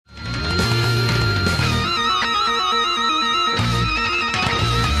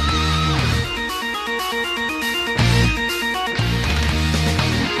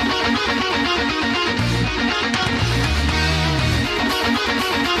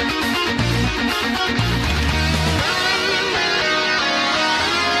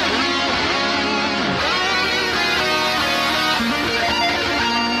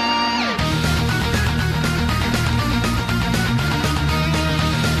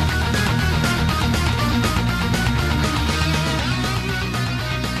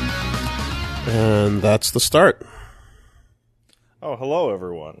And that's the start. Oh, hello,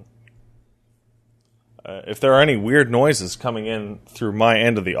 everyone. If there are any weird noises coming in through my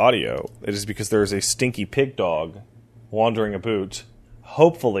end of the audio, it is because there is a stinky pig dog wandering about,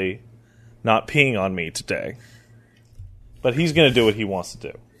 hopefully not peeing on me today. But he's going to do what he wants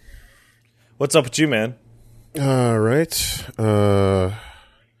to do. What's up with you, man? All right. You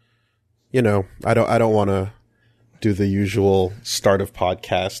know, I don't want to do the usual start of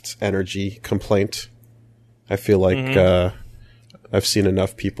podcast energy complaint. I feel like I've seen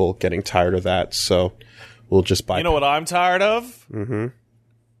enough people getting tired of that, so we'll just buy. You know what I'm tired of? Mm-hmm.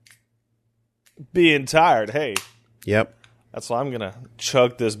 Being tired. Hey. Yep. That's why I'm going to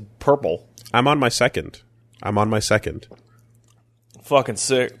chug this purple. I'm on my second. Fucking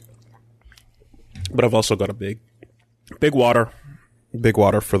sick. But I've also got a big water. Big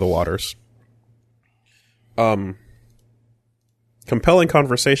water for the waters. Compelling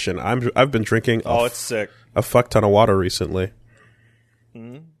conversation. I've been drinking it's sick. A fuck ton of water recently.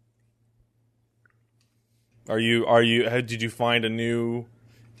 Mm-hmm. Did you find a new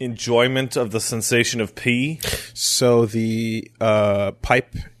enjoyment of the sensation of pee? So the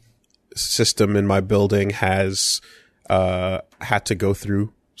pipe system in my building has had to go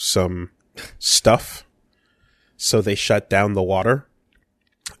through some stuff, so they shut down the water,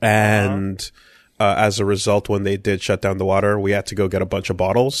 and as a result, when they did shut down the water, we had to go get a bunch of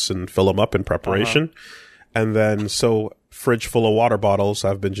bottles and fill them up in preparation. And then, so fridge full of water bottles,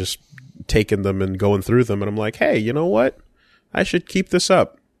 I've been just taking them and going through them, and I'm like, hey, you know what? I should keep this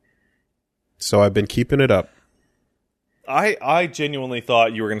up. So I've been keeping it up. I genuinely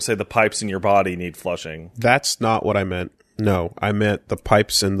thought you were going to say the pipes in your body need flushing. That's not what I meant. No, I meant the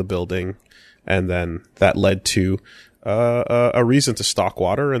pipes in the building, and then that led to a reason to stock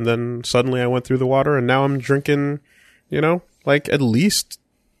water, and then suddenly I went through the water, and now I'm drinking, like at least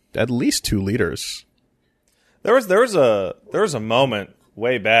 2 liters. There was a moment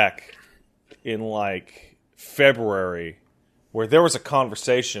way back in like February where there was a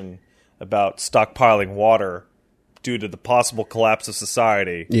conversation about stockpiling water due to the possible collapse of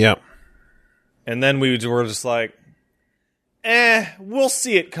society. Yeah. And then we were just like, we'll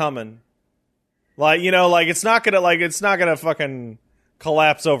see it coming. Like, it's not gonna fucking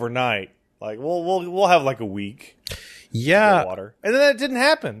collapse overnight. Like, we'll have like a week. Yeah. Water. And then that didn't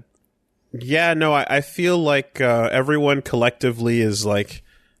happen. Yeah, no, I feel like everyone collectively is like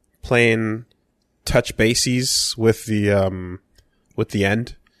playing touch bases with the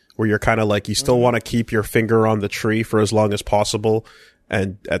end, where you're kind of like, you still want to keep your finger on the tree for as long as possible,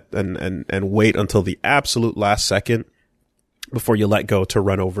 and wait until the absolute last second before you let go to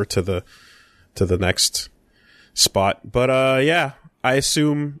run over to the next spot. But yeah, I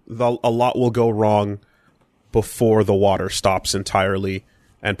assume a lot will go wrong before the water stops entirely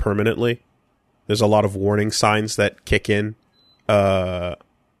and permanently. There's a lot of warning signs that kick in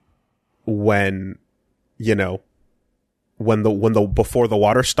when before the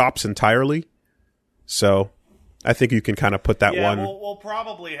water stops entirely. So I think you can kind of put that one. Yeah, we'll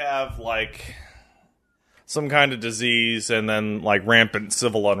probably have like some kind of disease and then like rampant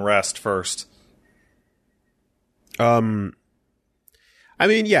civil unrest first. I mean,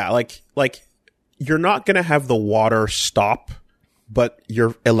 yeah, like you're not going to have the water stop, but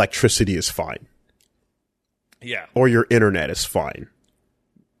your electricity is fine. Yeah. Or your internet is fine.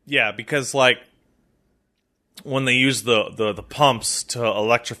 Yeah, because like when they use the pumps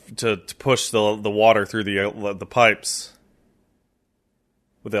to push the water through the pipes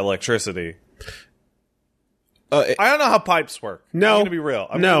with the electricity. I don't know how pipes work. No. I'm going to be real.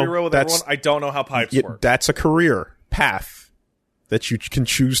 I'm going to be real with everyone. I don't know how pipes work. That's a career path that you can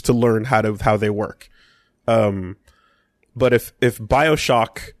choose to learn how they work. But if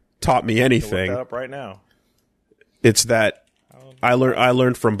BioShock taught me anything, look that up right now. It's that I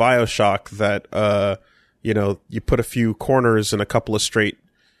learned from BioShock that you put a few corners and a couple of straight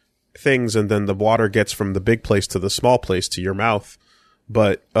things, and then the water gets from the big place to the small place to your mouth.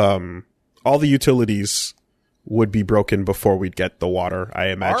 But all the utilities would be broken before we'd get the water, I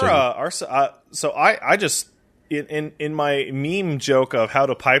imagine. So I just in my meme joke of how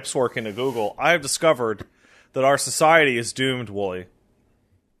do pipes work into Google, I have discovered that our society is doomed, Wooly.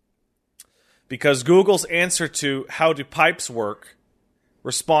 Because Google's answer to how do pipes work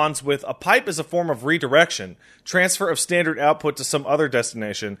responds with, a pipe is a form of redirection, transfer of standard output to some other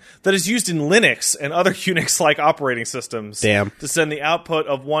destination that is used in Linux and other Unix-like operating systems. Damn. To send the output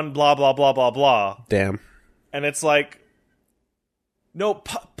of one blah, blah, blah, blah, blah. Damn. And it's like, no,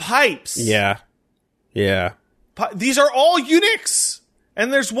 pipes. Yeah. Yeah. These are all Unix!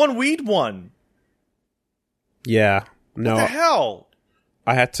 And there's one weed one. Yeah. No. What the hell?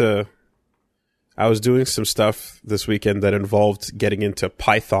 I I was doing some stuff this weekend that involved getting into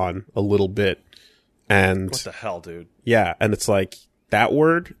Python a little bit. And what the hell, dude? Yeah, and it's like, that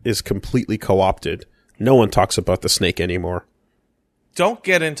word is completely co-opted. No one talks about the snake anymore. Don't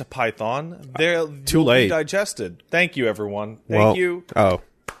get into Python. They're too late. Digested. Thank you, everyone. Thank you. Oh,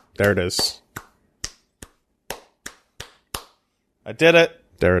 there it is. I did it.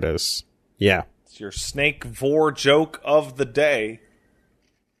 There it is. Yeah. It's your snake vor joke of the day.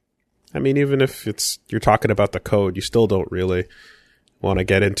 I mean, even if you're talking about the code, you still don't really want to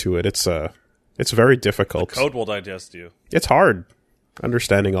get into it. It's very difficult. The code will digest you. It's hard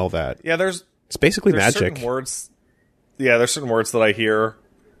understanding all that. Yeah, it's basically magic. Certain words. Yeah, there's certain words that I hear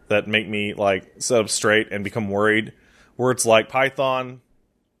that make me like sit up straight and become worried. Words like Python,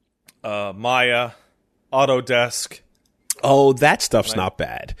 Maya, Autodesk. Oh, that stuff's not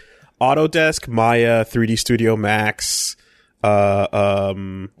bad. Autodesk, Maya, 3D Studio Max, yeah,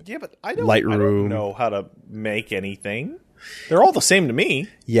 but Lightroom. I don't know how to make anything. They're all the same to me.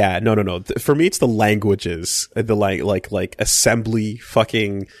 Yeah, no. For me, it's the languages, the like assembly,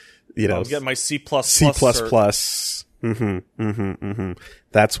 fucking, I'm getting my C++. C++.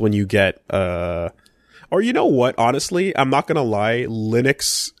 That's when you get, or you know what? Honestly, I'm not gonna lie.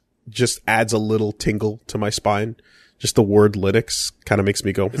 Linux just adds a little tingle to my spine. Just the word Linux kind of makes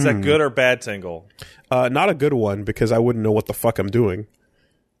me go, Is that good or bad tingle? Not a good one, because I wouldn't know what the fuck I'm doing.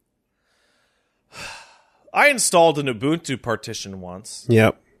 I installed an Ubuntu partition once.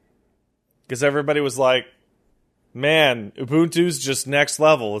 Yep. Because everybody was like, man, Ubuntu's just next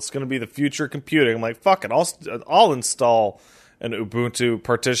level. It's going to be the future of computing. I'm like, fuck it. I'll install an Ubuntu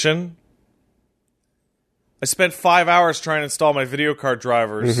partition. I spent 5 hours trying to install my video card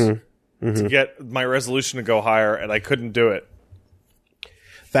drivers to get my resolution to go higher, and I couldn't do it.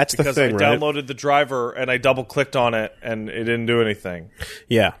 That's the thing, because I right? downloaded the driver, and I double-clicked on it, and it didn't do anything.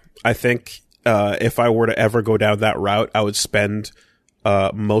 Yeah. I think if I were to ever go down that route, I would spend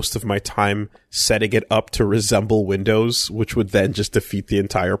most of my time setting it up to resemble Windows, which would then just defeat the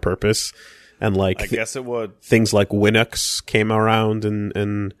entire purpose. And like, I guess it would. Things like Linux came around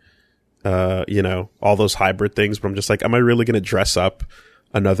and all those hybrid things, but I'm just like, am I really going to dress up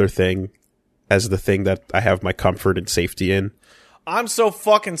another thing as the thing that I have my comfort and safety in? I'm so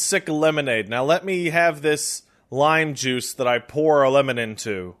fucking sick of lemonade. Now let me have this lime juice that I pour a lemon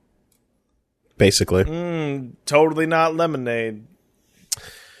into. Basically. Totally not lemonade.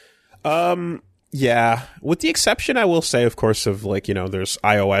 Yeah. With the exception, I will say, of course, of like, there's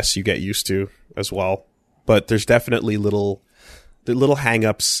iOS you get used to as well. But there's definitely little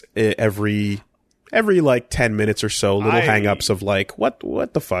hang-ups every like 10 minutes or so. Little hang-ups of like, what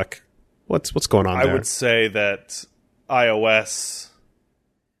the fuck? What's going on there? I would say that iOS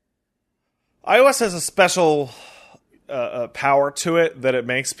has a special power to it that it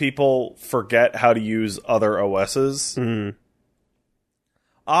makes people forget how to use other OSs.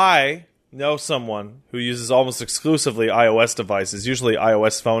 I know someone who uses almost exclusively iOS devices, usually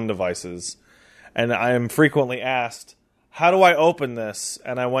iOS phone devices, and I am frequently asked, how do I open this?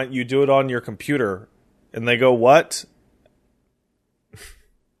 And I went, you do it on your computer. And they go, what?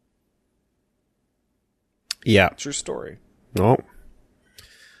 Yeah. True story. No.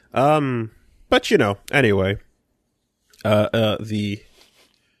 But anyway, the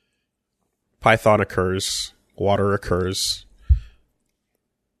Python occurs, water occurs.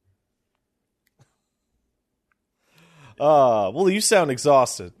 Well, you sound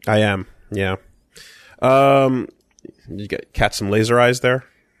exhausted. I am. Yeah. You catch some laser eyes there?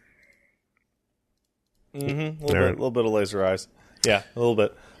 A little bit of laser eyes. Yeah, a little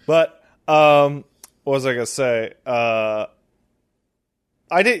bit. But what was I gonna say? Does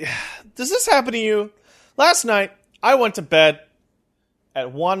this happen to you? Last night I went to bed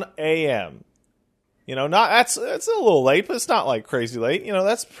at 1 a.m. It's a little late, but it's not like crazy late.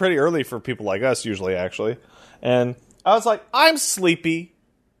 That's pretty early for people like us usually, actually. And I was like, I'm sleepy.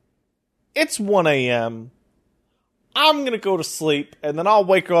 It's 1 a.m. I'm going to go to sleep, and then I'll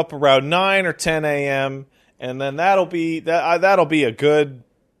wake up around 9 or 10 a.m., and then that'll be a good,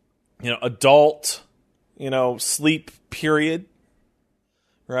 adult, sleep period,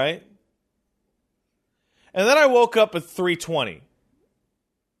 right? And then I woke up at 3:20.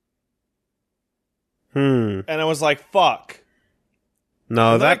 And I was like, fuck.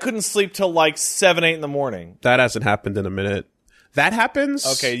 No, I couldn't sleep till like 7, 8 in the morning. That hasn't happened in a minute. That happens?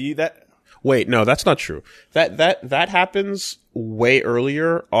 Okay, Wait, no, that's not true. That happens way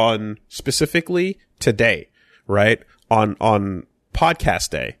earlier on, specifically today, right? On podcast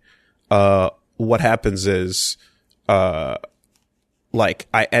day. What happens is, like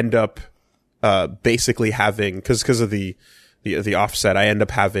I end up, basically having, cause of the offset, I end up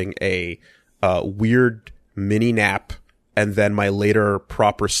having a weird mini nap, and then my later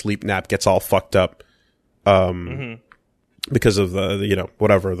proper sleep nap gets all fucked up. Because of the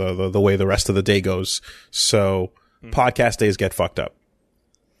whatever, the way the rest of the day goes. So podcast days get fucked up.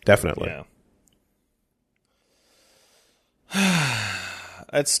 Definitely. Yeah.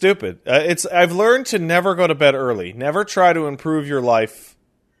 It's stupid. I've learned to never go to bed early. Never try to improve your life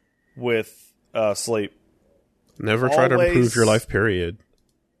with sleep. Never try to improve your life, period.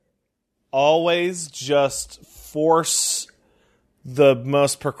 Always just force the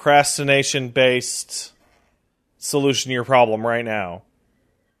most procrastination-based solution to your problem right now.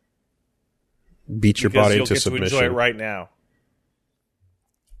 Beat your body into submission. You'll get to enjoy it right now.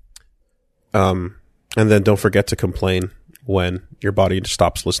 And then don't forget to complain when your body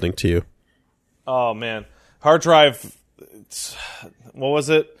stops listening to you. Oh, man. Hard drive, what was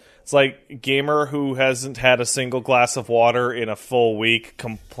it? It's like gamer who hasn't had a single glass of water in a full week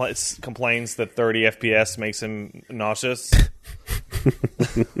complains that 30 FPS makes him nauseous.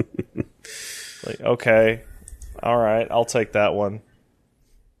 Like, okay. All right, I'll take that one.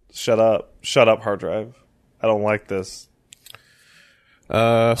 Shut up, hard drive. I don't like this.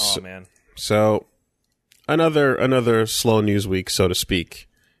 Man. So, another slow news week, so to speak.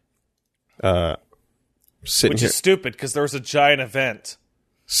 Which is stupid because there was a giant event.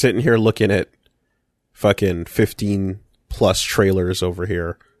 Sitting here looking at fucking 15 plus trailers over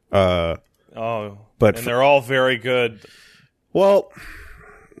here. But they're all very good. Well,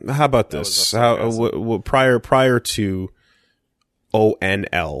 how about this? Prior to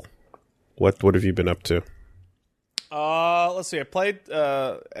ONL, what have you been up to? Let's see. I played.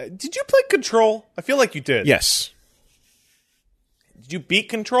 Did you play Control? I feel like you did. Yes. Did you beat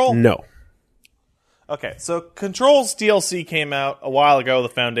Control? No. Okay, so Control's DLC came out a while ago, the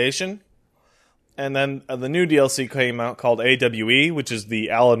Foundation, and then the new DLC came out called AWE, which is the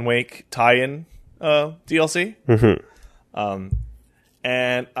Alan Wake tie-in DLC. Mm-hmm.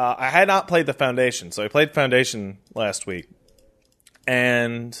 And I had not played the Foundation, so I played Foundation last week.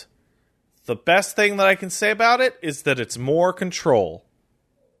 And the best thing that I can say about it is that it's more Control.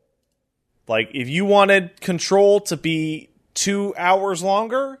 Like, if you wanted Control to be 2 hours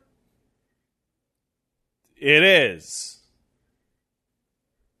longer, it is.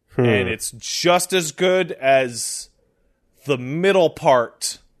 And it's just as good as the middle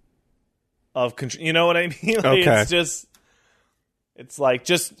part of Control. You know what I mean? Like, okay. It's like,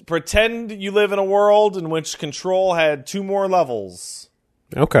 just pretend you live in a world in which Control had 2 more levels.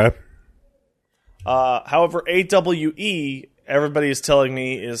 Okay. However, AWE, everybody is telling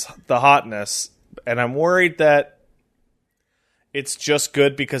me, is the hotness. And I'm worried that it's just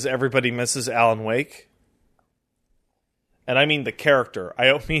good because everybody misses Alan Wake. And I mean the character. I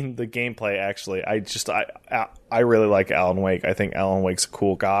don't mean the gameplay, actually. I really like Alan Wake. I think Alan Wake's a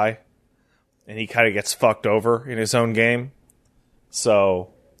cool guy. And he kind of gets fucked over in his own game. So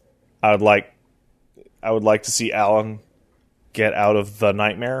I would like to see Alan get out of the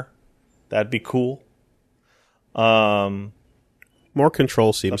nightmare. That'd be cool. More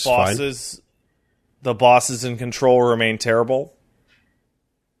Control seems fine. The bosses in Control remain terrible.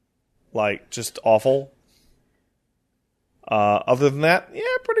 Like, just awful. Other than that, yeah,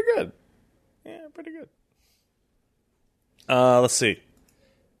 pretty good. Let's see.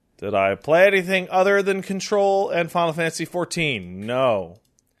 Did I play anything other than Control and Final Fantasy XIV? No.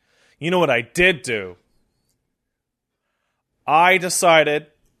 You know what I did do? I decided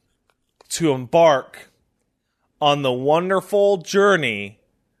to embark on the wonderful journey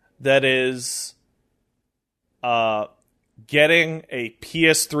that is getting a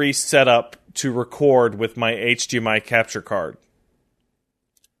PS3 setup to record with my HDMI capture card.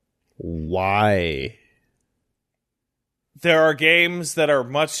 Why? There are games that are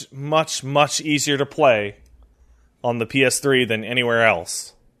much, much, much easier to play on the PS3 than anywhere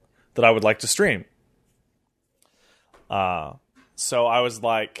else that I would like to stream. So I was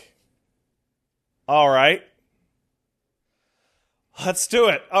like, all right, let's do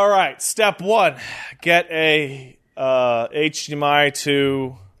it. All right, step 1, get a HDMI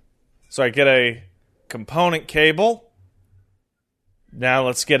to... get a component cable. Now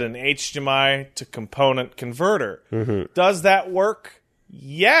let's get an HDMI to component converter. Mm-hmm. Does that work?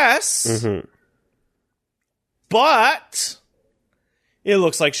 Yes. Mm-hmm. But it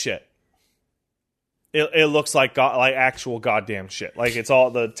looks like shit. It looks like actual goddamn shit. Like, it's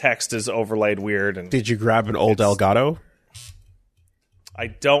all, the text is overlaid weird. And did you grab an old Elgato? I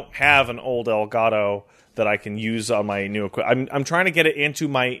don't have an old Elgato that I can use on my new equipment. I'm trying to get it into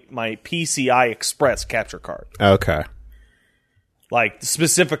my PCI Express capture card. Okay. Like,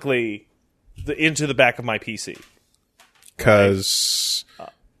 specifically into the back of my PC. Because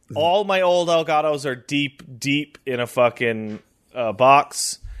all my old Elgatos are deep in a fucking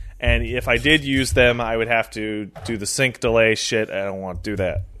box, and if I did use them, I would have to do the sync delay shit. I don't want to do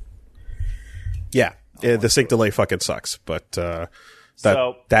that. Yeah, the sync delay fucking sucks, but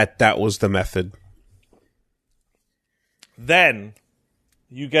that was the method. Then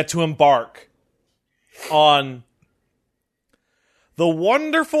you get to embark on the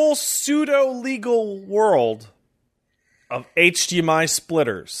wonderful pseudo-legal world of HDMI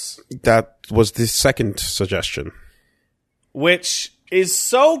splitters. That was the second suggestion. Which is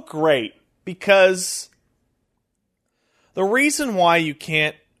so great because the reason why you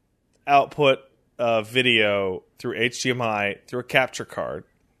can't output video through HDMI through a capture card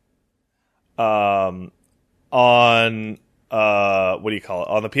on what do you call it,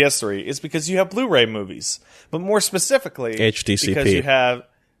 on the PS3 is because you have Blu-ray movies, but more specifically HDCP, because you have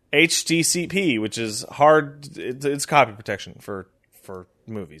HDCP, which is hard. It's copy protection for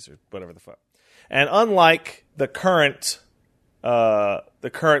movies or whatever the fuck. And unlike the current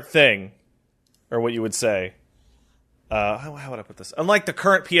thing, or what you would say, how would I put this? Unlike the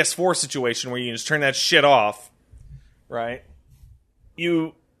current PS4 situation where you can just turn that shit off, right?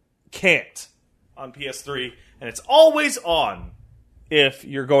 You can't on PS3, and it's always on if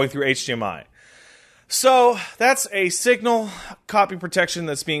you're going through HDMI. So that's a signal copy protection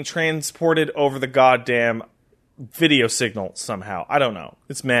that's being transported over the goddamn video signal somehow. I don't know.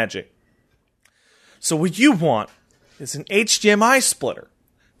 It's magic. So what you want is an HDMI splitter,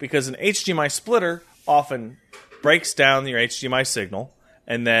 because an HDMI splitter often breaks down your HDMI signal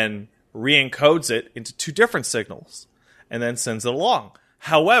and then re-encodes it into two different signals and then sends it along.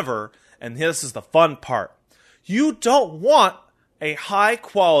 However, and this is the fun part, you don't want a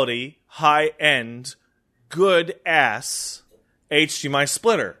high-quality, high-end, good-ass HDMI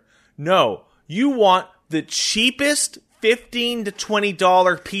splitter. No, you want the cheapest $15 to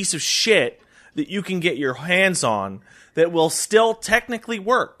 $20 piece of shit that you can get your hands on that will still technically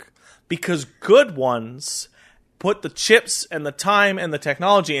work, because good ones put the chips and the time and the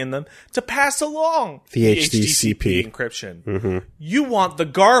technology in them to pass along the HDCP encryption. Mm-hmm. You want the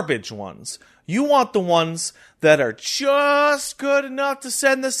garbage ones. You want the ones that are just good enough to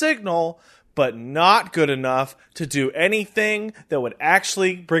send the signal, but not good enough to do anything that would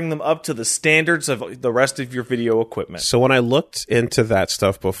actually bring them up to the standards of the rest of your video equipment. So when I looked into that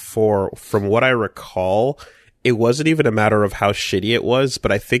stuff before, from what I recall, it wasn't even a matter of how shitty it was,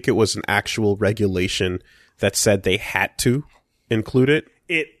 but I think it was an actual regulation that said they had to include it.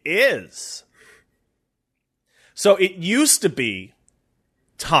 It is. So it used to be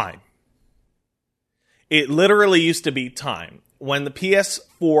time. It literally used to be time. When the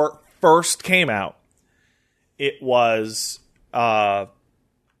PS4 first came out, it was, can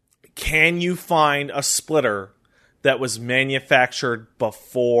you find a splitter that was manufactured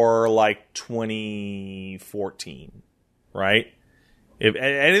before, like, 2014, right? If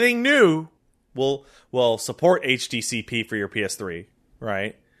anything new will support HDCP for your PS3,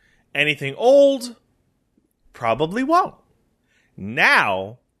 right? Anything old probably won't.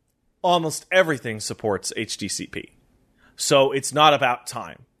 Now, almost everything supports HDCP. So it's not about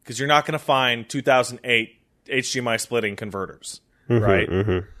time, because you're not going to find 2008 HDMI splitting converters, right?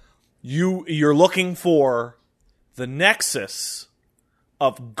 Mm-hmm. You're looking for the nexus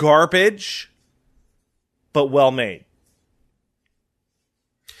of garbage, but well made.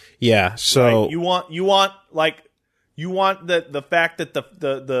 Yeah, so right? you want the fact that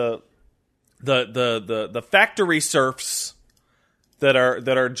the factory serfs that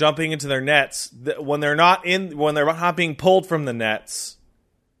are jumping into their nets, when they're not being pulled from the nets,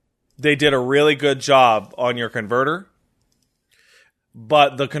 they did a really good job on your converter,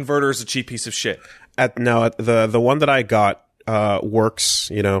 but the converter is a cheap piece of shit. The one that I got works.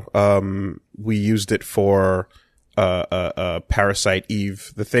 You know, we used it for Parasite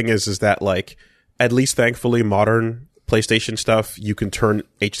Eve. The thing is that, like, at least thankfully modern PlayStation stuff, you can turn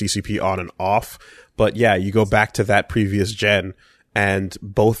HDCP on and off. But yeah, you go back to that previous gen, and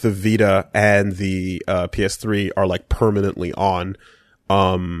both the Vita and the PS3 are like permanently on.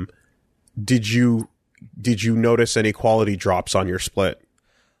 Did you notice any quality drops on your split?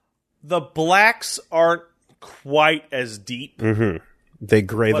 The blacks aren't quite as deep. Mm-hmm. They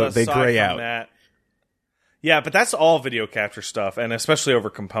gray out. That, yeah, but that's all video capture stuff, and especially over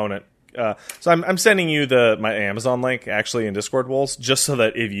component. So I'm sending you my Amazon link actually in Discord, Wolves, just so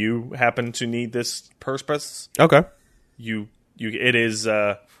that if you happen to need this purpose, okay, it is.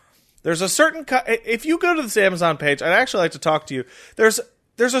 There's a certain if you go to this Amazon page, I'd actually like to talk to you. There's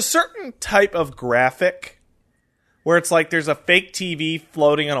a certain type of graphic where it's like there's a fake TV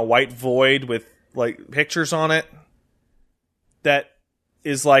floating on a white void with like pictures on it. That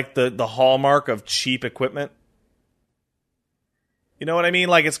is like the hallmark of cheap equipment. You know what I mean?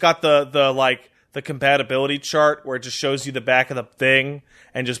 Like it's got the compatibility chart where it just shows you the back of the thing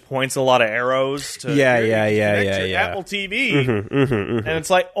and just points a lot of arrows to Yeah. Apple TV. And it's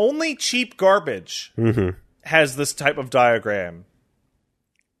like only cheap garbage has this type of diagram.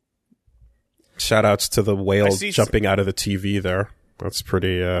 Shout outs to the whale jumping out of the TV there. That's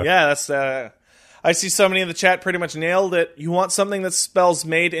pretty... Yeah, that's... I see somebody in the chat pretty much nailed it. You want something that spells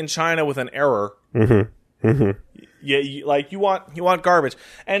made in China with an error. Yeah, you want garbage.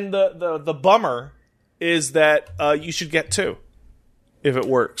 And the bummer is that you should get two if it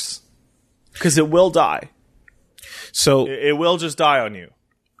works. Because it will die. So it will just die on you.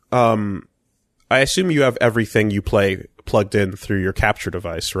 I assume you have everything you play plugged in through your capture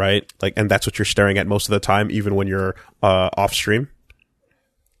device, right? Like, and that's what you're staring at most of the time, even when you're off stream.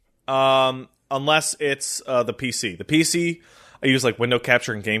 Unless it's the PC. The PC, I use like window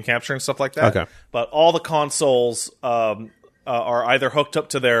capture and game capture and stuff like that. Okay. But all the consoles are either hooked up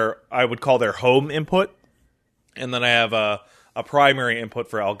to their, I would call their home input, and then I have a primary input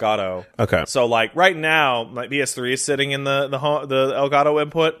for Elgato. Okay. So like right now, my PS3 is sitting in the Elgato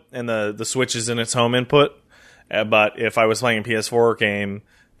input, and the Switch is in its home input. But if I was playing a PS4 game,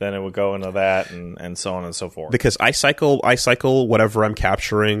 then it would go into that, and so on and so forth. Because I cycle whatever I'm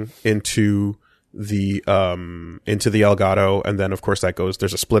capturing into the Elgato, and then of course that goes.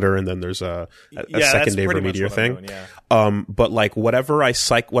 There's a splitter, and then there's a second Aver Meteor thing. Doing, yeah. But like whatever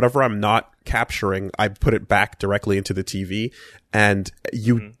I'm not capturing, I put it back directly into the TV, and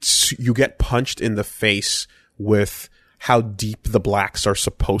you get punched in the face with how deep the blacks are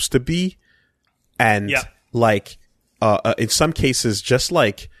supposed to be, and like in some cases just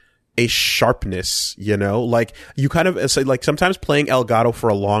like a sharpness, you know, like you kind of like sometimes playing Elgato for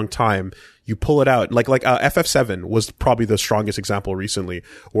a long time, you pull it out like FF7 was probably the strongest example recently,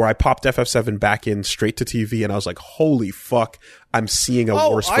 where I popped FF7 back in straight to TV and I was like, holy fuck, I'm seeing a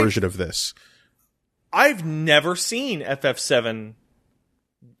worse version of this. I've never seen FF7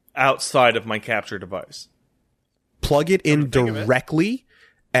 outside of my capture device. Plug it in directly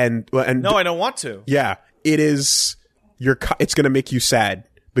and no, I don't want to. Yeah, it is. It's going to make you sad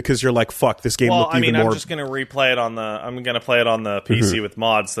because you're like, fuck, this game looked even more. I'm just going to replay it on the. I'm going to play it on the PC with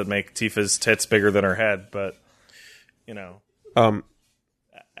mods that make Tifa's tits bigger than her head, but you know,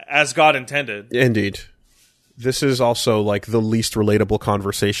 as God intended. Indeed, this is also like the least relatable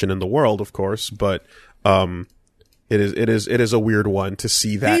conversation in the world, of course, but it is a weird one to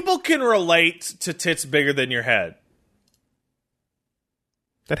see that people can relate to tits bigger than your head.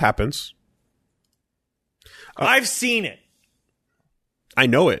 That happens. I've seen it. I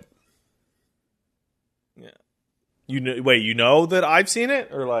know it. Yeah. You know that I've seen it,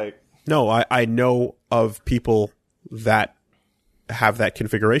 or like? No, I know of people that have that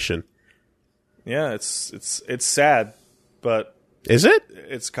configuration. Yeah, it's sad, but is it?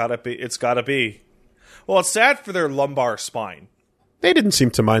 It's gotta be. Well, it's sad for their lumbar spine. They didn't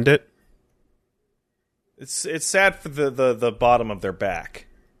seem to mind it. It's sad for the bottom of their back.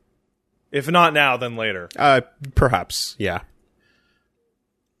 If not now, then later. Perhaps, yeah.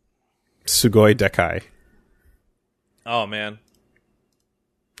 Sugoi Dekai. Oh, man.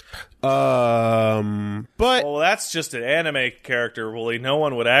 But... Well, that's just an anime character, Wooly. No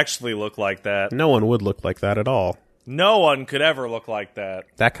one would actually look like that. No one would look like that at all. No one could ever look like that.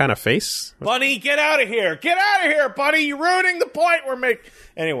 That kind of face? Bunny, get out of here! Get out of here, Bunny! You're ruining the point we're making!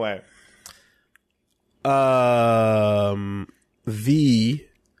 Anyway. The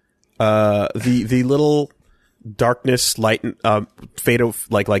little darkness light fade of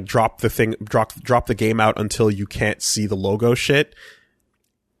like drop the game out until you can't see the logo shit.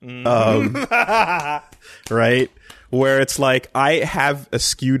 Right, where it's like I have a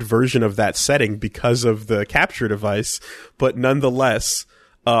skewed version of that setting because of the capture device, but nonetheless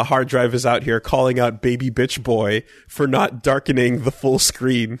hard drive is out here calling out baby bitch boy for not darkening the full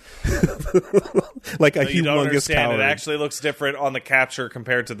screen. Like a you don't humongous understand. coward. It actually looks different on the capture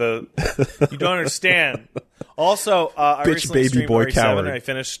compared to the. You don't understand. Also, I bitch recently baby streamed boy RE7. coward. I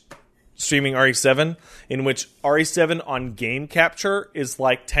finished streaming RE7, in which RE7 on game capture is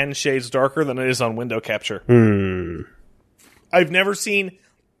like 10 shades darker than it is on window capture. I've never seen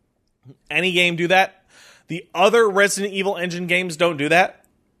any game do that. The other Resident Evil Engine games don't do that.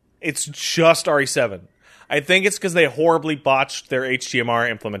 It's just RE7. I think it's because they horribly botched their HDMR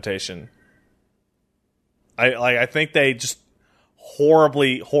implementation. I think they just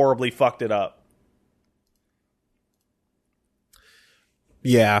horribly fucked it up.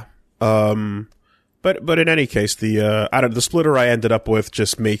 Yeah. But in any case, the splitter I ended up with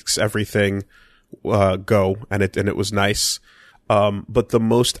just makes everything go, and it was nice. But the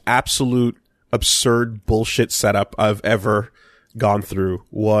most absolute absurd bullshit setup I've ever gone through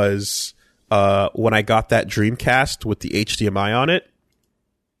was when I got that Dreamcast with the HDMI on it.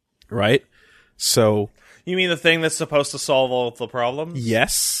 Right? So... You mean the thing that's supposed to solve all of the problems?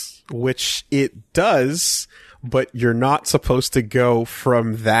 Yes, which it does, but you're not supposed to go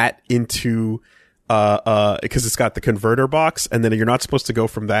from that into, because it's got the converter box, and then you're not supposed to go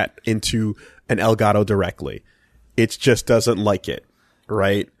from that into an Elgato directly. It just doesn't like it,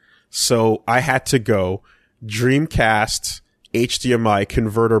 right? So I had to go Dreamcast HDMI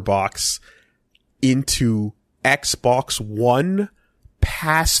converter box into Xbox One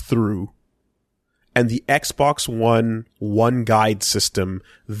pass-through, and the Xbox One guide system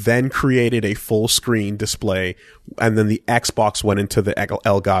then created a full screen display, and then the Xbox went into the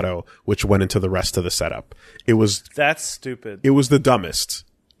Elgato, which went into the rest of the setup. That's stupid. It was the dumbest.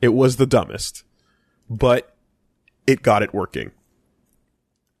 It was the dumbest. But it got it working.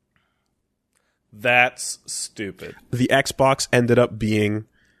 That's stupid. The Xbox ended up being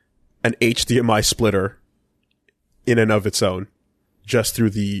an HDMI splitter in and of its own. Just through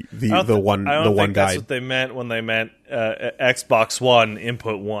the one guide. That's what they meant when they meant Xbox One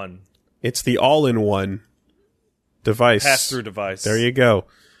input 1. It's the all-in-one device. Pass-through device. There you go.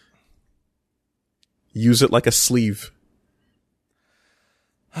 Use it like a sleeve.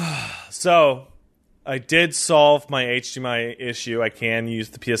 So, I did solve my HDMI issue. I can use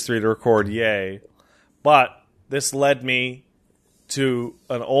the PS3 to record, yay. But this led me to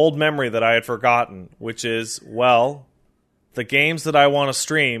an old memory that I had forgotten, which is, well... The games that I want to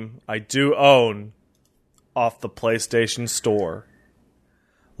stream, I do own off the PlayStation Store.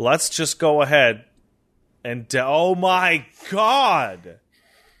 Let's just go ahead and... oh my god!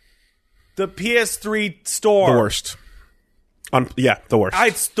 The PS3 Store. The worst. The worst.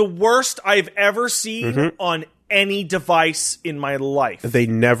 It's the worst I've ever seen on any device in my life. They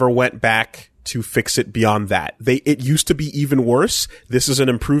never went back to fix it beyond that. It used to be even worse. This is an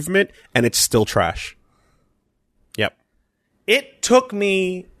improvement, and it's still trash. Yep. It took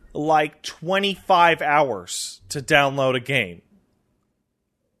me like 25 hours to download a game.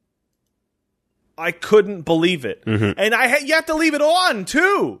 I couldn't believe it. And you have to leave it on,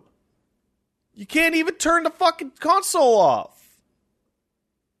 too. You can't even turn the fucking console off.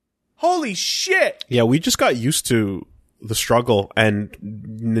 Holy shit. Yeah, we just got used to the struggle, and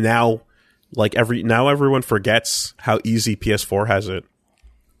now everyone forgets how easy PS4 has it.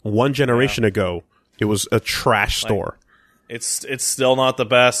 One generation ago, it was a trash store. It's still not the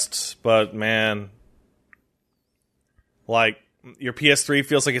best, but man, like your PS3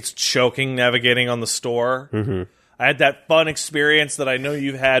 feels like it's choking navigating on the store. I had that fun experience that I know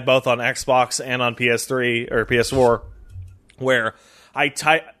you've had both on Xbox and on PS3 or PS4, where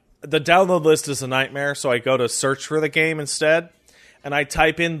the download list is a nightmare, so I go to search for the game instead, and I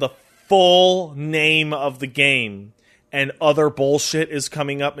type in the full name of the game, and other bullshit is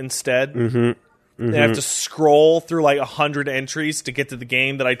coming up instead. I have to scroll through like 100 entries to get to the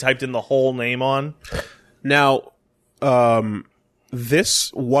game that I typed in the whole name on. Now,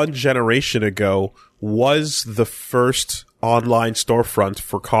 this one generation ago was the first online storefront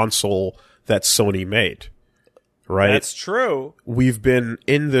for console that Sony made, right? That's true. We've been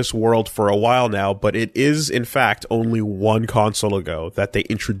in this world for a while now, but it is, in fact, only one console ago that they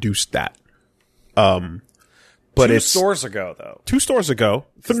introduced that. But 2 stores ago, though. 2 stores ago.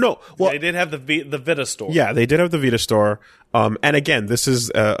 They did have the Vita store. Yeah, they did have the Vita store. And again, this is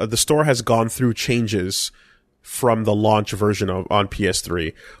the store has gone through changes from the launch version on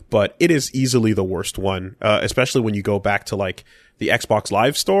PS3, but it is easily the worst one, especially when you go back to like the Xbox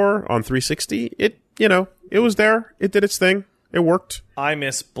Live store on 360. It was there. It did its thing. It worked. I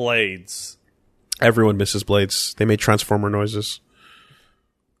miss Blades. Everyone misses Blades. They made Transformer noises.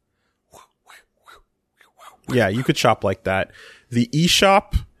 Yeah, you could shop like that. The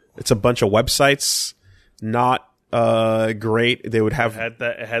eShop, it's a bunch of websites, not great. They would have it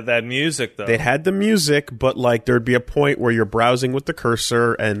had that music though. They had the music, but like there'd be a point where you're browsing with the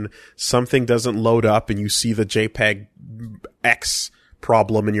cursor and something doesn't load up, and you see the JPEG X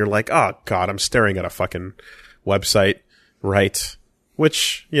problem, and you're like, "Oh God, I'm staring at a fucking website," right?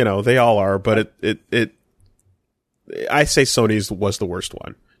 Which they all are, but it I say Sony's was the worst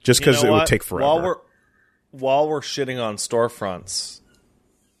one, just because it would take forever. While we're shitting on storefronts,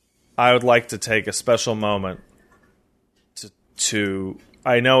 I would like to take a special moment to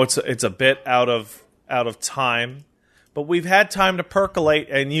I know it's a bit out of time, but we've had time to percolate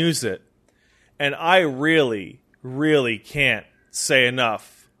and use it. And I really, really can't say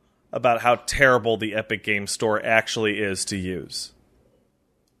enough about how terrible the Epic Games Store actually is to use.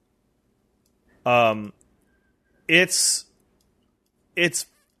 It's it's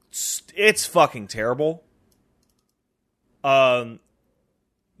fucking terrible.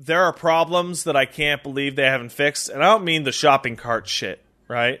 There are problems that I can't believe they haven't fixed, and I don't mean the shopping cart shit,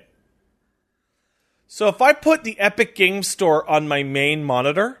 right? So if I put the Epic Game Store on my main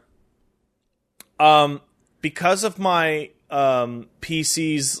monitor, because of my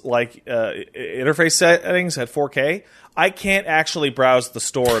PC's interface settings at 4K, I can't actually browse the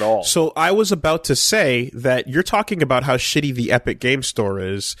store at all. So I was about to say that you're talking about how shitty the Epic Game Store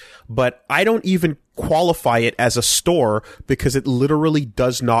is, but I don't even qualify it as a store because it literally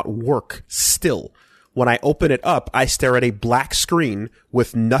does not work still. When I open it up, I stare at a black screen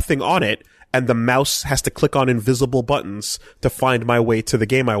with nothing on it, and the mouse has to click on invisible buttons to find my way to the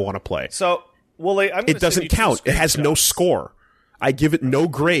game I want to play. So, Wooly, it doesn't count. It has no score. I give it no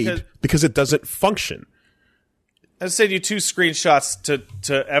grade because it doesn't function. I sent you 2 screenshots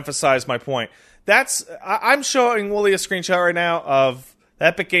to emphasize my point. I'm showing Wooly a screenshot right now of the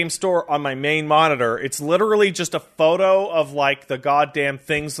Epic Game Store on my main monitor. It's literally just a photo of like the goddamn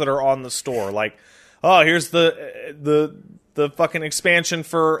things that are on the store. Like, oh, here's the fucking expansion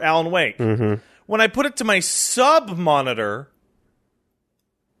for Alan Wake. Mm-hmm. When I put it to my sub monitor,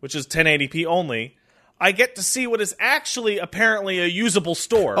 which is 1080p only, I get to see what is actually apparently a usable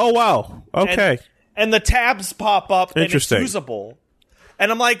store. Oh wow! Okay. And the tabs pop up and it's usable.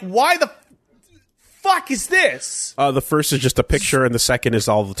 And I'm like, why the fuck is this? The first is just a picture and the second is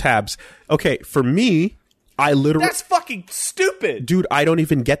all the tabs. Okay, for me, I literally... That's fucking stupid. Dude, I don't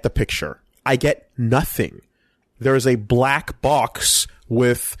even get the picture. I get nothing. There is a black box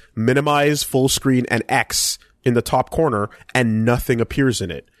with minimize, full screen, and X in the top corner, and nothing appears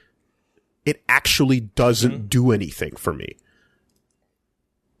in it. It actually doesn't do anything for me.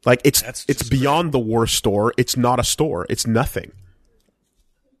 Like, it's beyond the worst store. It's not a store. It's nothing.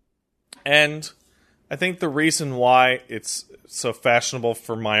 And I think the reason why it's so fashionable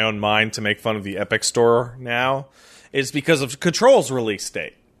for my own mind to make fun of the Epic Store now is because of Control's release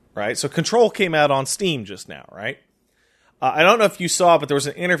date, right? So Control came out on Steam just now, right? I don't know if you saw, but there was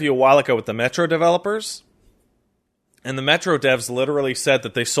an interview a while ago with the Metro developers. And the Metro devs literally said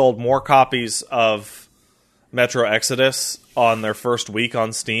that they sold more copies of Metro Exodus on their first week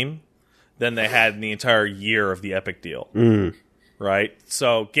on Steam than they had in the entire year of the Epic deal. Right?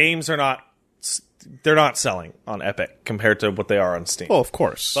 So games they're not selling on Epic compared to what they are on Steam. Well, of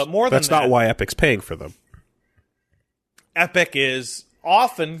course. But more than that's not why Epic's paying for them. Epic is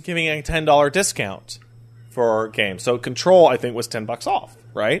often giving a $10 discount for games. So Control, I think, was $10 off,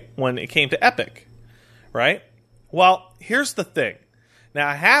 right? When it came to Epic, right? Well, here's the thing.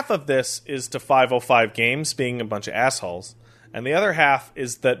 Now, half of this is to 505 Games being a bunch of assholes, and the other half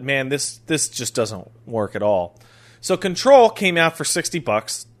is that, man, this just doesn't work at all. So Control came out for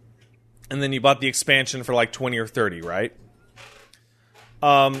 $60, and then you bought the expansion for like 20 or 30, right?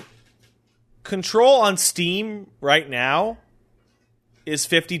 Control on Steam right now is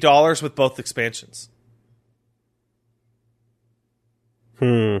 $50 with both expansions.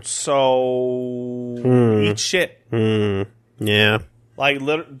 So eat shit. Yeah. Like,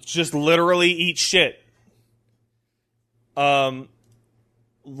 just literally eat shit. Like,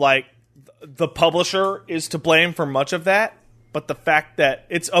 the publisher is to blame for much of that, but the fact that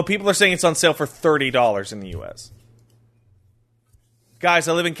people are saying it's on sale for $30 in the US. Guys,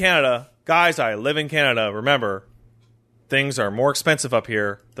 I live in Canada. Remember, things are more expensive up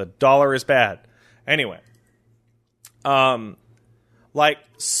here. The dollar is bad. Anyway. Like,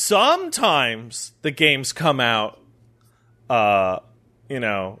 sometimes the games come out a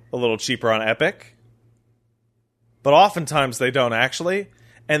little cheaper on Epic. But oftentimes they don't actually.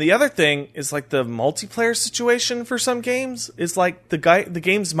 And the other thing is, like, the multiplayer situation for some games is like the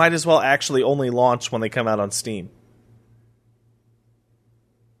games might as well actually only launch when they come out on Steam.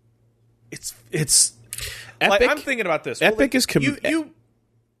 It's Epic, like, I'm thinking about this. Epic is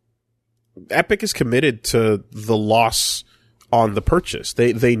Epic is committed to the loss on the purchase.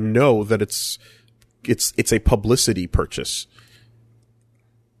 They know that it's a publicity purchase.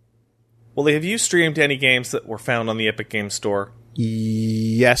 Well, have you streamed any games that were found on the Epic Games Store?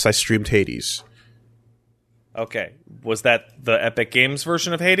 Yes, I streamed Hades. Okay. Was that the Epic Games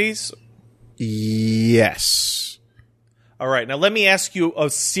version of Hades? Yes. All right. Now, let me ask you a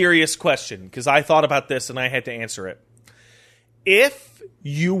serious question, because I thought about this and I had to answer it. If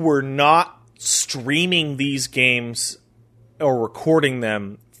you were not streaming these games or recording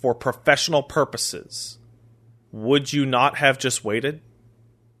them for professional purposes, would you not have just waited?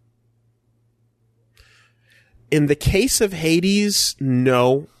 In the case of Hades,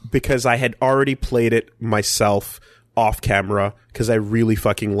 no, because I had already played it myself off camera because I really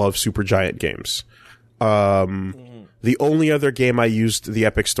fucking love Supergiant games. The only other game I used the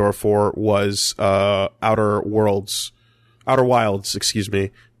Epic Store for was Outer Wilds, excuse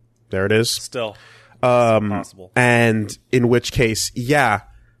me. There it is. Still possible. And in which case, yeah,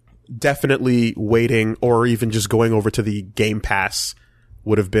 definitely waiting or even just going over to the Game Pass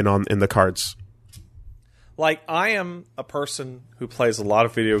would have been in the cards. Like, I am a person who plays a lot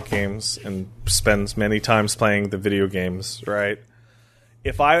of video games and spends many times playing the video games, right?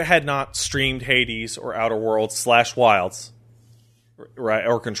 If I had not streamed Hades or Outer Worlds / Wilds, right,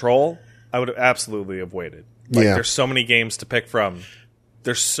 or Control, I would have absolutely have waited. Like, there's so many games to pick from.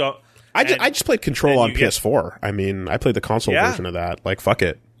 There's so... I just played Control on PS4. I mean, I played the console version of that. Like, fuck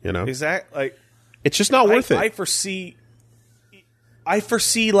it, you know? Exactly. Like, it's just not worth it. I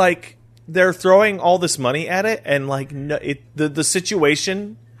foresee, like, they're throwing all this money at it, and, like, the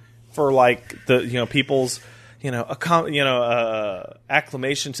situation for, like, the, people's...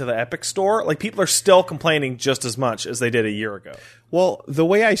 acclamation to the Epic Store, like, people are still complaining just as much as they did a year ago. Well, the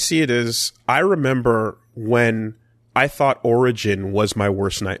way I see it is, I remember when I thought Origin was my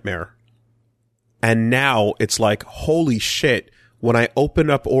worst nightmare. And now it's like, holy shit, when I open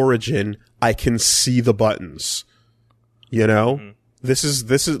up Origin, I can see the buttons. You know? Mm-hmm. This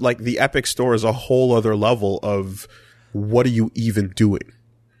is like, the Epic Store is a whole other level of what are you even doing?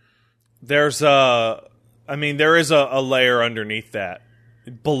 There is a layer underneath that,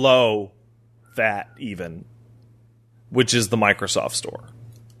 below that even, which is the Microsoft Store.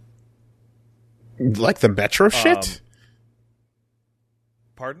 Like the Metro shit?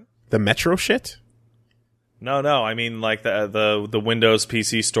 Pardon? The Metro shit? No, I mean like the Windows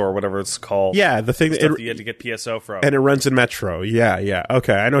PC Store, whatever it's called. Yeah, the thing that you had to get PSO from. And it runs in Metro. Yeah.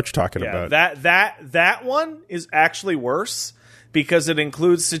 Okay, I know what you're talking about. That one is actually worse, because it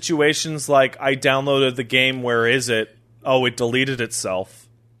includes situations like, I downloaded the game, where is it? Oh, it deleted itself.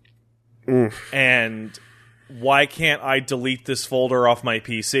 Oof. And why can't I delete this folder off my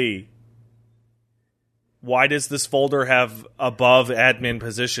PC? Why does this folder have above admin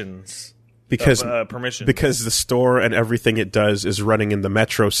positions? Because permission? Because the store and everything it does is running in the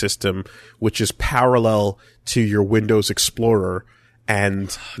Metro system, which is parallel to your Windows Explorer,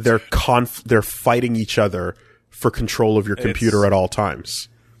 and they're fighting each other for control of your computer at all times.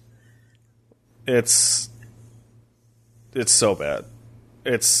 It's so bad.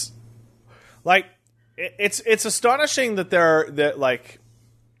 It's like, it's astonishing that like,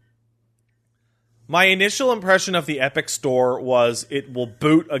 my initial impression of the Epic Store was it will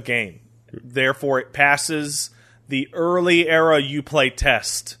boot a game. Therefore, it passes the early era Uplay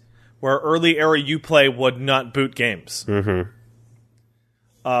test, where early era Uplay would not boot games. Mm-hmm.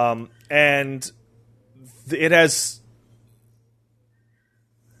 And it has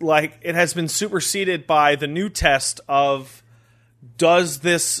been superseded by the new test of, does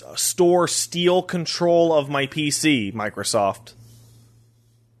this store steal control of my PC, Microsoft?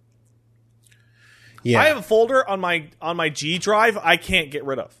 Yeah. I have a folder on my G drive I can't get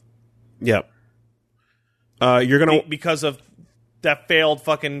rid of. Yep. You're gonna because of that failed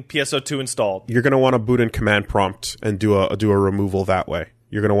fucking PSO2 installed. You're gonna want to boot in command prompt and do a removal that way.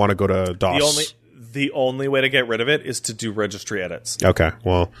 You're gonna want to go to DOS. The only way to get rid of it is to do registry edits. Okay,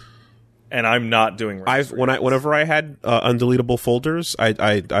 well, and I'm not doing registry edits. Whenever I had undeletable folders,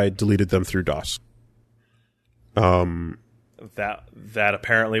 I deleted them through DOS. That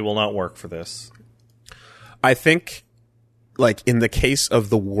apparently will not work for this. I think, like, in the case of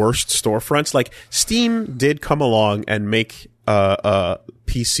the worst storefronts, like, Steam did come along and make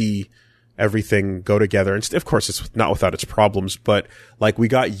PC everything go together. And of course, it's not without its problems, but, like, we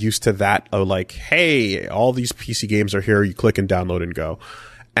got used to that of, like, hey, all these PC games are here, you click and download and go.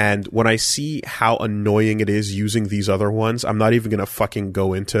 And when I see how annoying it is using these other ones, I'm not even gonna fucking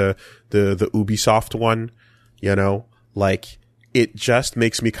go into the Ubisoft one, you know? Like, it just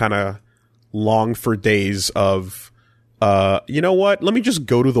makes me kind of long for days of, you know what? Let me just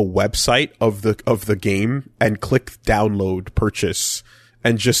go to the website of the game and click download purchase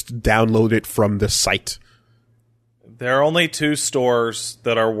and just download it from the site. There are only two stores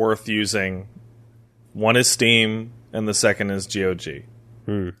that are worth using. One is Steam and the second is GOG.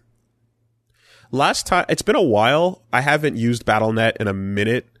 Last time, it's been a while. I haven't used Battle.net in a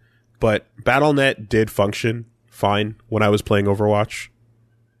minute, but Battle.net did function fine when I was playing Overwatch.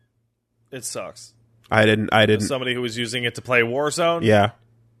 It sucks. I didn't. As somebody who was using it to play Warzone. Yeah.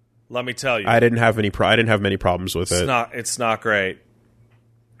 Let me tell you, I didn't have many problems with it. It's not great.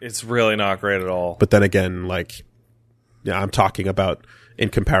 It's really not great at all. But then again, like, yeah, I'm talking about in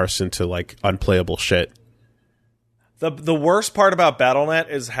comparison to, like, unplayable shit. The worst part about Battle.net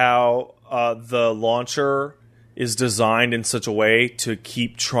is how the launcher is designed in such a way to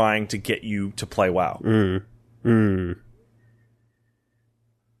keep trying to get you to play WoW.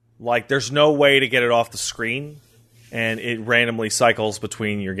 Like, there's no way to get it off the screen, and it randomly cycles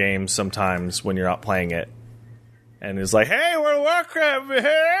between your games sometimes when you're not playing it. And it's like, hey, we're Warcraft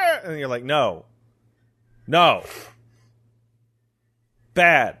here! And you're like, no. No.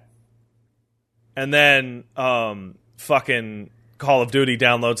 Bad. And then, fucking Call of Duty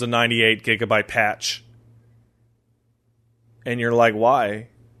downloads a 98 gigabyte patch. And you're like, why?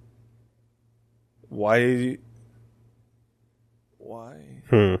 Why?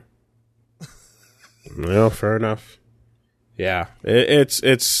 Well, fair enough. Yeah,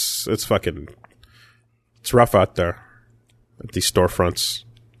 it's fucking, it's rough out there at these storefronts.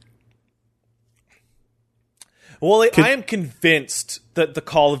 Well, I am convinced that the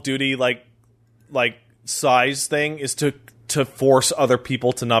Call of Duty like size thing is to force other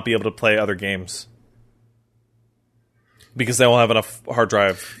people to not be able to play other games because they won't have enough hard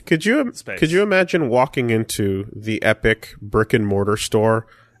drive. Could you imagine walking into the Epic brick and mortar store,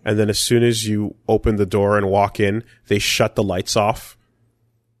 and then as soon as you open the door and walk in, they shut the lights off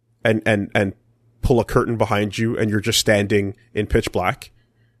and pull a curtain behind you, and you're just standing in pitch black,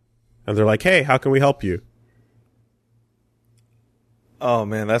 and they're like, "Hey, how can we help you?" Oh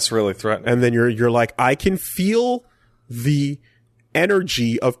man, that's really threatening. And then you're like, I can feel the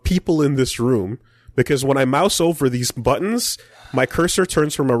energy of people in this room, because when I mouse over these buttons, my cursor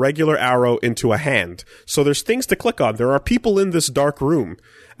turns from a regular arrow into a hand. So there's things to click on. There are people in this dark room,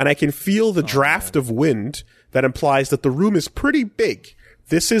 and I can feel the draft of wind that implies that the room is pretty big.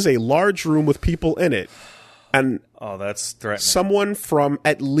 This is a large room with people in it. And that's threatening. Someone from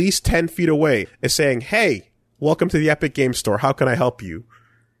at least 10 feet away is saying, "Hey, welcome to the Epic Game Store. How can I help you?"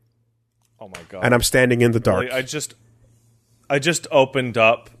 Oh my god. And I'm standing in the dark. Well, I just opened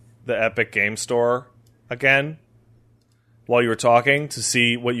up the Epic Game Store again while you were talking to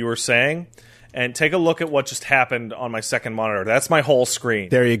see what you were saying, and take a look at what just happened on my second monitor. That's my whole screen.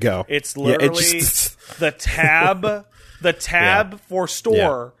 There you go. It's literally the tab. The tab for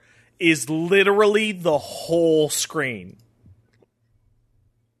store is literally the whole screen.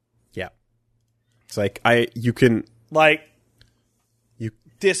 Yeah. It's like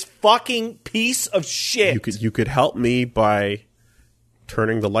this fucking piece of shit. You could help me by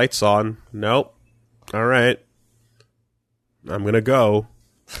turning the lights on. Nope. All right. I'm going to go.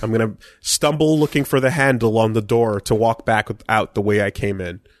 I'm going to stumble looking for the handle on the door to walk back out the way I came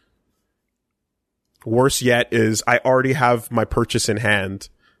in. Worse yet is I already have my purchase in hand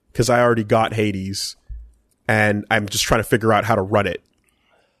because I already got Hades, and I'm just trying to figure out how to run it.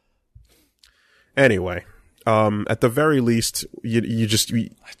 Anyway, at the very least, I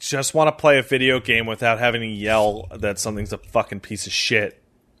just want to play a video game without having to yell that something's a fucking piece of shit.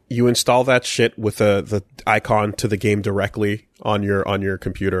 You install that shit with the icon to the game directly on your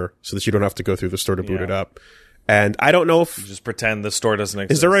computer, so that you don't have to go through the store to boot it up. And I don't know if you just pretend the store doesn't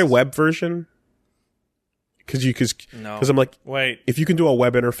exist. Is there a web version? Because I'm like, wait, if you can do a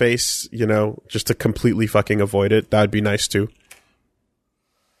web interface, just to completely fucking avoid it, that'd be nice too.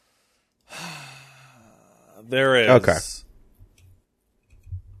 There is. Okay.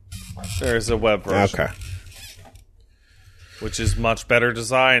 There is a web version. Okay. Which is much better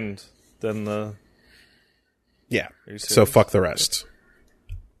designed than the... Yeah. So fuck the rest.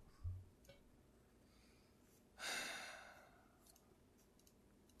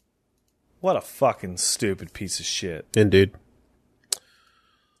 What a fucking stupid piece of shit. Indeed.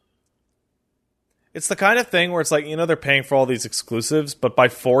 It's the kind of thing where it's like, they're paying for all these exclusives, but by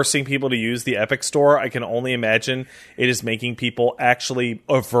forcing people to use the Epic Store, I can only imagine it is making people actually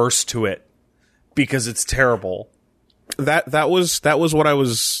averse to it because it's terrible. That was what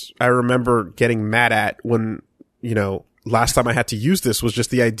I remember getting mad at when, last time I had to use this, was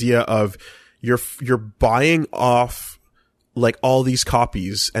just the idea of you're buying off like all these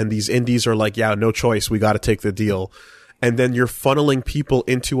copies, and these indies are like, yeah, no choice, we got to take the deal. And then you're funneling people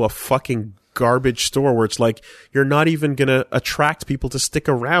into a fucking garbage store where it's like, you're not even going to attract people to stick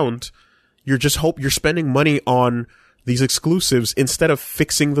around. You're spending money on these exclusives instead of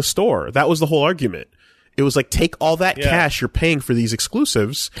fixing the store. That was the whole argument. It was like, take all that cash you're paying for these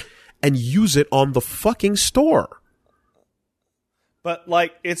exclusives and use it on the fucking store. But,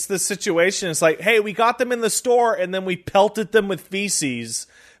 it's the situation. It's like, hey, we got them in the store, and then we pelted them with feces,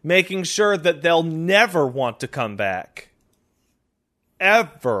 making sure that they'll never want to come back.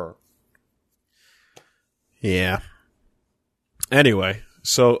 Ever. Yeah. Anyway,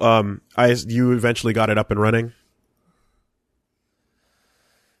 so, you eventually got it up and running?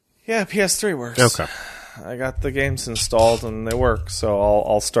 Yeah, PS3 works. Okay. I got the games installed, and they work, so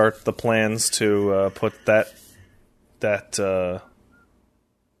I'll start the plans to put that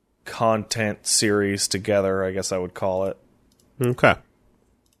content series together, I guess I would call it. Okay.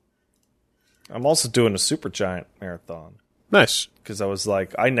 I'm also doing a Supergiant marathon. Nice. Because I was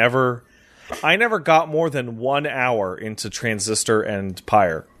like, I never got more than 1 hour into Transistor and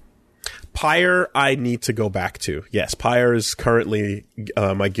Pyre. Pyre, I need to go back to. Yes, Pyre is currently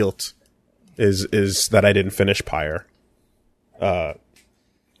my guilt is that I didn't finish Pyre.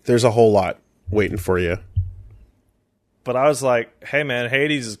 There's a whole lot waiting for you. But I was like, hey man,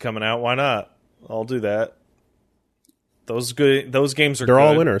 Hades is coming out. Why not? I'll do that. Those games are They're good.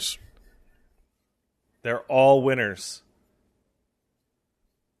 all winners. They're all winners.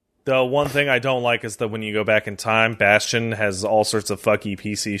 The one thing I don't like is that when you go back in time, Bastion has all sorts of fucky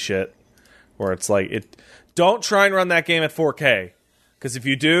PC shit. Where it's like, don't try and run that game at 4K. Because if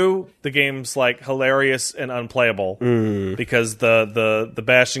you do, the game's like hilarious and unplayable. Because the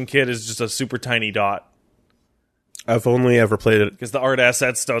Bastion kid is just a super tiny dot. I've only ever played it. Because the art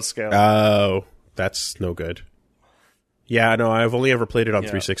assets don't scale. Oh, that's no good. Yeah, no, I've only ever played it on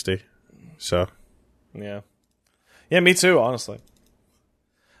 360. So. Yeah. Yeah, me too, honestly.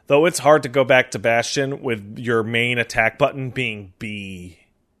 Though it's hard to go back to Bastion with your main attack button being B.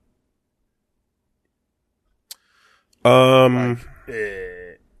 What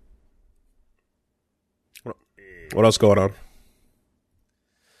else going on?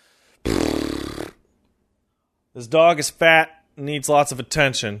 This dog is fat, needs lots of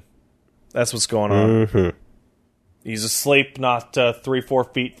attention. That's what's going on. Mm-hmm. He's asleep not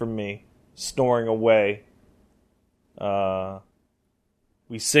 3-4 feet from me, snoring away.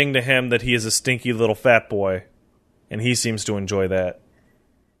 We sing to him that he is a stinky little fat boy, and he seems to enjoy that.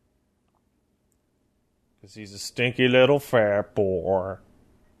 Because he's a stinky little fat boy.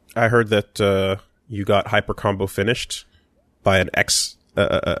 I heard that you got Hyper Combo finished by an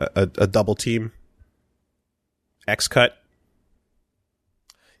a double team X cut.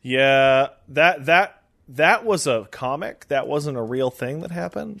 Yeah, that was a comic. That wasn't a real thing that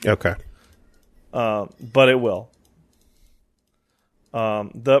happened. Okay. But it will.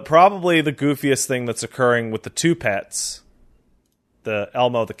 Probably the goofiest thing that's occurring with the two pets, the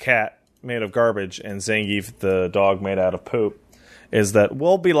Elmo the cat made of garbage and Zangief the dog made out of poop, is that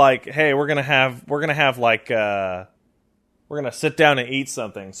we'll be like, hey, we're gonna sit down and eat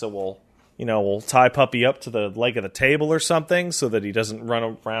something, so we'll tie Puppy up to the leg of the table or something so that he doesn't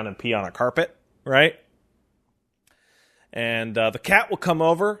run around and pee on a carpet, right? And the cat will come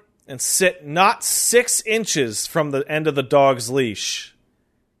over and sit not 6 inches from the end of the dog's leash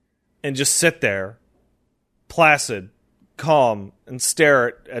and just sit there, placid, calm, and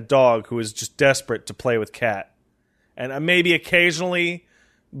stare at dog who is just desperate to play with cat. And maybe occasionally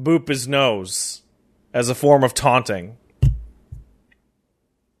boop his nose as a form of taunting.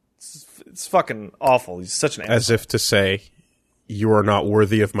 It's fucking awful. He's such an asshole. As if to say, you are not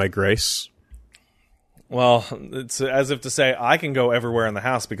worthy of my grace. Well, it's as if to say, I can go everywhere in the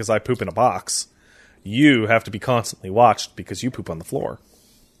house because I poop in a box. You have to be constantly watched because you poop on the floor.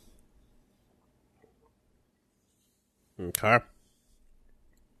 Okay.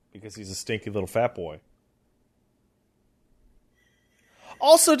 Because he's a stinky little fat boy.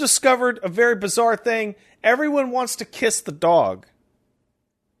 Also discovered a very bizarre thing. Everyone wants to kiss the dog.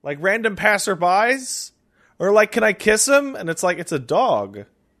 Like random passerbys. Or like, can I kiss him? And it's like, it's a dog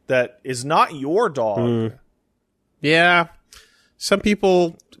that is not your dog. Yeah. Some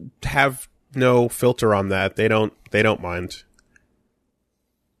people have no filter on that. They don't mind.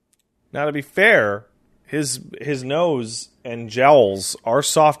 Now, to be fair, his nose and jowls are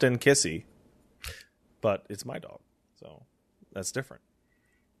soft and kissy. But it's my dog. So that's different.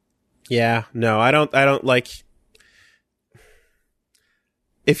 Yeah. No, I don't like.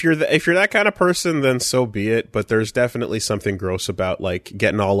 If you're that kind of person, then so be it. But there's definitely something gross about like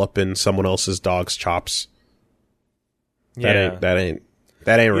getting all up in someone else's dog's chops. Yeah, that ain't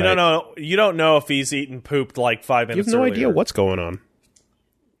right. You don't know if he's eaten pooped like 5 minutes. You have no earlier. idea what's going on.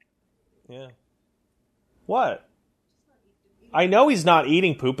 Yeah. What? I know he's not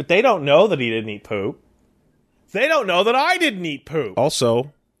eating poop, but they don't know that he didn't eat poop. They don't know that I didn't eat poop.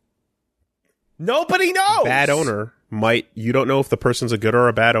 Also, nobody knows. Bad owner. You don't know if the person's a good or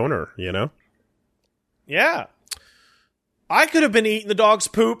a bad owner, you know? Yeah. I could have been eating the dog's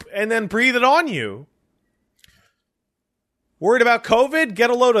poop and then breathe it on you. Worried about COVID?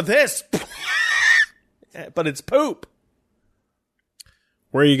 Get a load of this. But it's poop.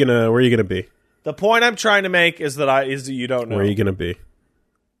 Where are you gonna be? The point I'm trying to make is that you don't know. Where are you gonna be?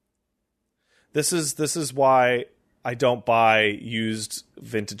 This is why I don't buy used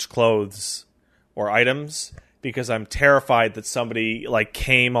vintage clothes or items. Because I'm terrified that somebody like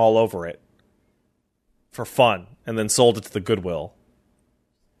came all over it for fun and then sold it to the Goodwill.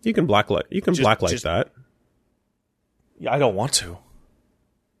 You can blacklight. You can blacklight that. Yeah, I don't want to.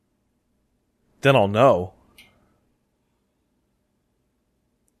 Then I'll know.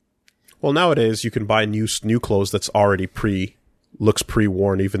 Well, nowadays you can buy new clothes that's already looks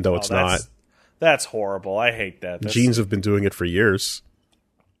pre-worn, even though it's not. That's horrible. I hate that. Jeans have been doing it for years.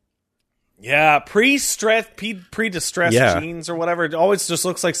 Yeah, pre-distressed jeans or whatever. It always just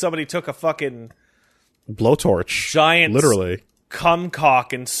looks like somebody took a fucking blowtorch, giant, literally cum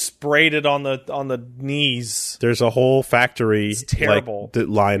cock and sprayed it on the knees. There's a whole factory, it's terrible,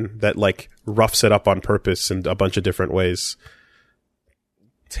 line that roughs it up on purpose in a bunch of different ways.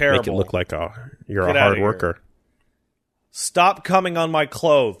 Terrible. Make it look like you're a hard worker. Stop coming on my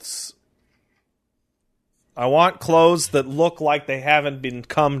clothes. I want clothes that look like they haven't been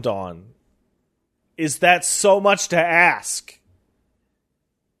cummed on. Is that so much to ask?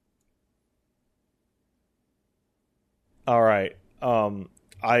 All right.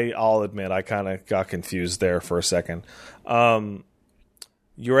 I'll admit I kind of got confused there for a second. You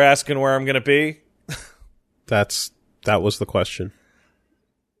were asking where I'm going to be? That was the question.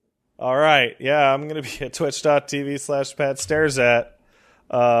 All right. Yeah, I'm going to be at twitch.tv/PatStaresAt.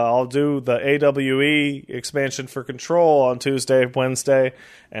 I'll do the AWE expansion for Control on Tuesday, Wednesday,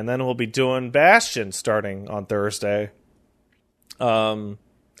 and then we'll be doing Bastion starting on Thursday. I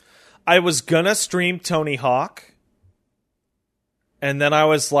was going to stream Tony Hawk, and then I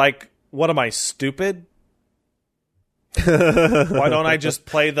was like, what am I, stupid? Why don't I just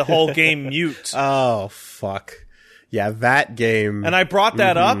play the whole game mute? Oh, fuck. Yeah, that game. And I brought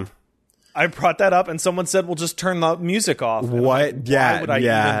that up. And someone said, "Well, just turn the music off." And what? Like, why would I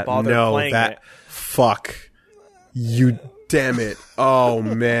even bother playing it? Fuck. You damn it. Oh,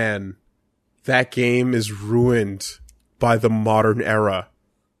 man. That game is ruined by the modern era.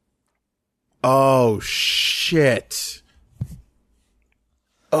 Oh, shit.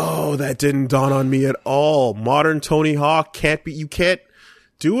 Oh, that didn't dawn on me at all. Modern Tony Hawk you can't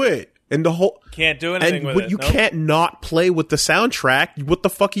do it. And the whole can't do anything with it. You can't not play with the soundtrack. What the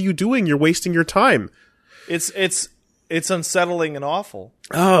fuck are you doing? You're wasting your time. It's unsettling and awful.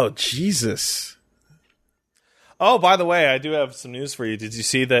 Oh, Jesus. Oh, by the way, I do have some news for you. Did you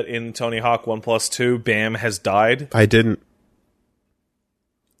see that in Tony Hawk 1+2, Bam has died? I didn't.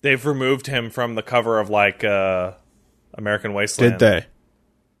 They've removed him from the cover of American Wasteland. Did they?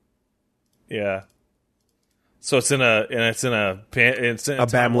 Yeah. So it's in a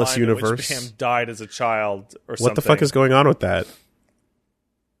Bamless universe. Bam died as a child or something. What the fuck is going on with that?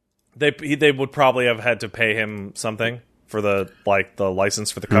 They would probably have had to pay him something for the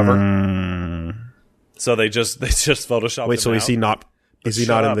license for the cover. So they just photoshopped. Wait, him so out. is he not? Is he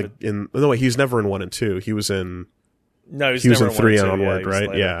not in? No, wait, he was never in 1 and 2. He was in. No, he was in 3 and 2, onward,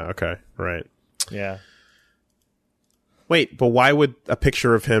 right? Yeah. Okay. Right. Yeah. Wait, but why would a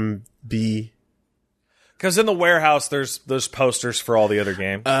picture of him be? Because in the warehouse, there's posters for all the other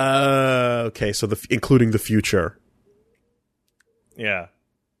games. Okay, so including the future. Yeah.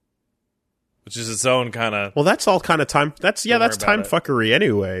 Which is its own kind of. Well, that's all kind of time. That's time fuckery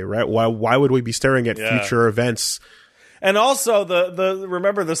anyway, right? Why would we be staring at future events? And also the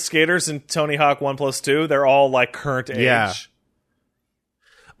remember the skaters in Tony Hawk 1+2? They're all current age. Yeah.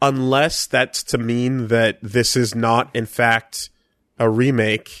 Unless that's to mean that this is not, in fact, a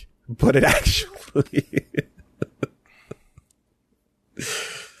remake, but it actually.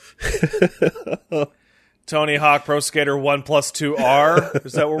 Tony Hawk Pro Skater 1+2R?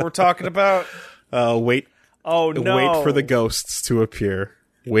 Is that what we're talking about? Wait. Oh, no. Wait for the ghosts to appear.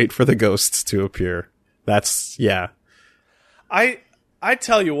 That's, yeah. I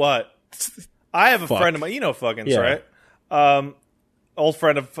tell you what. I have a friend of mine. You know Fuggins, right? Old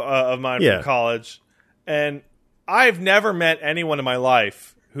friend of mine from college. And I've never met anyone in my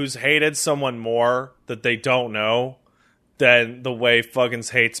life who's hated someone more that they don't know than the way Fuggins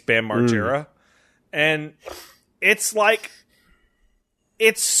hates Bam Margera. And it's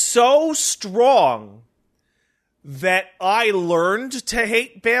it's so strong that I learned to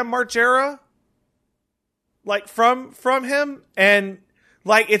hate Bam Margera from him, and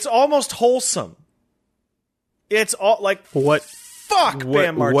it's almost wholesome. It's all what? Fuck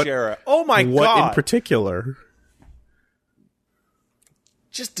Bam Margera. Oh my God. What in particular?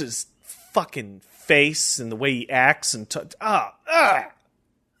 Just his fucking face and the way he acts and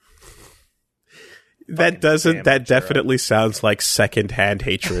that definitely sounds like secondhand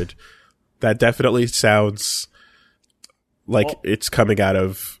hatred. That definitely sounds like it's coming out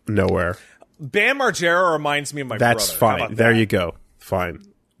of nowhere. Bam Margera reminds me of my brother. That's fine. There you go. Fine.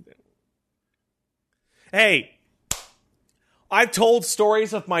 Hey, I've told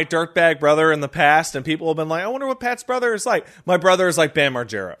stories of my dirtbag brother in the past, and people have been like, I wonder what Pat's brother is like. My brother is like Bam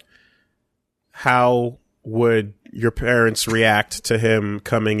Margera. How would your parents react to him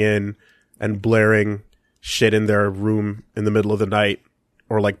coming in and blaring shit in their room in the middle of the night,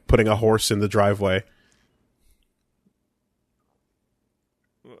 or like putting a horse in the driveway?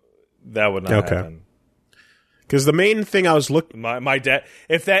 That would not happen. Because the main thing I was looking... My dad...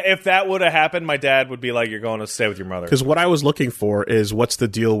 If that would have happened, my dad would be like, you're going to stay with your mother. Because what I was looking for is, what's the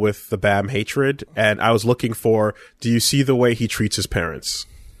deal with the Bam hatred? And I was looking for, do you see the way he treats his parents?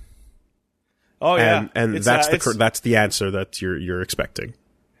 Oh, yeah. And that's the answer that you're expecting.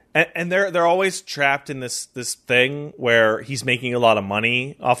 And they're always trapped in this thing where he's making a lot of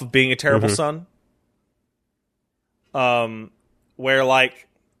money off of being a terrible son. Where, like...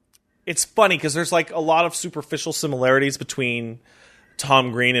 It's funny because there's like a lot of superficial similarities between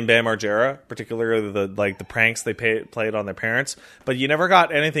Tom Green and Bam Margera, particularly the pranks they played on their parents. But you never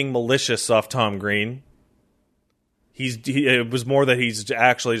got anything malicious off Tom Green. It was more that he's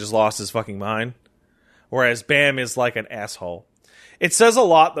actually just lost his fucking mind, whereas Bam is like an asshole. It says a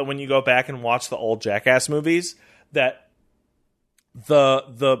lot that when you go back and watch the old Jackass movies, that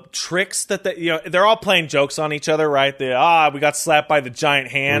the tricks that they're all playing jokes on each other, right? We got slapped by the giant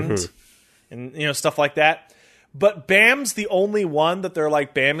hand, and stuff like that. But Bam's the only one that they're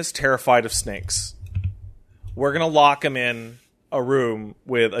like, Bam is terrified of snakes. We're gonna lock him in a room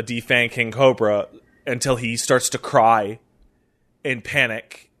with a defanged king cobra until he starts to cry in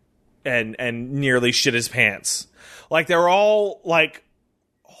panic and nearly shit his pants. Like, they're all like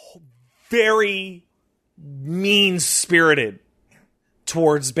very mean-spirited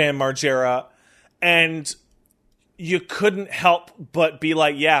towards Bam Margera, and you couldn't help but be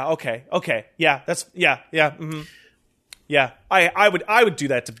like, yeah, okay, yeah, that's yeah. I would do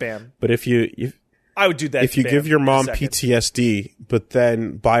that to Bam. But if I would do that. If you give your mom PTSD, but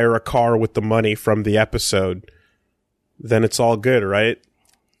then buy her a car with the money from the episode, then it's all good, right?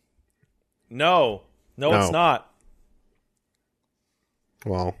 No, it's not.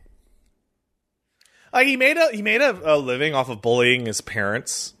 Well. He made a living off of bullying his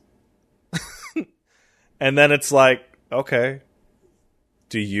parents. And then it's like, okay,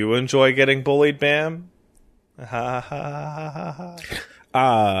 do you enjoy getting bullied, Bam?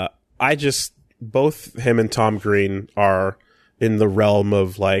 Both him and Tom Green are in the realm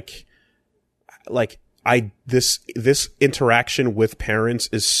of this interaction with parents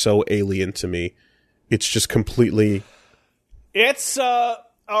is so alien to me. It's just completely... It's, all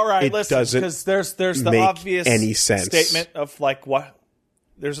right, listen, because there's the obvious any sense. Statement of like what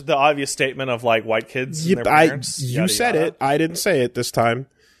there's the obvious statement of like white kids and their parents. You said it. I didn't say it this time.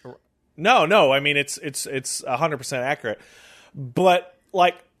 No. I mean, it's 100% accurate. But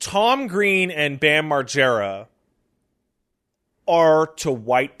like Tom Green and Bam Margera are to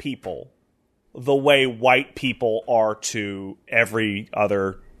white people the way white people are to every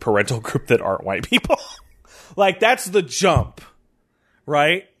other parental group that aren't white people. Like, that's the jump.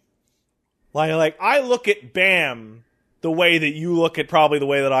 Right? Like I look at Bam the way that you look at probably the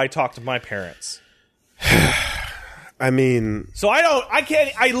way that I talk to my parents. I mean... So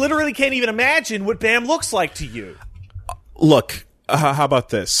I literally can't even imagine what Bam looks like to you. Look, how about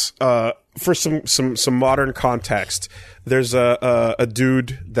this? For some modern context, there's a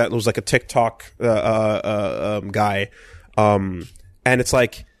dude that was like a TikTok guy, and it's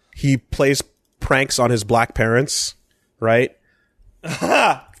like he plays pranks on his black parents, right?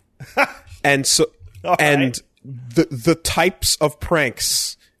 And so, and the types of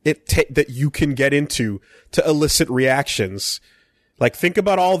pranks that you can get into to elicit reactions. Like, think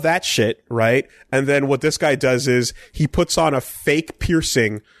about all that shit, right? And then what this guy does is he puts on a fake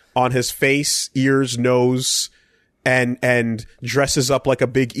piercing on his face, ears, nose, and dresses up like a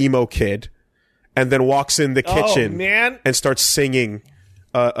big emo kid, and then walks in the kitchen and starts singing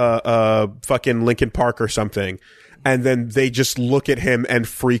fucking Linkin Park or something. And then they just look at him and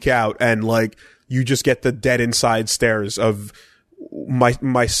freak out, and like you just get the dead inside stares of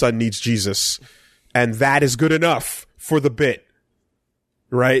my son needs Jesus, and that is good enough for the bit,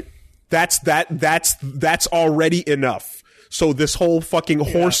 right? That's already enough. So this whole fucking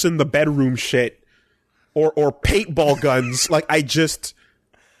horse in the bedroom shit, or paintball guns, like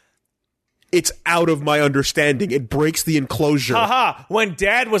it's out of my understanding. It breaks the enclosure. Haha. When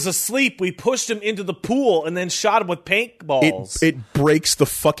Dad was asleep, we pushed him into the pool and then shot him with paintballs. It breaks the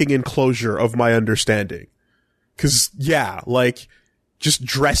fucking enclosure of my understanding. 'Cause, yeah, like, just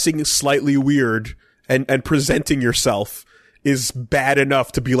dressing slightly weird and presenting yourself is bad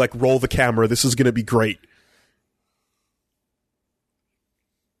enough to be like, roll the camera, this is gonna be great.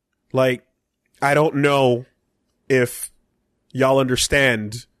 Like, I don't know if y'all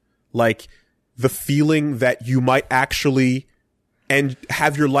understand, like, the feeling that you might actually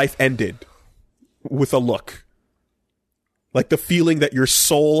have your life ended with a look. Like the feeling that your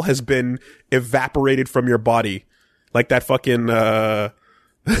soul has been evaporated from your body. Like that fucking, like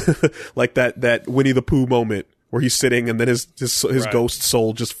that Winnie the Pooh moment where he's sitting and then his right. ghost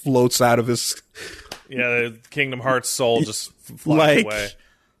soul just floats out of his... Yeah, the Kingdom Hearts soul just flies away.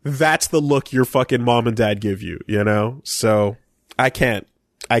 That's the look your fucking mom and dad give you, you know? So, I can't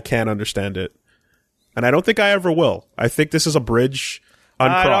understand it. And I don't think I ever will. I think this is a bridge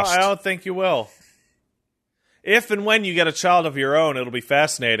uncrossed. I don't think you will. If and when you get a child of your own, it'll be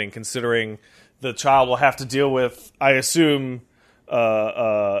fascinating, considering the child will have to deal with, I assume,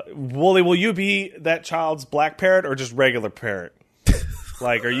 Wooly, will you be that child's black parrot or just regular parrot?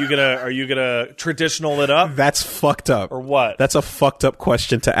 Like, are you gonna traditional it up? That's fucked up. Or what? That's a fucked up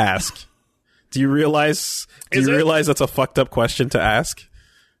question to ask. Do you realize that's a fucked up question to ask?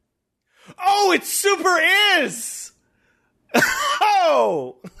 Oh, it super is!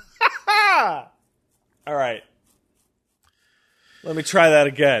 Oh! All right. Let me try that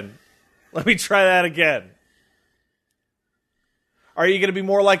again. Are you going to be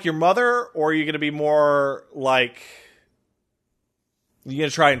more like your mother, or are you going to be more like... You're going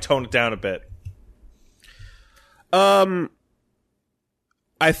to try and tone it down a bit? I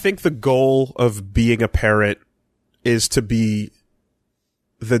think the goal of being a parent is to be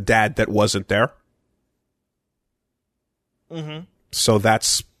the dad that wasn't there. Mm-hmm. So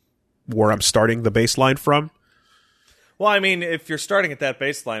that's where I'm starting the baseline from. Well, I mean, if you're starting at that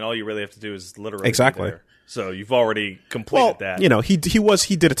baseline, all you really have to do is literally exactly. be there. So you've already completed that. You know, he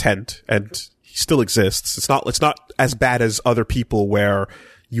did attend, and he still exists. It's not as bad as other people where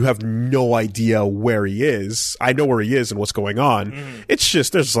you have no idea where he is. I know where he is and what's going on. Mm. It's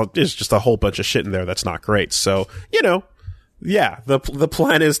just there's just a whole bunch of shit in there that's not great. So, you know, yeah, the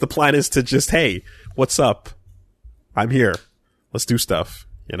plan is to just, hey, what's up? I'm here. Let's do stuff,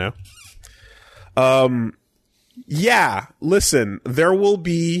 you know? Yeah, listen, there will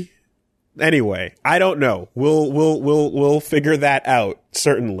be... Anyway, I don't know. We'll figure that out,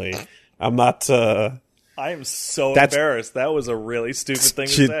 certainly. I'm not... I am so embarrassed. That was a really stupid thing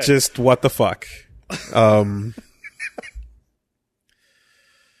to say. Just what the fuck.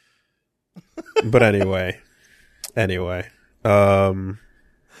 But anyway. My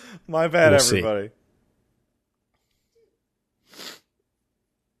bad, everybody. See.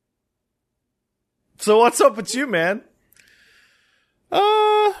 So what's up with you, man?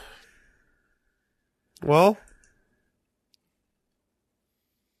 Well,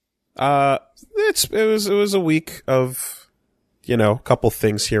 it was a week of, you know, a couple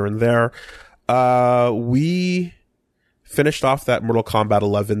things here and there. We finished off that Mortal Kombat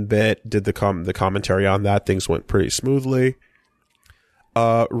 11 bit, did the commentary on that. Things went pretty smoothly.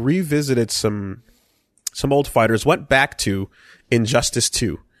 Revisited some old fighters, went back to Injustice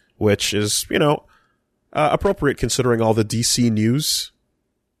 2, which is, you know, appropriate considering all the DC news.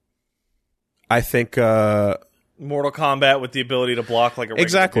 I think Mortal Kombat with the ability to block like a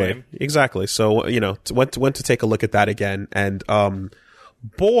regular game. Exactly. So, you know, went to take a look at that again, and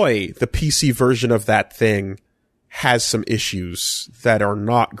boy, the PC version of that thing has some issues that are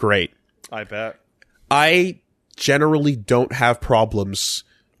not great. I bet. I generally don't have problems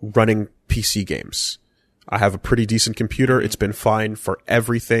running PC games. I have a pretty decent computer. It's been fine for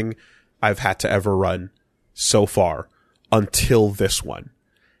everything I've had to ever run so far until this one.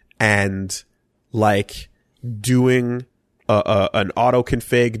 And like doing an auto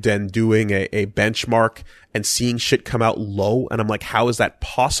config, then doing a benchmark and seeing shit come out low. And I'm like, how is that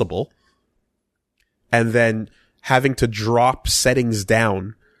possible? And then having to drop settings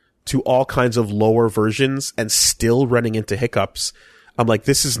down to all kinds of lower versions and still running into hiccups. I'm like,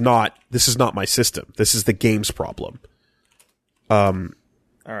 this is not my system. This is the game's problem. All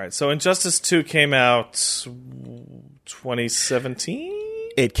right. So Injustice 2 came out 2017?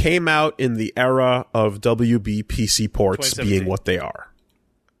 It came out in the era of WB PC ports being what they are.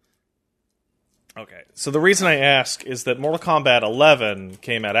 Okay. So the reason I ask is that Mortal Kombat 11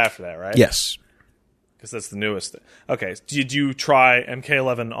 came out after that, right? Yes. Because that's the newest. Okay. Did you try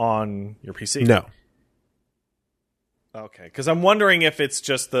MK11 on your PC? No. Okay. Because I'm wondering if it's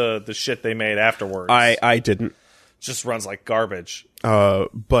just the shit they made afterwards. I didn't. Just runs like garbage.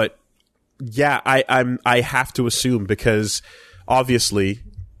 But yeah, I have to assume, because obviously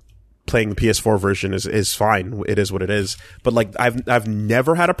playing the PS4 version is fine. It is what it is. But like I've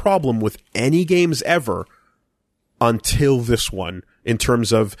never had a problem with any games ever until this one, in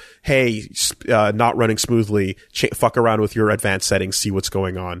terms of, hey, not running smoothly, fuck around with your advanced settings, see what's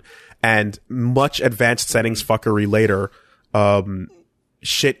going on. And much advanced settings fuckery later,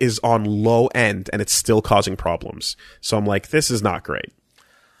 shit is on low end and it's still causing problems. So I'm like, this is not great.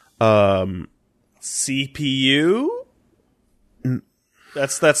 CPU?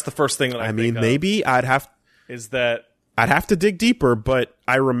 That's the first thing that I mean, maybe I'd have to dig deeper, but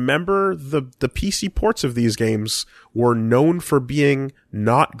I remember the PC ports of these games were known for being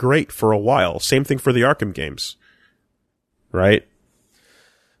not great for a while. Same thing for the Arkham games. Right?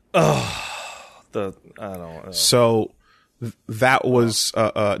 I don't know. So that was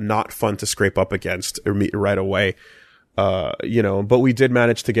not fun to scrape up against right away. But we did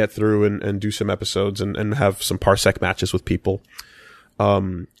manage to get through and do some episodes and have some Parsec matches with people.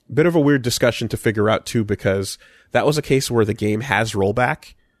 Bit of a weird discussion to figure out too, because that was a case where the game has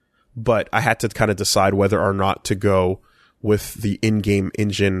rollback, but I had to kind of decide whether or not to go with the in-game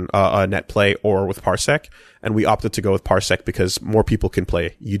engine, net play or with Parsec. And we opted to go with Parsec because more people can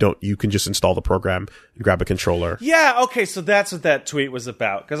play. You can just install the program and grab a controller. Yeah. Okay. So that's what that tweet was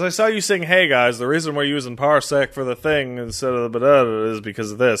about. Cause I saw you saying, hey guys, the reason we're using Parsec for the thing instead of the is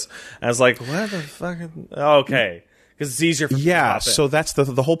because of this. And I was like, what the fuck? Okay. Because it's easier for people to hop in. So that's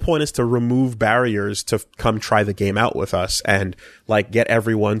the whole point, is to remove barriers to come try the game out with us and like get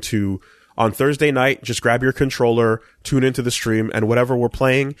everyone to, on Thursday night, just grab your controller, tune into the stream, and whatever we're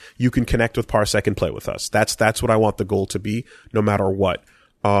playing, you can connect with Parsec and play with us. That's what I want the goal to be, no matter what.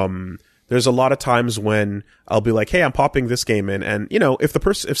 There's a lot of times when I'll be like, hey, I'm popping this game in, and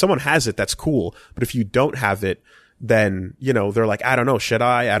if someone has it, that's cool. But if you don't have it, then they're like, I don't know, should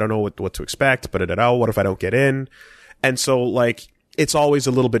I? I don't know what to expect. But what if I don't get in? And so, like, it's always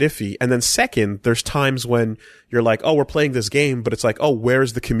a little bit iffy. And then second, there's times when you're like, oh, we're playing this game, but it's like, oh,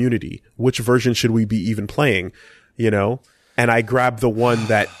 where's the community? Which version should we be even playing? And I grab the one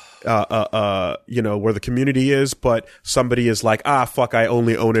that, where the community is, but somebody is like, fuck, I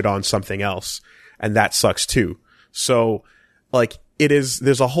only own it on something else. And that sucks too. So, like,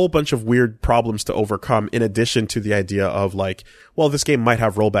 there's a whole bunch of weird problems to overcome, in addition to the idea of like, well, this game might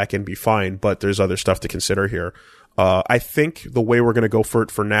have rollback and be fine, but there's other stuff to consider here. I think the way we're going to go for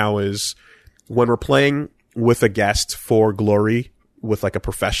it for now is when we're playing with a guest for Glory, with like a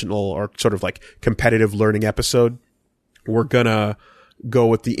professional or sort of like competitive learning episode, we're going to go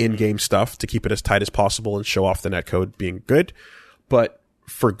with the in-game stuff to keep it as tight as possible and show off the netcode being good. But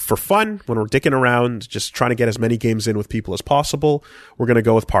for fun, when we're dicking around, just trying to get as many games in with people as possible, we're going to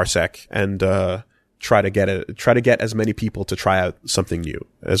go with Parsec and try to get as many people to try out something new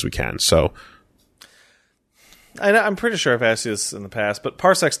as we can. So I'm pretty sure I've asked you this in the past, but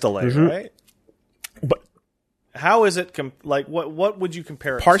Parsec's delay, right? But how is it? What would you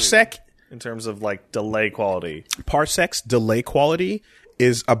compare it Parsec to in terms of like delay quality? Parsec's delay quality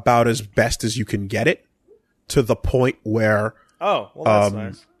is about as best as you can get it, to the point where that's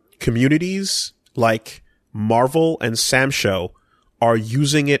nice. Communities like Marvel and Samsho are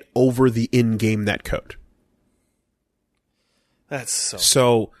using it over the in-game netcode. That's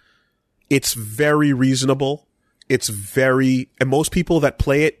so it's very reasonable. And most people that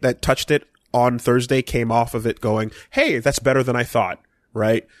play it, that touched it on Thursday, came off of it going, hey, that's better than I thought,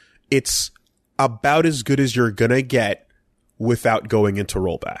 right? It's about as good as you're gonna get without going into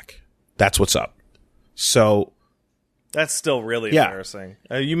rollback. That's what's up. So that's still really embarrassing.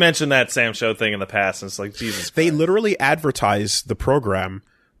 You mentioned that Sam Show thing in the past, and it's like, Jesus Christ. They literally advertise the program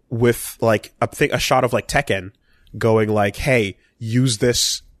with like a shot of like Tekken going like, hey, use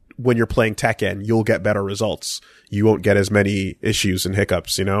this when you're playing Tekken, you'll get better results. You won't get as many issues and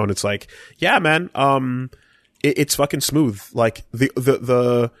hiccups, and it's like, yeah, man, it's fucking smooth. Like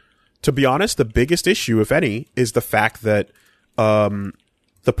to be honest, the biggest issue, if any, is the fact that,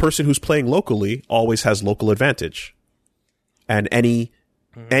 the person who's playing locally always has local advantage. And any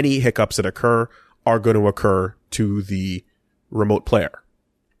hiccups that occur are going to occur to the remote player.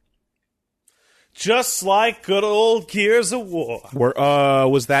 Just like good old Gears of War.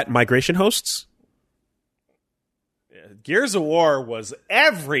 Was that migration hosts? Gears of War was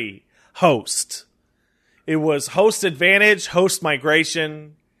every host. It was host advantage, host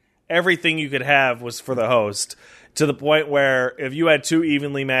migration. Everything you could have was for the host. To the point where if you had two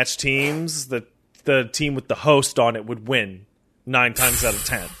evenly matched teams, the team with the host on it would win 9 times out of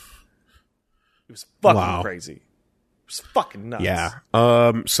 10. It was fucking crazy. It was fucking nuts. Yeah.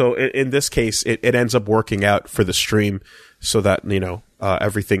 So in this case, it ends up working out for the stream so that,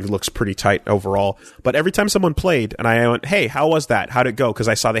 everything looks pretty tight overall. But every time someone played and I went, hey, how was that? How'd it go? Because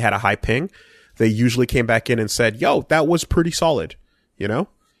I saw they had a high ping. They usually came back in and said, yo, that was pretty solid.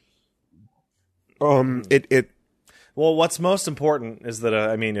 Well, what's most important is that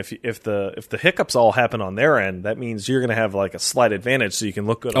if the hiccups all happen on their end, that means you're going to have like a slight advantage, so you can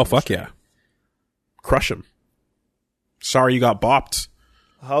look good. Oh, fuck yeah! Crush them. Sorry you got bopped.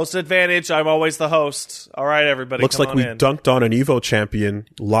 Host advantage. I'm always the host. All right, everybody. Looks come like on we in. dunked on an Evo champion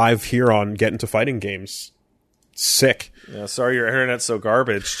live here on Get Into Fighting Games. Sick. Yeah, sorry your internet's so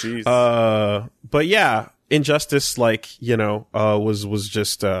garbage. Jeez. But yeah, Injustice, like, you know, was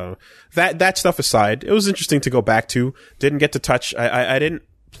just, that stuff aside, it was interesting to go back to. Didn't get to touch, I didn't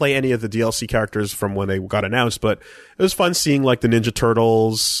play any of the DLC characters from when they got announced, but it was fun seeing like the Ninja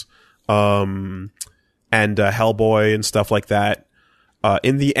Turtles, and Hellboy and stuff like that.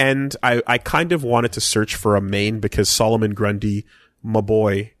 In the end, I kind of wanted to search for a main because Solomon Grundy, my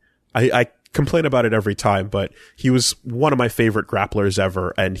boy, I complain about it every time, but he was one of my favorite grapplers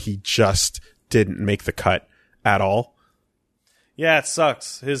ever, and he just didn't make the cut at all. Yeah, it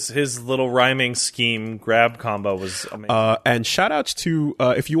sucks. His little rhyming scheme grab combo was amazing. And shout-outs to,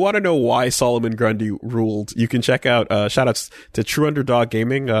 if you want to know why Solomon Grundy ruled, you can check out, shout-outs to True Underdog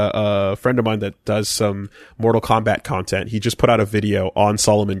Gaming, a friend of mine that does some Mortal Kombat content. He just put out a video on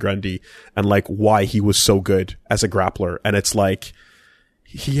Solomon Grundy and, like, why he was so good as a grappler. And it's like,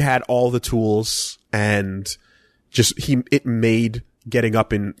 he had all the tools and just, it made getting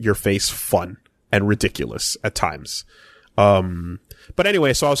up in your face fun and ridiculous at times. But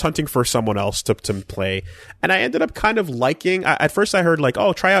anyway, so I was hunting for someone else to play, and I ended up kind of liking, at first I heard like,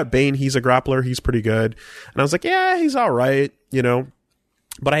 oh, try out Bane, he's a grappler, he's pretty good. And I was like, yeah, he's alright, you know.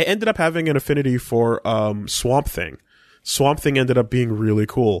 But I ended up having an affinity for, Swamp Thing. Swamp Thing ended up being really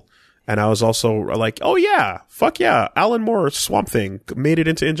cool. And I was also like, oh yeah, fuck yeah, Alan Moore, Swamp Thing, made it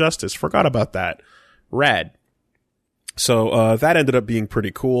into Injustice, forgot about that. Rad. So, that ended up being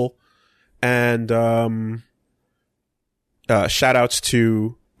pretty cool. And, shout outs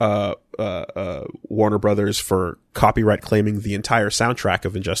to, Warner Brothers for copyright claiming the entire soundtrack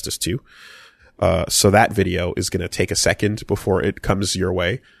of Injustice 2. So that video is gonna take a second before it comes your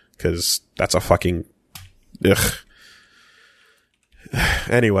way, cause that's a fucking, ugh.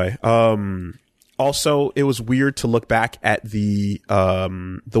 Anyway, also, it was weird to look back at the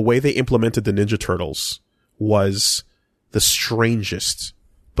way they implemented the Ninja Turtles was the strangest,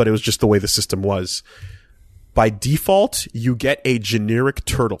 but it was just the way the system was. By default, you get a generic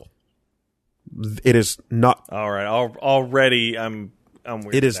turtle. It is not. All right. Already, I'm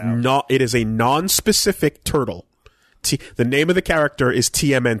weirded It is out. not. It is a non-specific turtle. The name of the character is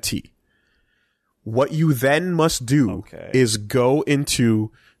TMNT. What you then must do is go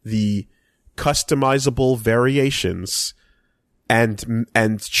into the customizable variations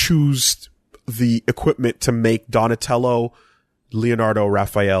and choose the equipment to make Donatello, Leonardo,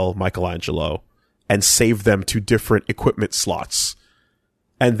 Raphael, Michelangelo, and save them to different equipment slots.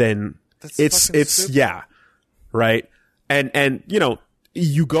 And then it's yeah, right? And you know,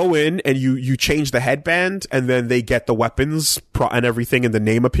 you go in and you change the headband, and then they get the weapons and everything, and the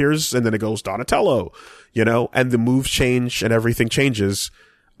name appears, and then it goes Donatello, you know, and the moves change and everything changes.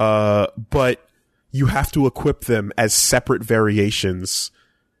 But you have to equip them as separate variations.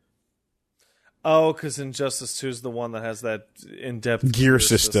 Oh, because Injustice 2 is the one that has that in-depth gear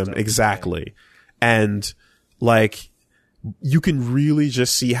system. Exactly. And like, you can really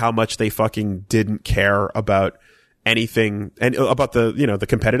just see how much they fucking didn't care about anything and about the, you know, the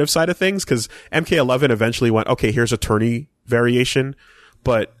competitive side of things. Cause MK11 eventually went, okay, here's a tourney variation,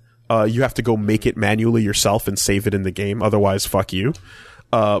 but, you have to go make it manually yourself and save it in the game. Otherwise, fuck you.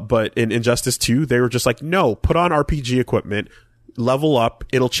 But in Injustice 2, they were just like, no, put on RPG equipment, level up,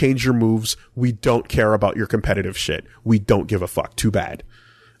 it'll change your moves. We don't care about your competitive shit. We don't give a fuck. Too bad.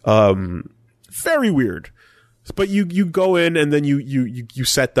 Very weird. But you go in and then you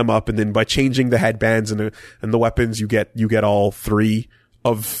set them up, and then by changing the headbands and the weapons, you get all 3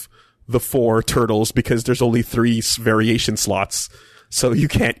 of the 4 turtles, because there's only 3 variation slots. So you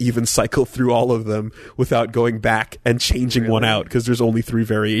can't even cycle through all of them without going back and changing one out, because there's only 3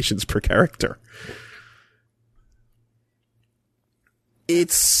 variations per character.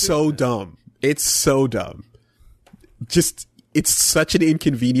 It's so dumb. It's so dumb. Just, it's such an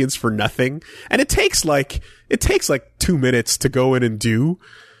inconvenience for nothing. And it takes like 2 minutes to go in and do,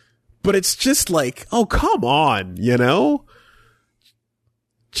 but it's just like, oh, come on, you know?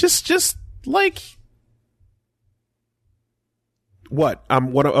 Just like, what?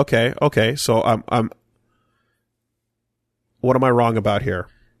 Okay. So I'm, what am I wrong about here?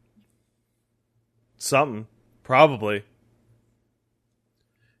 Something. Probably.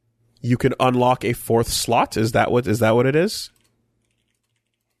 You can unlock a 4th slot? Is that what it is?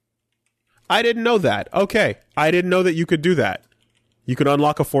 I didn't know that. Okay. I didn't know that you could do that. You could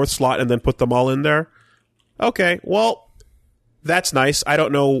unlock a 4th slot and then put them all in there? Okay. Well, that's nice. I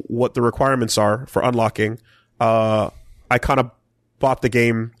don't know what the requirements are for unlocking. I kind of bought the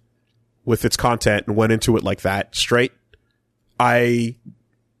game with its content and went into it like that, straight.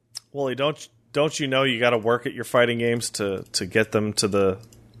 Wooly, don't you know you got to work at your fighting games to get them to the...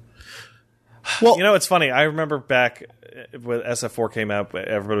 Well, you know, it's funny. I remember back when SF4 came out,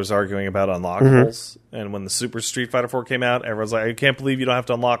 everybody was arguing about unlockables. And when the Super Street Fighter 4 came out, everyone's like, I can't believe you don't have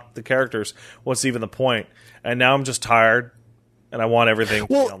to unlock the characters. What's even the point? And now I'm just tired, and I want everything to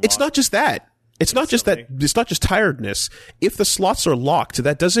be unlocked. It's not just that. It's not just that. It's not just tiredness. If the slots are locked,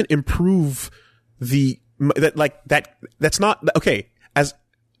 that doesn't improve that's not... Okay, as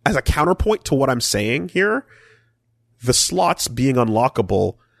a counterpoint to what I'm saying here, the slots being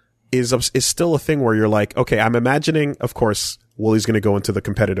unlockable is still a thing where you're like, okay, I'm imagining, of course, Wooly's going to go into the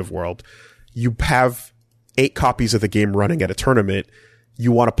competitive world. You have 8 copies of the game running at a tournament.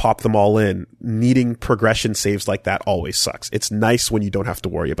 You want to pop them all in. Needing progression saves like that always sucks. It's nice when you don't have to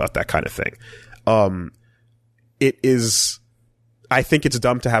worry about that kind of thing. I think it's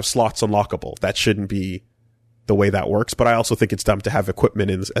dumb to have slots unlockable. That shouldn't be the way that works, but I also think it's dumb to have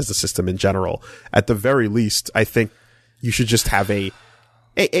equipment as the system in general. At the very least, I think you should just have the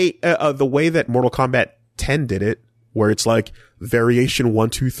way that Mortal Kombat 10 did it, where it's like variation 1,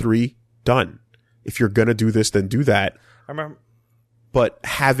 2, 3, done. If you're gonna do this, then do that. But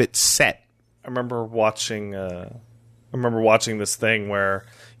have it set. I remember watching this thing where,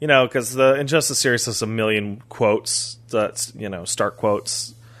 you know, because the Injustice series has a million quotes, that's, you know, start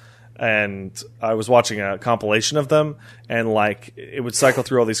quotes, and I was watching a compilation of them, and like it would cycle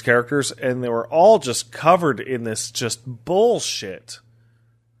through all these characters, and they were all just covered in this just bullshit.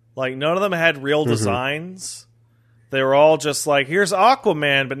 Like, none of them had real designs. They were all just like, here's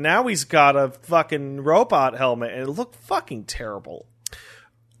Aquaman, but now he's got a fucking robot helmet, and it looked fucking terrible.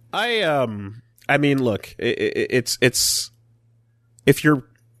 I mean, look, it's if you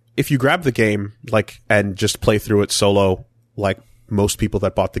grab the game like and just play through it solo, like most people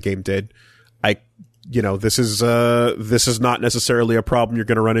that bought the game did, this is not necessarily a problem you're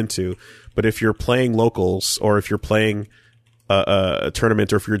going to run into. But if you're playing locals, or if you're playing a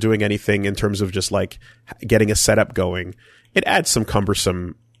tournament, or if you're doing anything in terms of just like getting a setup going, it adds some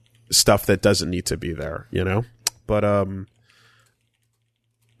cumbersome stuff that doesn't need to be there, you know? But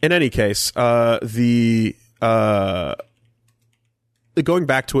in any case, the going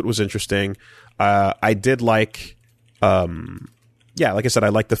back to it was interesting. I did like, like I said, I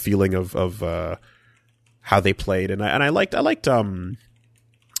liked the feeling of how they played, and I liked Hellboy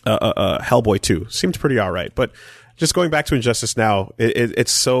 2. Seemed pretty all right, but just going back to Injustice now,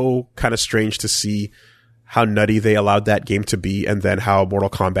 it's so kind of strange to see how nutty they allowed that game to be, and then how Mortal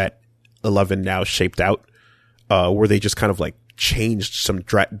Kombat 11 now shaped out, where they just kind of like changed some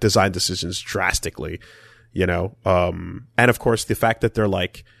design decisions drastically, you know? And of course, the fact that they're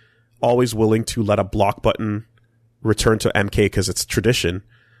like always willing to let a block button return to MK because it's tradition,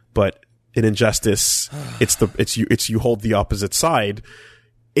 but in Injustice, it's you hold the opposite side.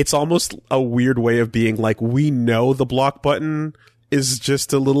 It's almost a weird way of being like, we know the block button is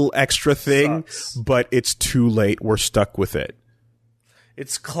just a little extra thing, but it's too late. We're stuck with it.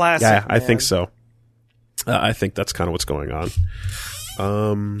 It's classic. Yeah, man. I think so. I think that's kind of what's going on.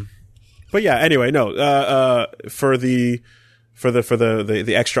 But yeah, anyway, no, for the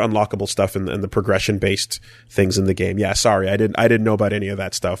extra unlockable stuff and the progression based things in the game. Yeah, sorry, I didn't know about any of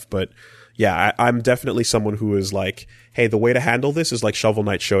that stuff, but yeah, I'm definitely someone who is like, hey, the way to handle this is like Shovel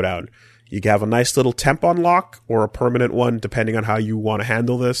Knight Showdown. You have a nice little temp unlock or a permanent one, depending on how you want to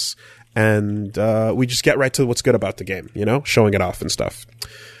handle this, and we just get right to what's good about the game, you know, showing it off and stuff.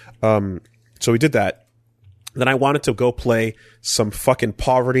 So we did that. Then I wanted to go play some fucking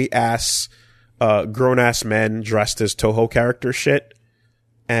poverty-ass, grown-ass men dressed as Toho character shit,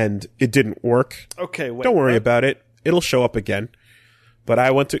 and it didn't work. Okay, wait. Don't worry about it. It'll show up again. But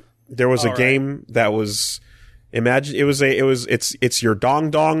I went to... There was a game that was... Imagine... It's your Dong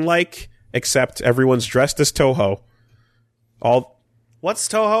Dong like, except everyone's dressed as Toho. What's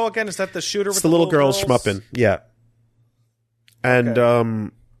Toho again? Is that the shooter with the little girls schmupping. Yeah.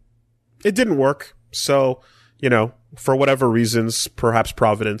 And it didn't work. So... You know, for whatever reasons, perhaps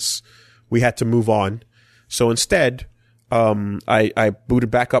Providence, we had to move on. So instead, I booted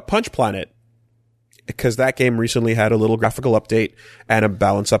back up Punch Planet, because that game recently had a little graphical update and a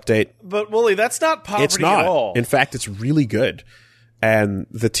balance update. But, Wooly, that's not poverty at all. In fact, it's really good. And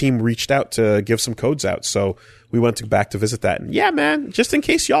the team reached out to give some codes out, so we went back to visit that. And yeah, man, just in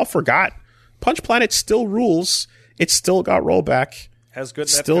case y'all forgot, Punch Planet still rules. It's still got rollback. Has good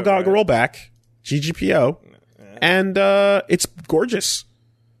still netcode, got right? rollback. GGPO. And it's gorgeous.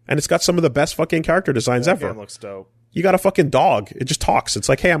 And it's got some of the best fucking character designs ever. That game looks dope. You got a fucking dog. It just talks. It's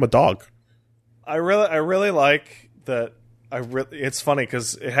like, hey, I'm a dog. I really like that It's funny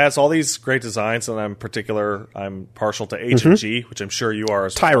because it has all these great designs, and I'm partial to Agent G, which I'm sure you are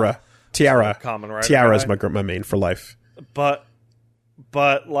as well. Tiara. Common Rider Tiara is guy. my main for life. But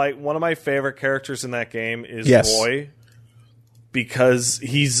like one of my favorite characters in that game is Roy, because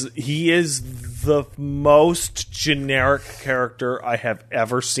he is the most generic character I have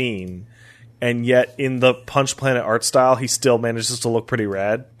ever seen, and yet in the Punch Planet art style, he still manages to look pretty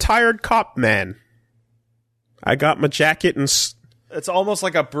rad. Tired cop man. I got my jacket and... It's almost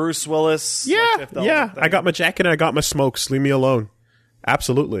like a Bruce Willis. Yeah, yeah. I got my jacket and I got my smokes. Leave me alone.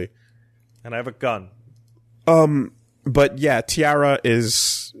 Absolutely. And I have a gun. But yeah, Tiara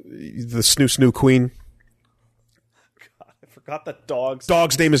is the snoo queen. God, I forgot the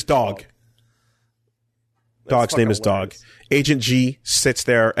dog's name is Dog. Dog's name is Dog. Hilarious. Agent G sits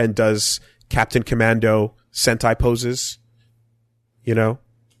there and does Captain Commando Sentai poses. You know?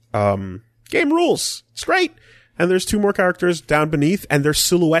 Game rules. It's great. And there's 2 more characters down beneath, and their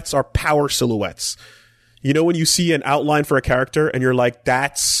silhouettes are power silhouettes. You know when you see an outline for a character and you're like,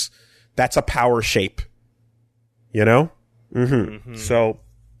 that's a power shape. You know? So...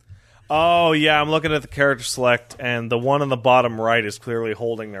 Oh, yeah, I'm looking at the character select, and the one on the bottom right is clearly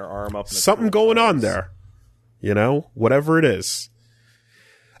holding their arm up. Something going on there. You know? Whatever it is.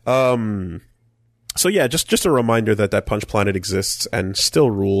 So yeah, just a reminder that Punch Planet exists and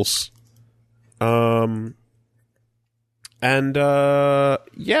still rules. That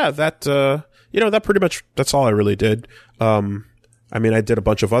pretty much, that's all I really did. I mean, I did a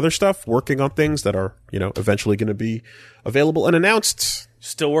bunch of other stuff, working on things that are, eventually going to be available and announced.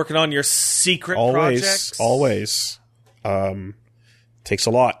 Still working on your secret projects? Always. Takes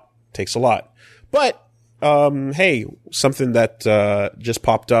a lot. But, hey, something that, just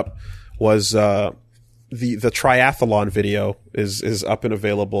popped up was, the triathlon video is up and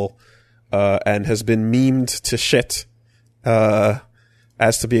available, and has been memed to shit.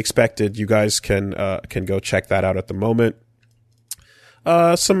 As to be expected, you guys can go check that out at the moment.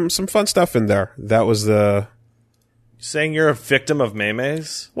 Some fun stuff in there. That was saying you're a victim of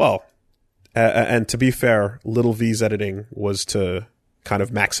memes? Well, and to be fair, Little V's editing was to kind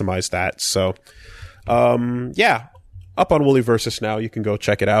of maximize that. So, yeah, up on Woolly Versus now. You can go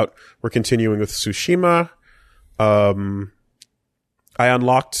check it out. We're continuing with Tsushima. I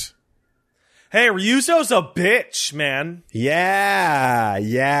unlocked. Hey, Ryuzo's a bitch, man. Yeah.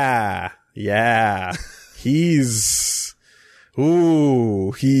 He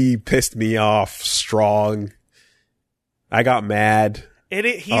pissed me off strong. I got mad.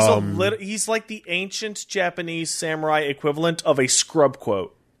 He's like the ancient Japanese samurai equivalent of a scrub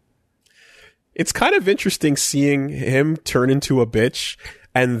quote. It's kind of interesting seeing him turn into a bitch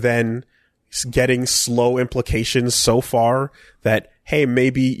and then getting slow implications so far that, hey,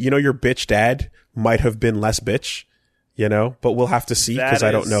 maybe, your bitch dad might have been less bitch, but we'll have to see because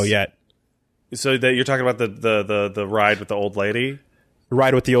I don't know yet. So that you're talking about the ride with the old lady?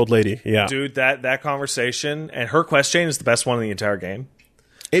 Ride with the old lady, yeah. Dude, that conversation and her question is the best one in the entire game.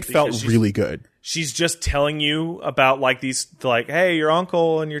 It felt really good. She's just telling you about hey, your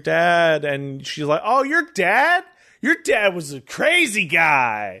uncle and your dad, and she's like, oh, your dad? Your dad was a crazy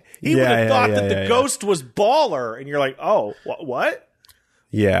guy. He would have thought that the ghost was baller. And you're like, oh, what?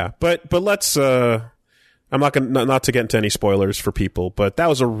 Yeah, but let's, I'm not to get into any spoilers for people, but that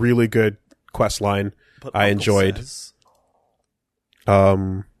was a really good quest line. I enjoyed.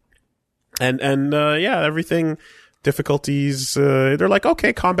 Everything, difficulties, they're like,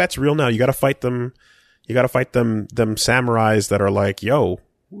 okay, combat's real now. You gotta fight them samurais that are like, yo,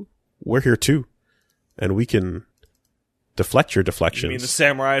 we're here too. And we can deflect your deflections. You mean the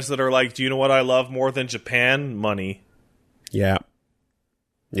samurais that are like, do you know what I love more than Japan? Money. Yeah.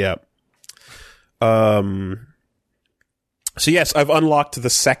 So yes, I've unlocked the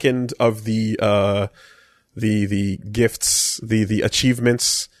second of the gifts, the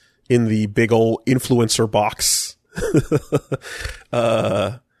achievements in the big ol' influencer box.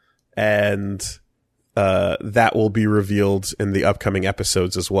 And that will be revealed in the upcoming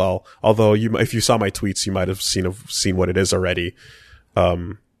episodes as well. Although if you saw my tweets, you might have seen what it is already.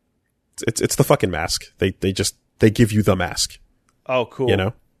 It's the fucking mask. They give you the mask. Oh, cool. You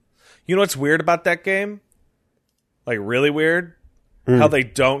know what's weird about that game? Like really weird? How they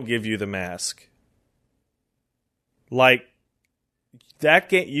don't give you the mask. Like that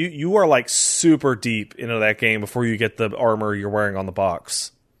game, you are like super deep into that game before you get the armor you're wearing on the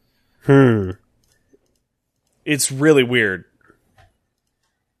box. It's really weird.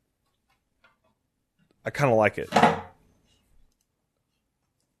 I kind of like it.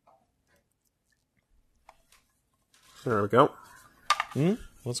 There we go.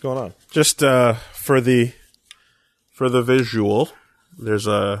 What's going on? Just for the for the visual, there's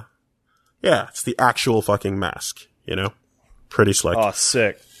it's the actual fucking mask, you know? Pretty slick. Oh,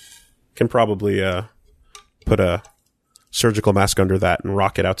 sick. Can probably put a surgical mask under that and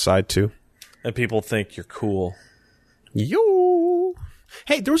rock it outside too. And people think you're cool. Yo!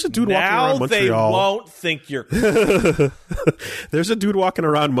 Hey, there was a dude walking around Montreal. Now they won't think you're cool. There's a dude walking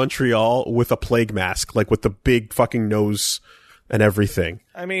around Montreal with a plague mask, like with the big fucking nose and everything.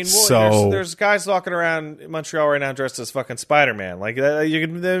 I mean, well, there's guys walking around Montreal right now dressed as fucking Spider-Man. Like, you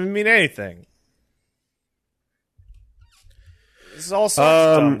can mean anything. There's all sorts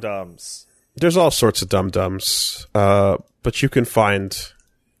of dum-dums. There's all sorts of dum-dums. But you can find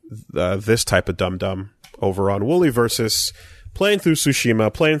this type of dum-dum over on Wooly Versus, playing through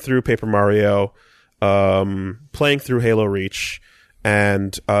Tsushima, playing through Paper Mario, playing through Halo Reach,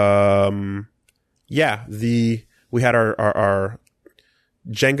 and we had our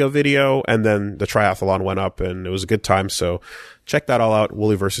Jenga video, and then the triathlon went up, and it was a good time. So check that all out.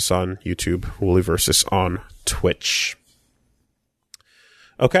 Wooly Versus on YouTube, Wooly Versus on Twitch.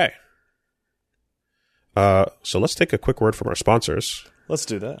 Okay. So let's take a quick word from our sponsors. Let's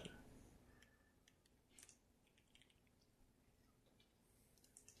do that.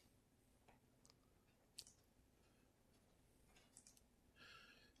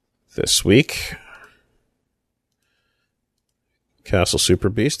 This week, Castle Super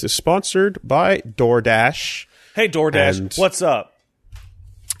Beast is sponsored by DoorDash. Hey, DoorDash, what's up?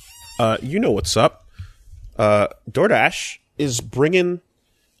 You know what's up. DoorDash is bringing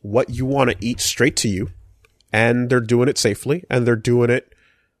what you want to eat straight to you, and they're doing it safely, and they're doing it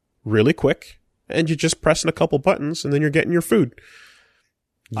really quick, and you're just pressing a couple buttons, and then you're getting your food.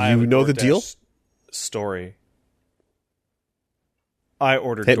 You know the deal? Story. I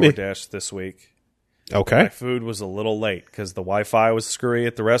ordered DoorDash this week. Okay. My food was a little late because the Wi-Fi was screwy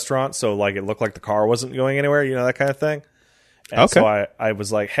at the restaurant, so like it looked like the car wasn't going anywhere, you know, that kind of thing. And okay. So I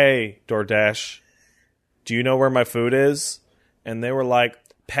was like, hey, DoorDash, do you know where my food is? And they were like,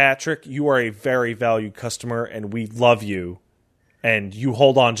 Patrick, you are a very valued customer, and we love you. And you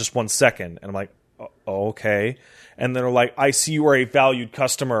hold on just 1 second. And I'm like, okay. And they're like, I see you are a valued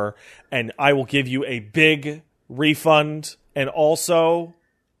customer, and I will give you a big refund. And also,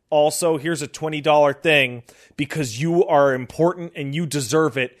 here's a $20 thing because you are important and you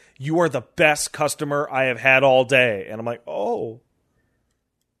deserve it. You are the best customer I have had all day. And I'm like, oh,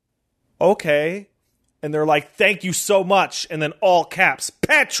 okay. And they're like, thank you so much. And then all caps,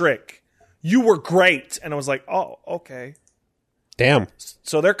 Patrick, you were great. And I was like, oh, okay. Damn.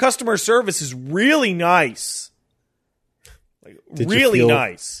 So their customer service is really nice. Like, really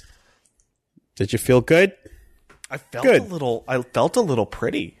nice. Did you feel good? I felt a little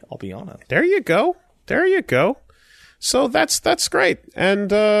pretty, I'll be honest. There you go. So that's great.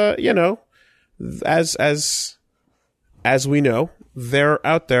 And you know, as we know, they're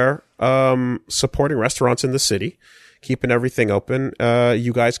out there supporting restaurants in the city, keeping everything open.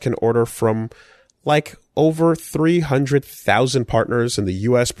 You guys can order from like over 300,000 partners in the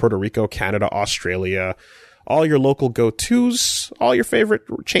US, Puerto Rico, Canada, Australia. All your local go-tos, all your favorite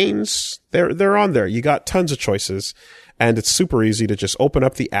chains, they're on there. You got tons of choices, and it's super easy to just open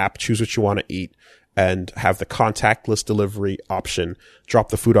up the app, choose what you want to eat, and have the contactless delivery option. Drop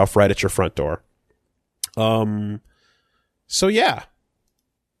the food off right at your front door. So yeah,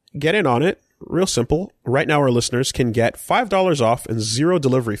 get in on it. Real simple. Right now, our listeners can get $5 off and 0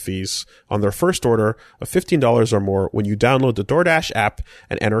 delivery fees on their first order of $15 or more when you download the DoorDash app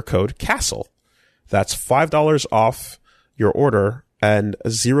and enter code CASTLE. That's $5 off your order and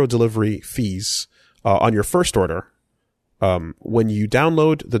 0 delivery fees on your first order when you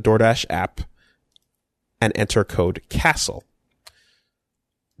download the DoorDash app and enter code CASTLE.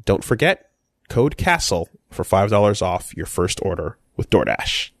 Don't forget, code CASTLE for $5 off your first order with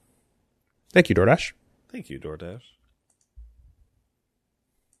DoorDash. Thank you, DoorDash. Thank you, DoorDash.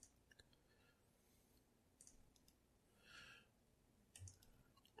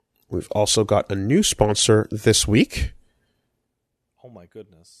 We've also got a new sponsor this week. Oh my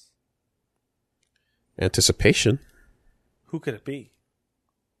goodness. Anticipation. Who could it be?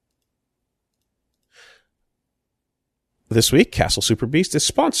 This week, Castle Super Beast is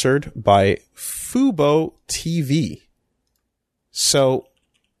sponsored by Fubo TV. So,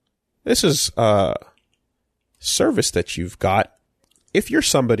 this is a service that you've got if you're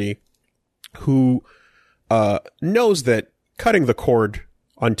somebody who knows that cutting the cord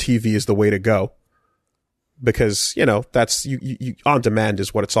on TV is the way to go, because, you know, that's you on demand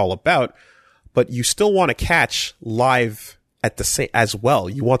is what it's all about, but you still want to catch live at the same as well.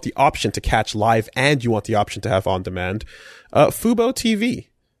 You want the option to catch live and you want the option to have on demand. Fubo TV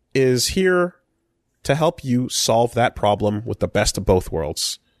is here to help you solve that problem with the best of both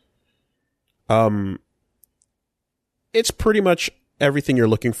worlds. It's pretty much everything you're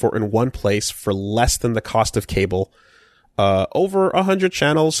looking for in one place for less than the cost of cable. Over 100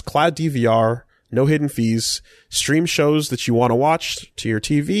 channels, cloud DVR, no hidden fees, stream shows that you want to watch to your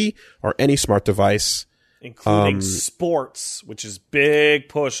TV or any smart device. Including sports, which is big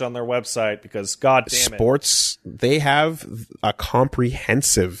push on their website because, god damn it. Sports, they have a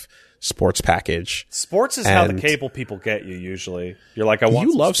comprehensive sports package. Sports is how the cable people get you usually. You're like, I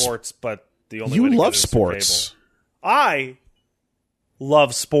want some sports, but the only way to get it is sports. Cable. I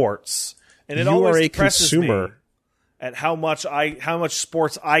love sports. And it always depresses me at how much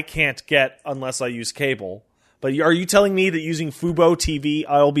sports I can't get unless I use cable. But are you telling me that using Fubo TV,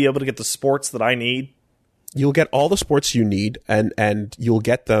 I'll be able to get the sports that I need? You'll get all the sports you need, and you'll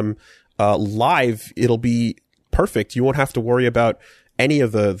get them live. It'll be perfect. You won't have to worry about any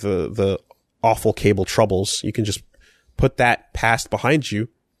of the awful cable troubles. You can just put that past behind you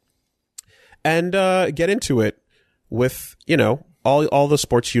and get into it with, all the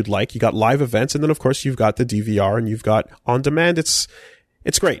sports you'd like. You got live events, and then of course you've got the DVR and you've got on demand. It's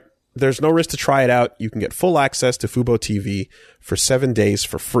great. There's no risk to try it out. You can get full access to Fubo TV for 7 days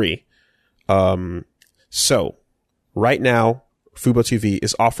for free. So, right now, Fubo TV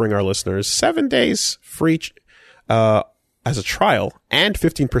is offering our listeners 7 days free as a trial and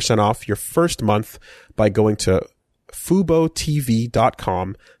 15% off your first month by going to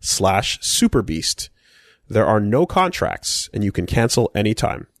FuboTV.com/superbeast. There are no contracts, and you can cancel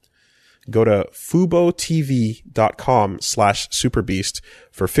anytime. Go to FuboTV.com/superbeast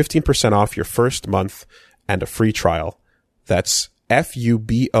for 15% off your first month and a free trial. That's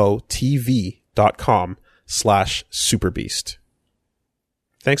FuboTV.com/superbeast.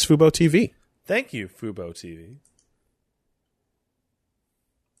 Thanks, Fubo TV. Thank you, Fubo TV.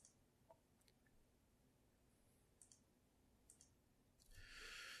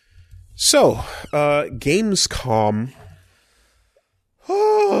 So, Gamescom.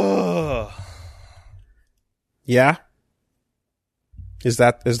 Yeah? Is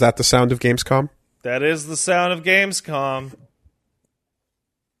that the sound of Gamescom? That is the sound of Gamescom.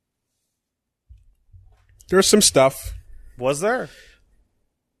 There's some stuff. Was there?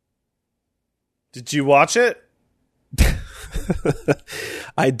 Did you watch it?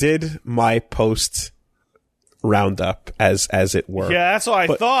 I did my post roundup, as it were. Yeah, that's what I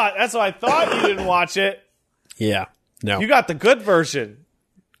thought. That's what I thought you didn't watch it. Yeah, no. You got the good version.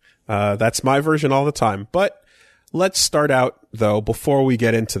 That's my version all the time. But let's start out, though, before we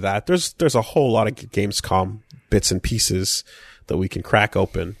get into that. There's a whole lot of Gamescom bits and pieces that we can crack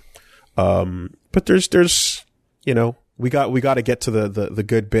open. But there's we got to get to the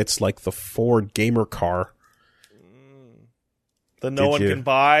good bits, like the Ford gamer car that no one can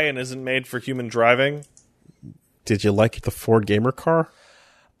buy and isn't made for human driving. Did you like the Ford gamer car?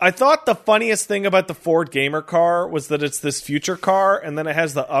 I thought the funniest thing about the Ford gamer car was that it's this future car, and then it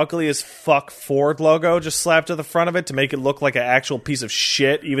has the ugliest fuck Ford logo just slapped to the front of it to make it look like an actual piece of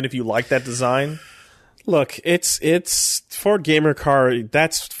shit, even if you like that design. Look, it's Ford gamer car,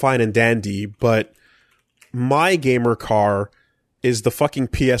 that's fine and dandy, but my gamer car is the fucking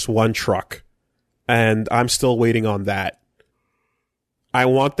PS1 truck, and I'm still waiting on that. I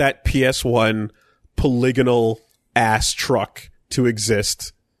want that PS1 polygonal ass truck to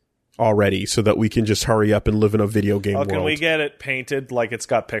exist already so that we can just hurry up and live in a video game world. Can we get it painted like it's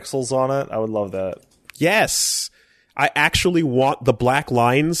got pixels on it? I would love that. Yes. I actually want the black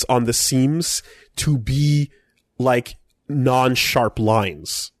lines on the seams to be like non-sharp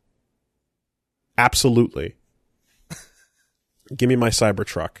lines. Absolutely. Give me my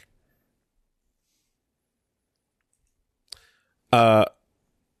Cybertruck.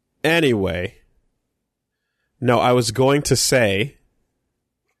 Anyway. No, I was going to say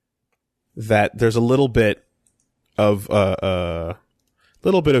that there's a little bit of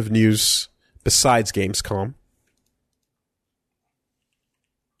news besides Gamescom.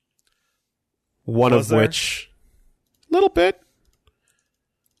 One of which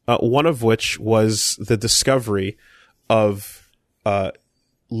was the discovery of,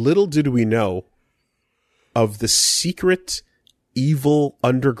 little did we know, of the secret evil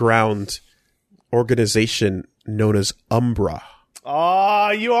underground organization known as Umbra.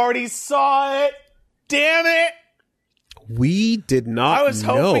 Oh, you already saw it. Damn it. We did not know. I was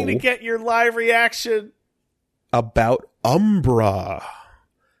hoping to get your live reaction about Umbra.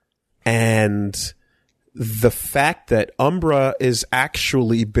 And the fact that Umbra is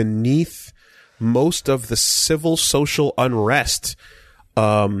actually beneath most of the civil social unrest,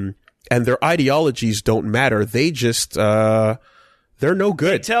 and their ideologies don't matter. They just They're no They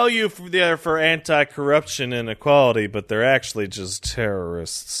good. tell you they're for anti-corruption and equality, but they're actually just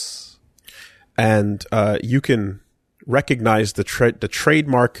terrorists. And you can recognize the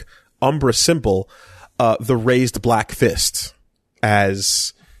trademark Umbra symbol, the raised black fist,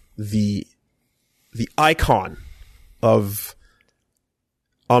 as the icon of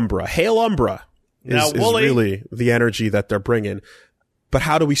Umbra. Hail Umbra is really the energy that they're bringing. But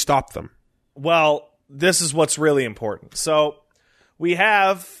how do we stop them? Well, this is what's really important. So we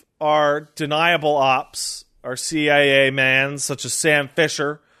have our deniable ops, our CIA man, such as Sam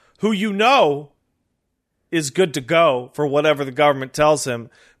Fisher, who is good to go for whatever the government tells him.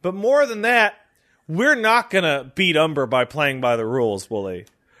 But more than that, we're not going to beat Umbra by playing by the rules, Wooly.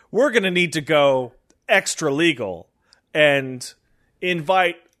 We're going to need to go extra legal and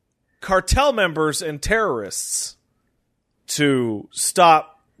invite cartel members and terrorists to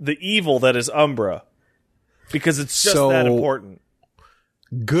stop the evil that is Umbra. Because it's just that important.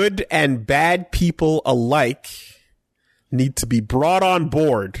 Good and bad people alike need to be brought on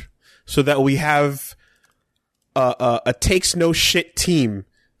board so that we have a takes no shit team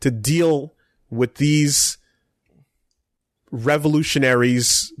to deal with these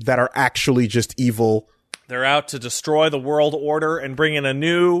revolutionaries that are actually just evil. They're out to destroy the world order and bring in a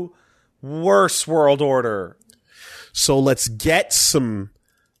new, worse world order. So let's get some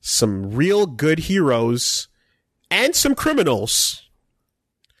real good heroes and some criminals.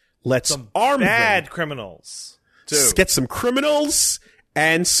 Let's arm them. Bad criminals, too. Let's get some criminals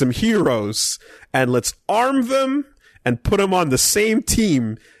and some heroes, and let's arm them and put them on the same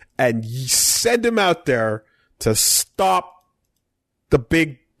team and send them out there to stop the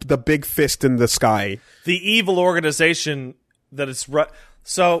big fist in the sky. The evil organization that is...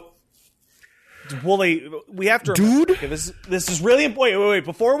 So, Wooly, we have to... Dude? Okay, this is really important. Wait.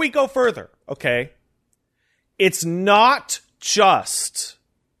 Before we go further, okay? It's not just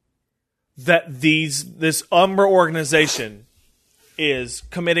that this Umbra organization is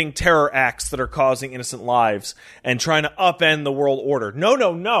committing terror acts that are causing innocent lives and trying to upend the world order.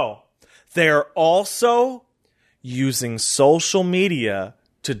 No. They're also using social media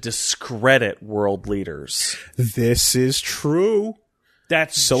to discredit world leaders. This is true.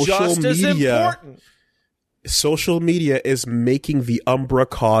 That's just as important. Social media is making the Umbra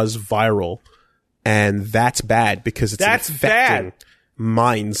cause viral. And that's bad because it's infecting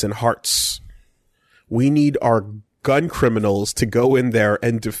minds and hearts. We need our gun criminals to go in there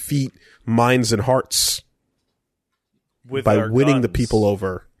and defeat minds and hearts by winning the people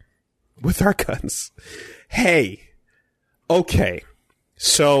over with our guns. Hey, okay,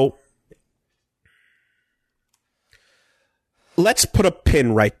 so let's put a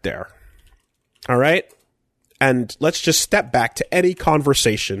pin right there. All right? And let's just step back to any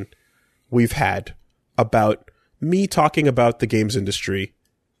conversation we've had about me talking about the games industry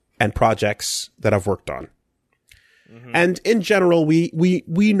and projects that I've worked on. Mm-hmm. And in general, we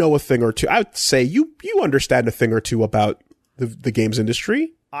know a thing or two. I would say you understand a thing or two about the games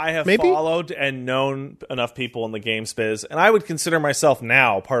industry. I have followed and known enough people in the games biz, and I would consider myself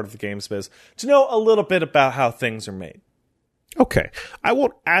now part of the games biz, to know a little bit about how things are made. Okay. I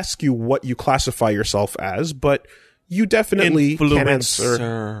won't ask you what you classify yourself as, but you definitely can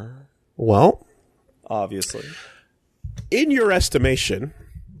answer. Well, obviously. In your estimation,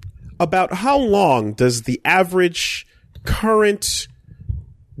 about how long does the average current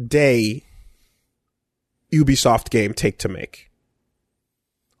day Ubisoft game take to make?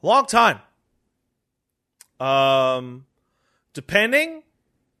 Long time. Depending.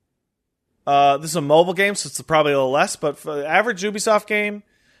 This is a mobile game, so it's probably a little less, but for the average Ubisoft game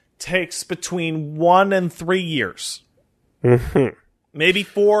takes between 1 and 3 years. Mm-hmm. Maybe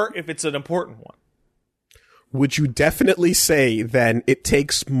 4 if it's an important one. Would you definitely say then it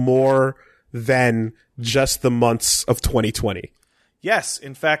takes more than just the months of 2020? Yes.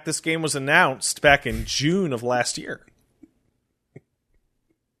 In fact, this game was announced back in June of last year.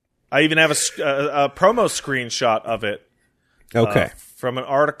 I even have a promo screenshot of it. Okay. From an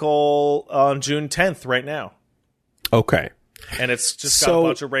article on June 10th right now. Okay. And it's just got a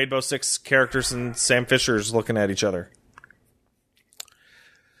bunch of Rainbow Six characters and Sam Fisher's looking at each other.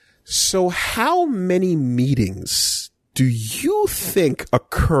 So how many meetings do you think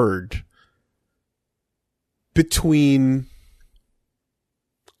occurred between,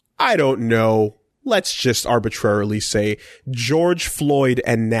 I don't know, let's just arbitrarily say George Floyd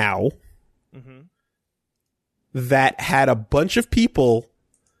and now, that had a bunch of people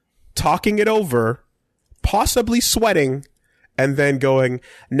talking it over, possibly sweating, and then going,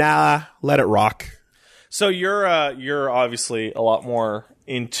 nah, let it rock? So you're obviously a lot more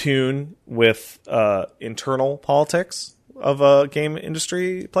in tune with internal politics of a game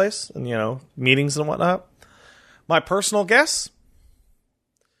industry place and, meetings and whatnot. My personal guess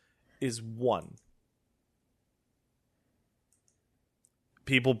is 1.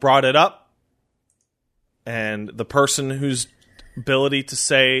 People brought it up, and the person whose ability to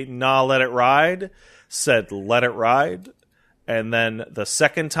say, nah, let it ride, said, let it ride. And then the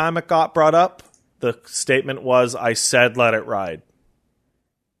second time it got brought up, the statement was, I said, let it ride.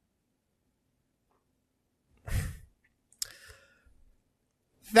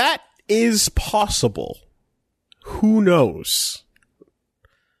 That is possible. Who knows?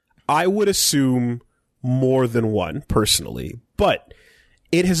 I would assume more than 1, personally. But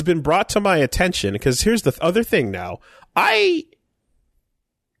it has been brought to my attention, because here's the other thing now. I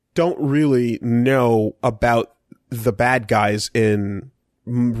don't really know about the bad guys in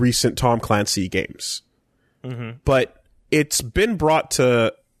recent Tom Clancy games. Mm-hmm. But it's been brought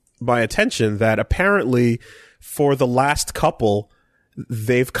to my attention that apparently for the last couple,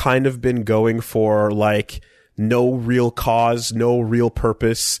 they've kind of been going for like no real cause, no real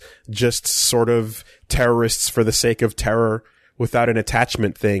purpose, just sort of terrorists for the sake of terror without an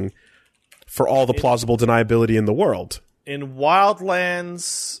attachment thing for all the plausible deniability in the world. In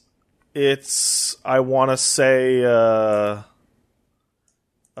Wildlands, it's, I want to say, a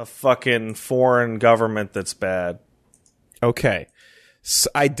fucking foreign government that's bad. Okay. So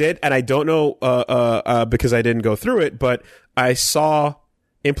I did, and I don't know because I didn't go through it, but I saw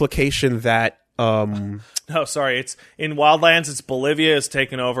implication that no, sorry, it's in Wildlands. It's Bolivia is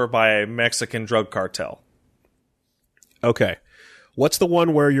taken over by a Mexican drug cartel. Okay, what's the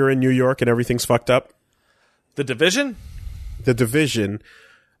one where you're in New York and everything's fucked up? The Division. The Division.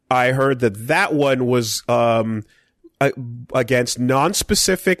 I heard that one was against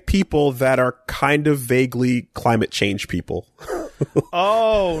non-specific people that are kind of vaguely climate change people.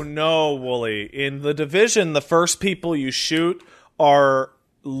 Oh, no, Wooly. In The Division, the first people you shoot are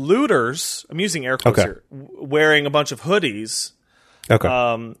looters, I'm using air quotes here, wearing a bunch of hoodies.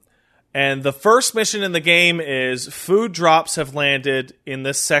 Okay. And the first mission in the game is food drops have landed in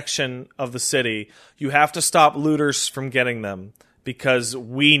this section of the city. You have to stop looters from getting them because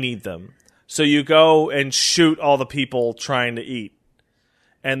we need them. So you go and shoot all the people trying to eat.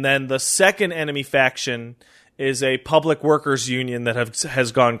 And then the second enemy faction is a public workers union that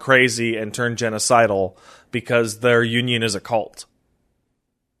has gone crazy and turned genocidal because their union is a cult.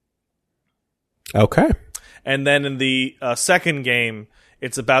 Okay. And then in the second game,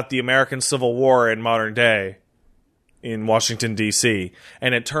 it's about the American Civil War in modern day in Washington, D.C.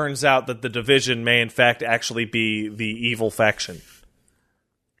 And it turns out that the Division may in fact actually be the evil faction.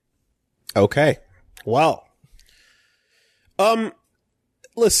 Okay. Well.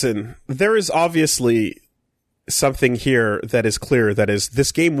 Listen, there is obviously something here that is clear. That is,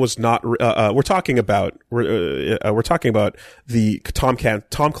 this game was not. We're talking about the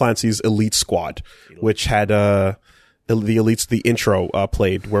Tom Clancy's Elite Squad, which had the Elites, the intro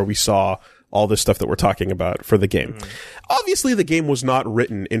played, where we saw all this stuff that we're talking about for the game. Mm-hmm. Obviously, the game was not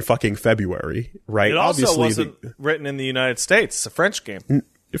written in fucking February, right? It also wasn't written in the United States. It's a French game.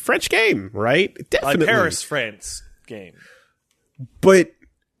 French game, right? Definitely. Paris, France game. But,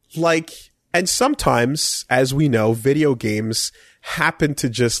 like, and sometimes, as we know, video games happen to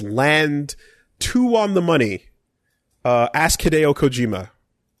just land too on the money. Ask Hideo Kojima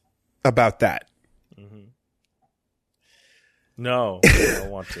about that. Mm-hmm. No, I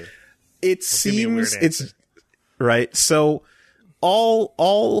don't want to. It seems it's right. So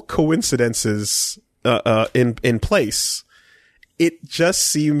all coincidences in place. It just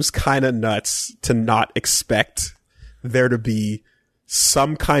seems kind of nuts to not expect there to be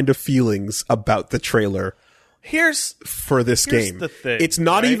some kind of feelings about the trailer. For this game. The thing, it's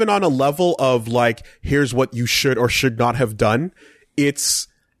not right? even on a level of like, here's what you should or should not have done. It's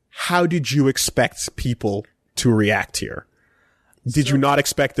how did you expect people to react here? Did you not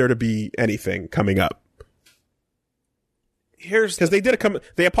expect there to be anything coming up? Because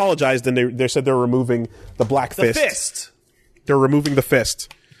they apologized and they said they're removing the black fist. The fist. They're removing the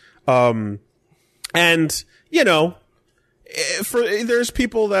fist. And, you know, there's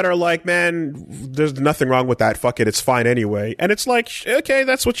people that are like, man, there's nothing wrong with that. Fuck it. It's fine anyway. And it's like, okay,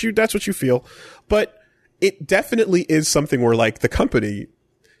 that's what you feel. But it definitely is something where like the company,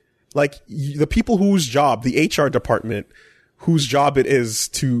 like the people whose job, the HR department, whose job it is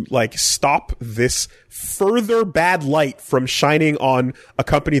to like stop this further bad light from shining on a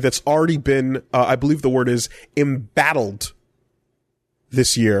company that's already been, I believe the word is embattled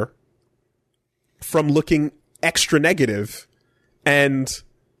this year from looking extra negative. And,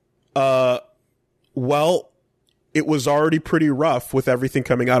 well, it was already pretty rough with everything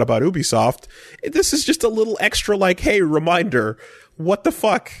coming out about Ubisoft. This is just a little extra like, hey, reminder, what the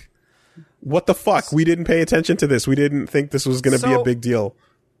fuck? What the fuck? We didn't pay attention to this. We didn't think this was going to be a big deal.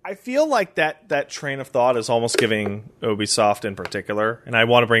 I feel like that train of thought is almost giving Ubisoft in particular, and I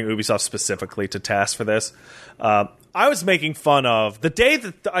want to bring Ubisoft specifically to task for this. I was making fun of, the day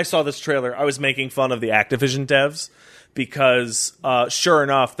that I saw this trailer, I was making fun of the Activision devs, because sure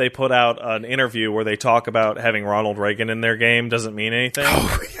enough, they put out an interview where they talk about having Ronald Reagan in their game doesn't mean anything.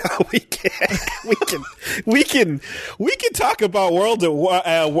 Oh, yeah, we can talk about World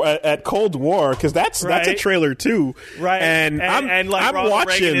at Cold War, because that's a trailer too, right? And like I'm Ronald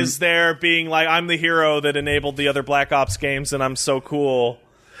watching. Reagan is there being like, I'm the hero that enabled the other Black Ops games, and I'm so cool.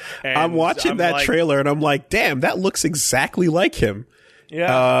 And I'm watching that trailer, and I'm like, damn, that looks exactly like him.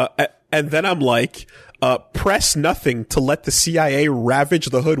 Yeah. And then I'm like, press nothing to let the CIA ravage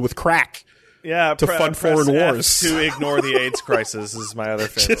the hood with crack. Yeah, to fund foreign wars. To ignore the AIDS crisis is my other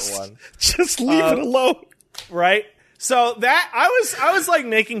favorite one. Just leave it alone. Right? So that I was like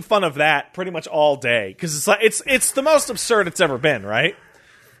making fun of that pretty much all day, because it's like it's the most absurd it's ever been, right?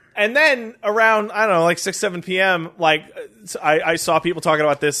 And then around, I don't know, like 6-7 p.m., like I saw people talking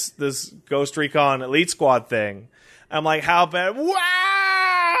about this Ghost Recon Elite Squad thing. I'm like, how bad?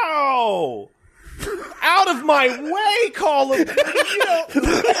 Wow! Out of my way, Call of Duty. Who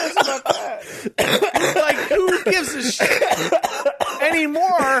cares about that? Like, who gives a shit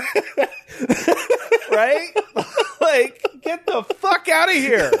anymore? Right? Like, get the fuck out of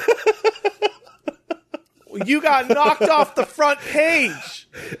here. You got knocked off the front page.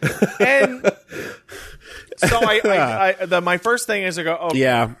 And so my first thing is to go, oh,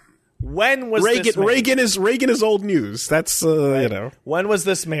 yeah. When was this made? Reagan is old news. That's right. You know. When was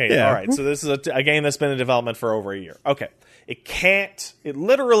this made? Yeah. All right. So this is a game that's been in development for over a year. Okay. It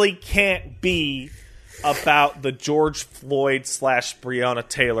literally can't be about the George Floyd / Breonna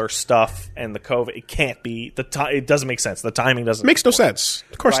Taylor stuff and the COVID. It can't be. It doesn't make sense. The timing doesn't. Makes no sense.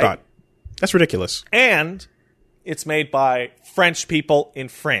 Of course not. That's ridiculous. And it's made by French people in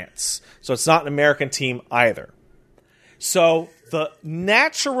France. So it's not an American team either. So the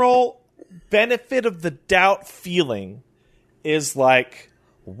natural benefit of the doubt feeling is like,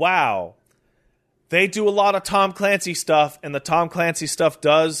 wow, they do a lot of Tom Clancy stuff, and the Tom Clancy stuff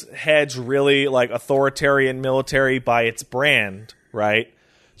does hedge really like authoritarian military by its brand, right?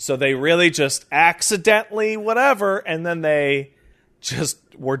 So they really just accidentally whatever, and then they just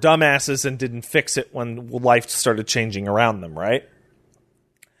were dumbasses and didn't fix it when life started changing around them, right?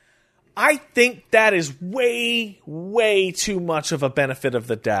 I think that is way, way too much of a benefit of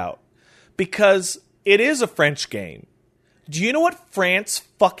the doubt, because it is a French game. Do you know what France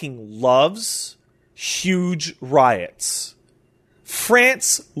fucking loves? Huge riots.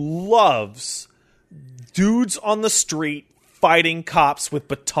 France loves dudes on the street fighting cops with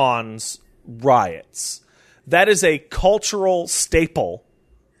batons riots. That is a cultural staple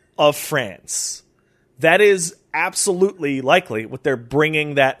of France. That is absolutely likely what they're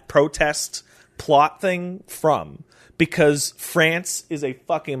bringing that protest plot thing from, because France is a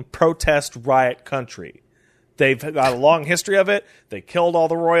fucking protest riot country. They've got a long history of it. They killed all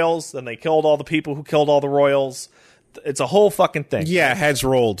the royals, then they killed all the people who killed all the royals. It's a whole fucking thing. Yeah, heads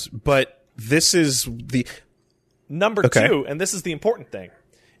rolled. But this is the number two, and this is the important thing,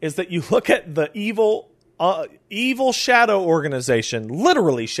 is that you look at the evil shadow organization,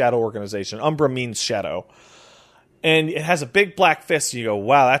 literally shadow organization. Umbra means shadow. And it has a big black fist, and you go,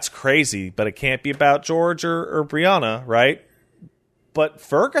 wow, that's crazy, but it can't be about George or Brianna, right? But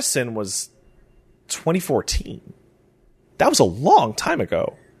Ferguson was 2014. That was a long time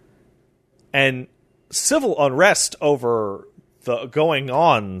ago. And civil unrest over the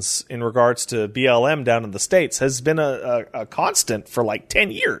going-ons in regards to BLM down in the States has been a constant for like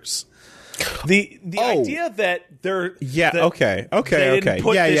 10 years. The idea that they're they didn't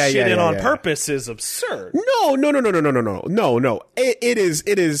put this shit in on purpose is absurd. No. It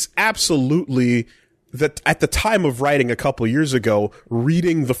is absolutely that at the time of writing a couple years ago,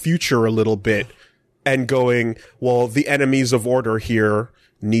 reading the future a little bit and going, well, the enemies of order here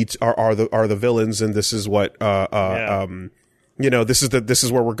are the villains, and this is what this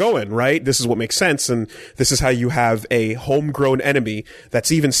is where we're going, right? This is what makes sense, and this is how you have a homegrown enemy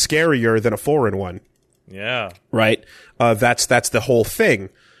that's even scarier than a foreign one. Yeah. Right? That's the whole thing.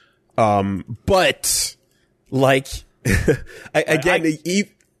 But like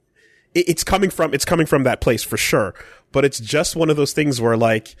it's coming from that place for sure. But it's just one of those things where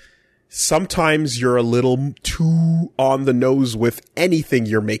like sometimes you're a little too on the nose with anything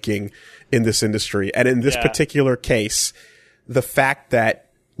you're making in this industry. And in this particular case, the fact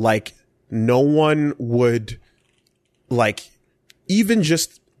that like no one would like, even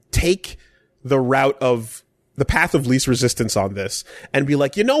just take the route of the path of least resistance on this and be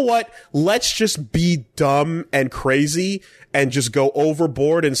like, you know what? Let's just be dumb and crazy and just go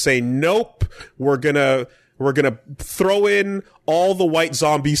overboard and say, nope, we're gonna throw in all the white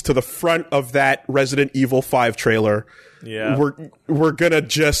zombies to the front of that Resident Evil 5 trailer. Yeah. We're gonna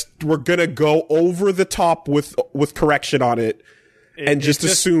go over the top with correction on it and just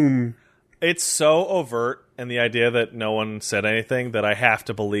assume. It's so overt, and the idea that no one said anything, that I have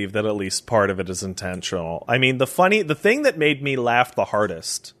to believe that at least part of it is intentional. I mean, the thing that made me laugh the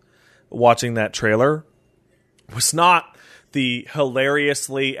hardest watching that trailer was not the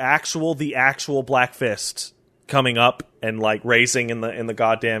hilariously the actual Black Fist coming up and like racing in the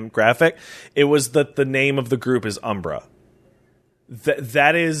goddamn graphic. It was that the name of the group is Umbra.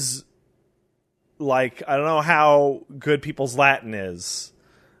 That is, like, I don't know how good people's Latin is,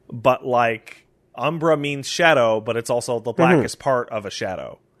 but like Umbra means shadow, but it's also the blackest part of a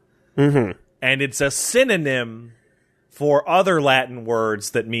shadow. Mm-hmm. And it's a synonym for other Latin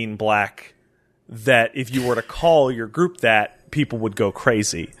words that mean black, that if you were to call your group that, people would go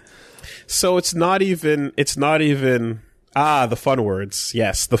crazy. So it's not even the fun words.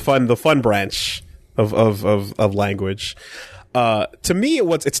 Yes, the fun branch of language. To me,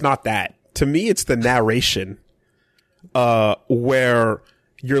 it's not that. To me, it's the narration, where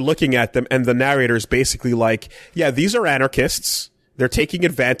you're looking at them and the narrator's basically like, yeah, these are anarchists. They're taking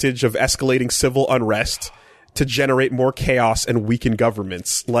advantage of escalating civil unrest to generate more chaos and weaken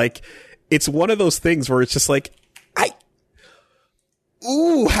governments. Like, it's one of those things where it's just like,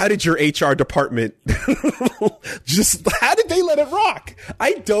 how did your HR department how did they let it rock?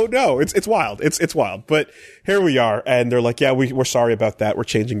 I don't know. It's wild. It's wild. But here we are, and they're like, yeah, we're sorry about that. We're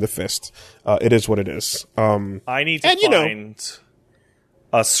changing the fist. It is what it is. I need to find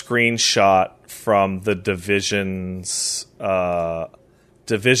a screenshot from the Division's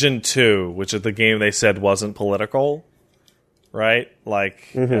Division 2, which is the game they said wasn't political. Right? Like,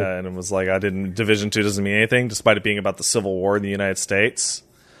 and it was like, Division 2 doesn't mean anything, despite it being about the Civil War in the United States.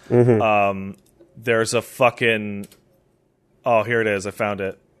 There's a fucking, oh, here it is. I found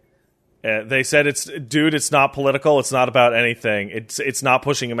it. They said it's not political. It's not about anything. It's not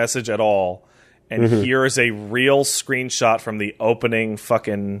pushing a message at all. And here is a real screenshot from the opening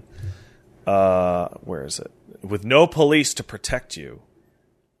fucking, where is it? With no police to protect you.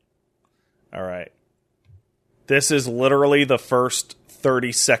 All right. This is literally the first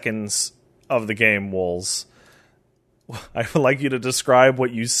 30 seconds of the game, Wolves. I would like you to describe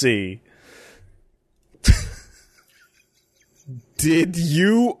what you see. Did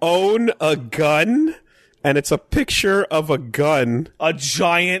you own a gun? And it's a picture of a gun. A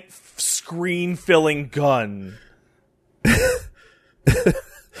giant screen-filling gun.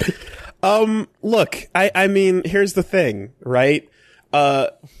 Look, I mean, here's the thing, right?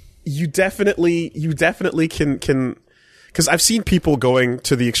 You definitely can, because I've seen people going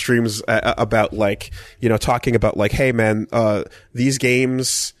to the extremes about, like, you know, talking about like, hey man, these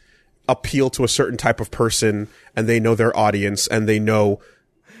games appeal to a certain type of person, and they know their audience, and they know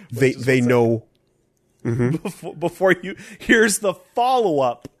they know. Before you, here's the follow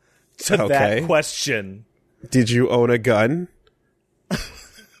up to that question. Did you own a gun?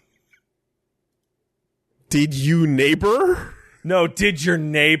 Did you neighbor? No, did your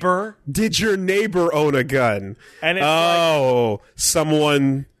neighbor? Did your neighbor own a gun? And it's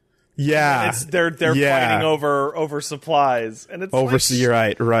someone, yeah. They're fighting over supplies, and it's over. Like, you're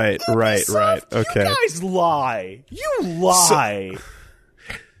right. Okay, you guys lie. You lie.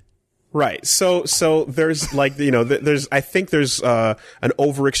 Right. So there's, like, you know, I think there's an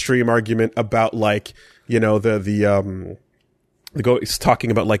over extreme argument about, like, you know, it's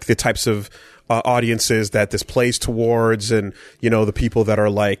talking about, like, the types of audiences that this plays towards, and, you know, the people that are,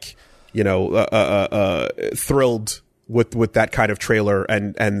 like, you know, thrilled with that kind of trailer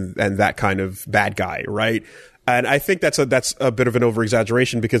and that kind of bad guy, right? And I think that's a bit of an over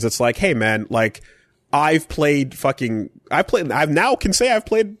exaggeration, because it's like, hey man, like, I've played a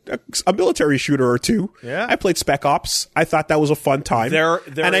military shooter or two. Yeah. I played Spec Ops. I thought that was a fun time. There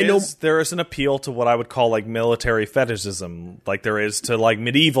is an appeal to what I would call, like, military fetishism, like there is to, like,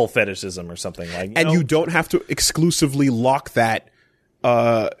 medieval fetishism or something, like. You don't have to exclusively lock that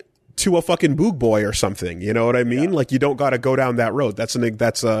to a fucking boog boy or something. You know what I mean? Yeah. Like, you don't got to go down that road. That's an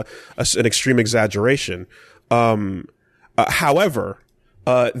extreme exaggeration. However,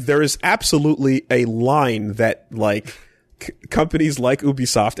 there is absolutely a line that, like, companies like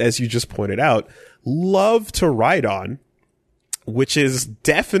Ubisoft, as you just pointed out, love to ride on, which is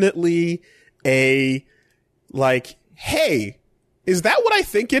definitely a, like, hey, is that what I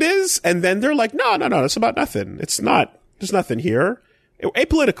think it is? And then they're like, no, it's about nothing. It's not There's nothing here.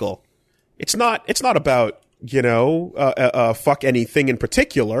 Apolitical. It's not about, fuck anything in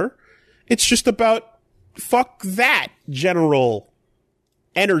particular. It's just about fuck that general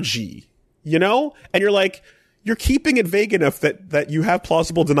energy, And you're like, you're keeping it vague enough that you have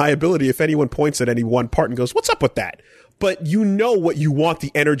plausible deniability if anyone points at any one part and goes, what's up with that? But you know what you want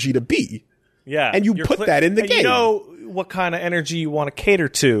the energy to be. Yeah. And you put that in the game. You know what kind of energy you want to cater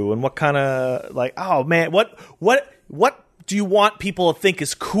to and what kind of, like, oh man, what do you want people to think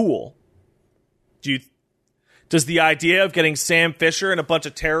is cool? Does the idea of getting Sam Fisher and a bunch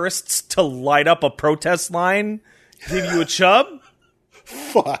of terrorists to light up a protest line give you a chub?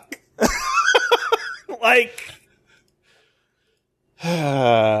 Fuck. Like,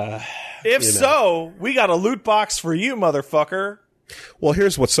 if so, we got a loot box for you, motherfucker. Well,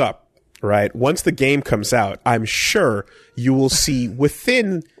 here's what's up, right? Once the game comes out, I'm sure you will see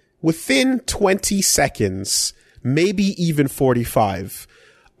within 20 seconds, maybe even 45,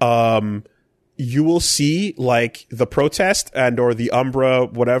 you will see like the protest and or the Umbra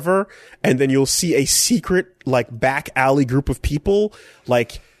whatever, and then you'll see a secret like back alley group of people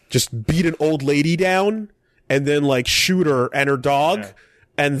like just beat an old lady down and then like shoot her and her dog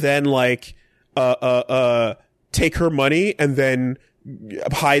and then like take her money and then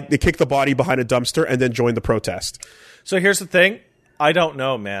they kick the body behind a dumpster and then join the protest. So here's the thing, I don't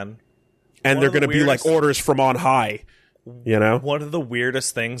know, man. And they're going to be like orders from on high. One of the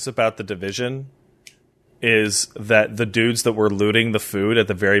weirdest things about The Division is that the dudes that were looting the food at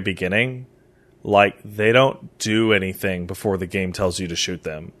the very beginning, like, they don't do anything before the game tells you to shoot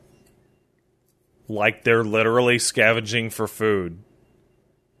them. Like, they're literally scavenging for food.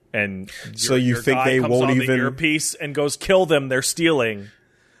 And so you think they won't even the earpiece and goes, kill them, they're stealing.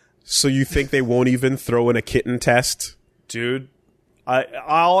 So you think they won't even throw in a kitten test? Dude,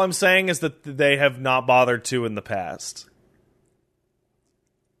 all I'm saying is that they have not bothered to in the past.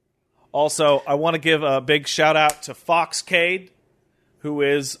 Also, I want to give a big shout out to Foxcade, who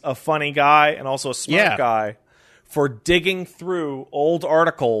is a funny guy and also a smart guy, for digging through old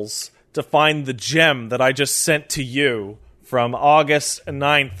articles to find the gem that I just sent to you from August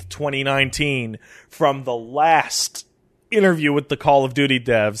 9th, 2019, from the last interview with the Call of Duty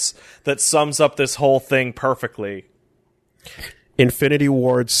devs that sums up this whole thing perfectly. Infinity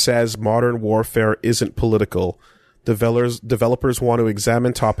Ward says modern warfare isn't political. Developers want to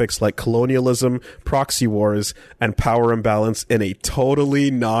examine topics like colonialism, proxy wars, and power imbalance in a totally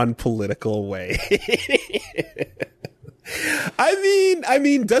non-political way. I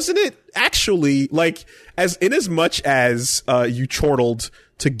mean, doesn't it actually, like, as much as you chortled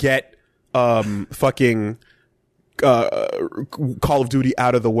to get fucking Call of Duty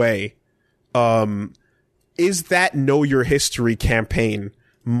out of the way, is that Know Your History campaign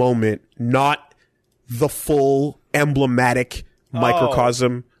moment not the full emblematic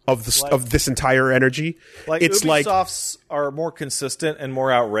microcosm of this entire energy? Like, it's Ubisoft's are more consistent and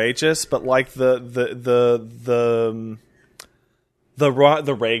more outrageous, but like the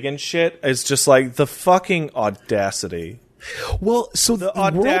Reagan shit is just like the fucking audacity. Well, so the world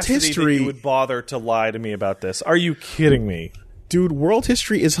audacity history that you would bother to lie to me about this. Are you kidding me? Dude, world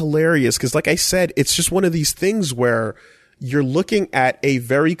history is hilarious because, like I said, it's just one of these things where you're looking at a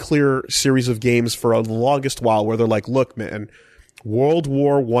very clear series of games for the longest while where they're like, look, man, World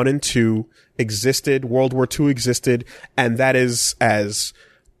War I and II existed, World War II existed, and that is as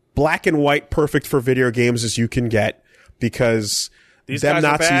black and white perfect for video games as you can get because these them guys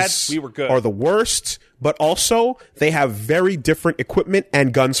Nazis are bad, we were good. Are the worst, but also they have very different equipment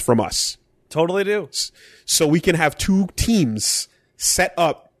and guns from us. Totally do. So we can have two teams set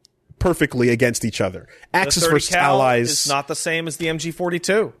up perfectly against each other. Axis versus Allies is not the same as the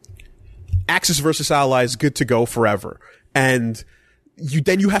MG42. Axis versus Allies, good to go forever. And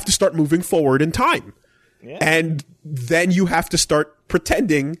then you have to start moving forward in time. Yeah. And then you have to start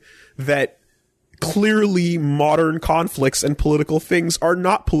pretending that clearly modern conflicts and political things are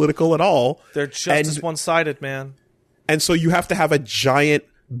not political at all. They're just as one-sided, man. And so you have to have a giant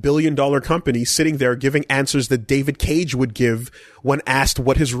billion-dollar company sitting there giving answers that David Cage would give when asked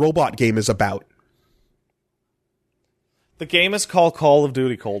what his robot game is about. The game is called Call of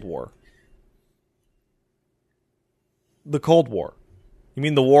Duty Cold War. The Cold War. You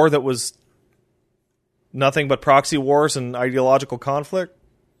mean the war that was nothing but proxy wars and ideological conflict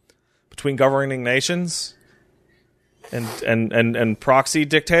between governing nations and proxy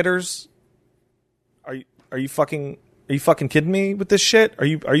dictators? Are you fucking kidding me with this shit? Are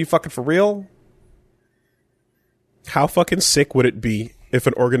you fucking for real? How fucking sick would it be if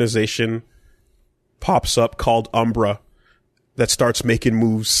an organization pops up called Umbra that starts making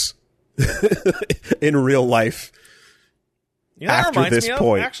moves in real life You know, after this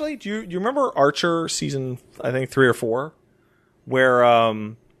point. Actually, do you remember Archer season, I think 3 or 4, where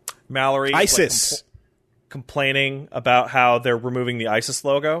Mallory ISIS is, like, complaining about how they're removing the ISIS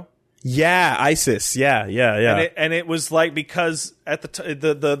logo? Yeah, ISIS. Yeah. And it was like, because at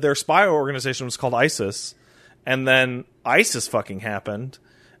their spy organization was called ISIS, and then ISIS fucking happened,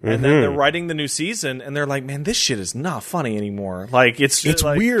 and then they're writing the new season, and they're like, man, this shit is not funny anymore. Like, it's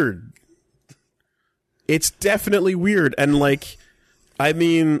like, weird. It's definitely weird, and like, I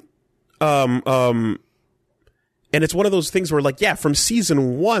mean, and it's one of those things where, like, yeah, from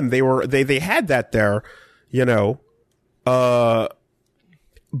season 1 they had that there, you know, but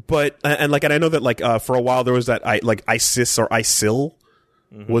and I know that, like, for a while there was that ISIS or ISIL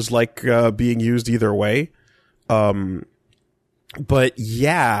was like being used either way, but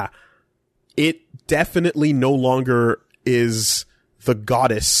yeah, it definitely no longer is the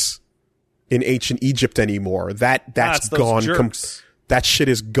goddess in ancient Egypt anymore. That's gone. That shit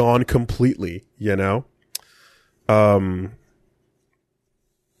is gone completely, you know?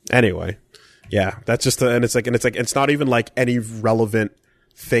 Anyway. Yeah, that's just and it's not even like any relevant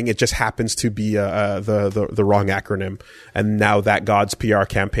thing. It just happens to be the wrong acronym, and now that God's PR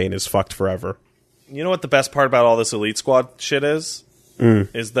campaign is fucked forever. You know what the best part about all this Elite Squad shit is?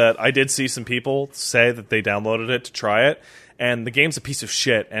 Is that I did see some people say that they downloaded it to try it, and the game's a piece of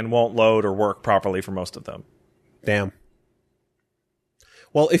shit and won't load or work properly for most of them. Damn.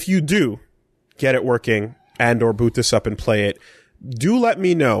 Well, if you do get it working and or boot this up and play it, do let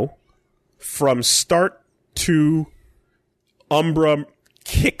me know from start to Umbra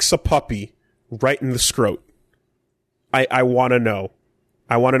kicks a puppy right in the scrot. I want to know.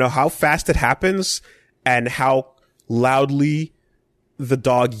 I want to know how fast it happens and how loudly the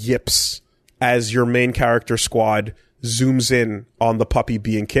dog yips as your main character squad zooms in on the puppy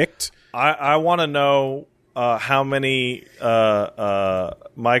being kicked. I want to know how many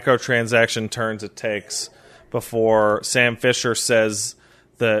microtransaction turns it takes before Sam Fisher says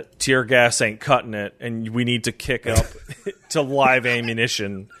that tear gas ain't cutting it and we need to kick up to live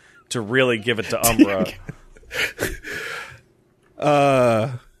ammunition to really give it to Umbra.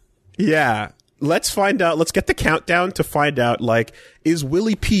 Yeah. Let's find out. Let's get the countdown to find out, like, is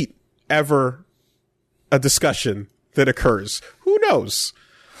Willie Pete ever a discussion that occurs? Who knows?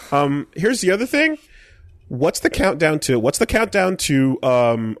 Here's the other thing. What's the countdown to? What's the countdown to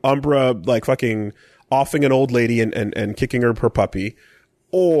Umbra, like, fucking offing an old lady and kicking her puppy?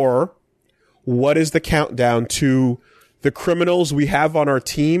 Or what is the countdown to the criminals we have on our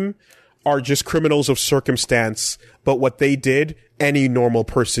team are just criminals of circumstance, but what they did, any normal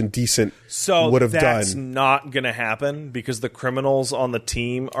person decent would have done. So that's not going to happen because the criminals on the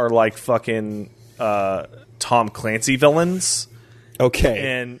team are like fucking Tom Clancy villains.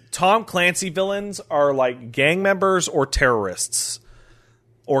 Okay. And Tom Clancy villains are like gang members or terrorists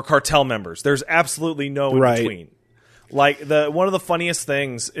or cartel members. There's absolutely no in between. Like, one of the funniest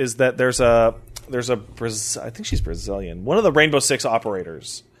things is that there's a I think she's Brazilian. One of the Rainbow Six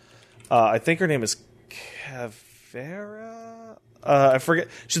operators. I think her name is Cavera. I forget.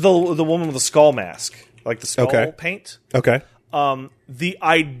 She's the woman with the skull mask, like the skull paint. Okay. The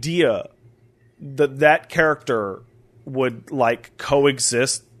idea that character would like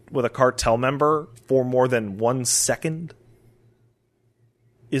coexist with a cartel member for more than 1 second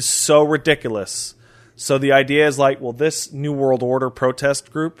is so ridiculous. So the idea is like, well, this New World Order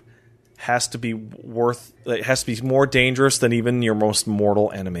protest group has to be more dangerous than even your most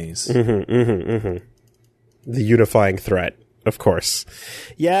mortal enemies. The unifying threat, of course.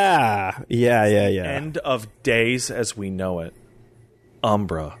 Yeah. End of days as we know it.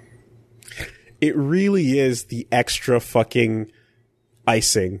 Umbra. It really is the extra fucking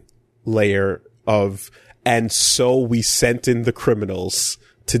icing layer of, and so we sent in the criminals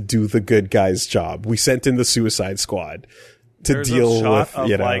to do the good guy's job. We sent in the Suicide Squad to deal with,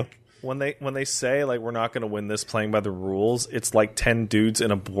 you know. Like, when they say, like, we're not going to win this playing by the rules, it's like 10 dudes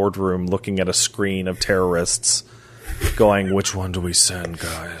in a boardroom looking at a screen of terrorists going, which one do we send,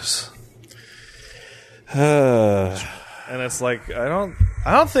 guys? And it's like, I don't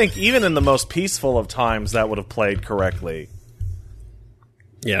think even in the most peaceful of times that would have played correctly.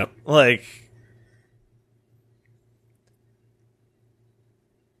 Yeah. Like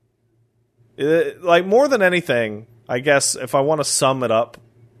more than anything, I guess if I want to sum it up,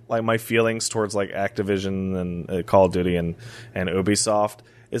 like my feelings towards like Activision and Call of Duty and Ubisoft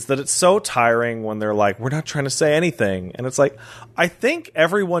is that it's so tiring when they're like, we're not trying to say anything. And it's like, I think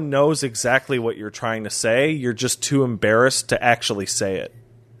everyone knows exactly what you're trying to say. You're just too embarrassed to actually say it.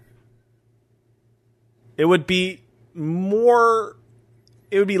 It would be less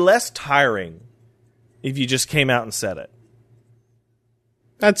tiring if you just came out and said it.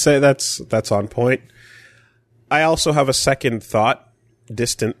 I'd say that's on point. I also have a second thought,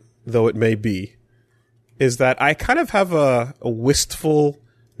 distant though it may be, is that I kind of have a wistful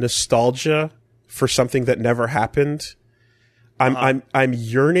nostalgia for something that never happened. I'm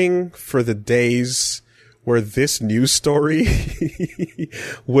yearning for the days where this news story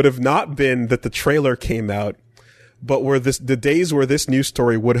would have not been that the trailer came out, but where the days where this news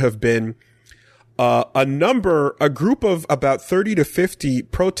story would have been a group of about 30 to 50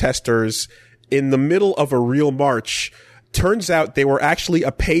 protesters in the middle of a real march. Turns out they were actually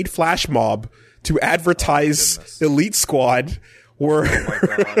a paid flash mob to advertise Elite Squad. Were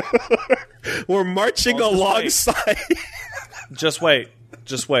marching alongside. Just wait.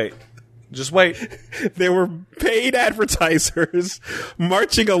 They were paid advertisers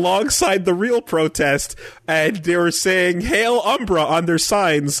marching alongside the real protest, and they were saying "Hail Umbra" on their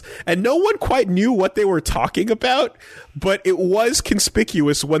signs, and no one quite knew what they were talking about, but it was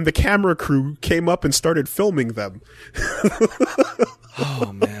conspicuous when the camera crew came up and started filming them.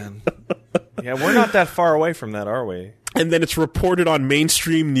 Oh, man. Yeah, we're not that far away from that, are we? And then it's reported on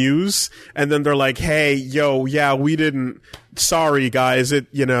mainstream news, and then they're like, "Hey, yo, yeah, we didn't. Sorry, guys.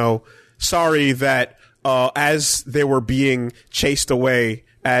 Sorry that as they were being chased away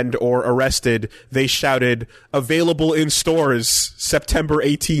and or arrested, they shouted available in stores September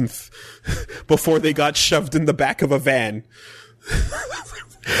 18th before they got shoved in the back of a van."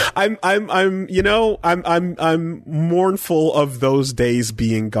 I'm mournful of those days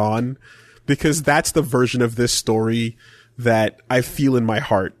being gone, because that's the version of this story that I feel in my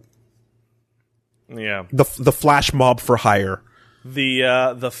heart. Yeah. The flash mob for hire.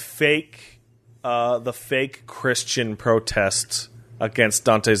 The fake Christian protest against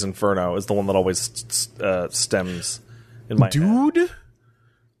Dante's Inferno is the one that always stems in my head. Dude,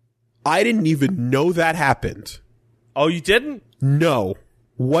 I didn't even know that happened. Oh, you didn't? No.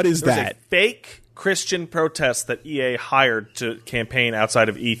 What is There's that? A fake Christian protest that EA hired to campaign outside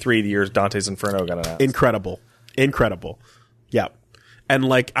of E3 the year Dante's Inferno got announced. Incredible. Yeah. And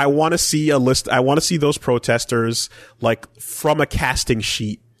like, I want to see a list. I want to see those protesters like from a casting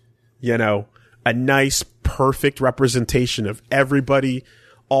sheet, a nice, perfect representation of everybody,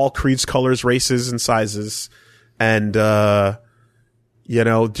 all creeds, colors, races, and sizes. And, just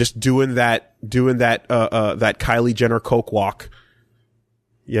doing that Kylie Jenner coke walk,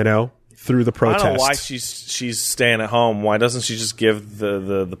 through the protest. I don't know why she's staying at home. Why doesn't she just give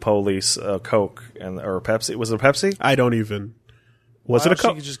the police Coke or Pepsi? Was it a Pepsi? I don't even. Was it a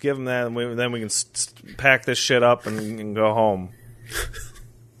Coke? She could just give them that, and then we can pack this shit up and go home.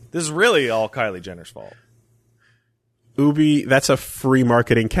 This is really all Kylie Jenner's fault. Ubi, that's a free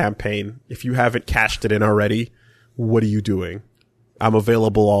marketing campaign. If you haven't cashed it in already, what are you doing? I'm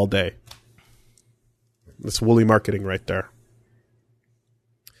available all day. That's woolly marketing right there.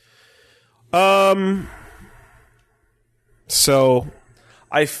 So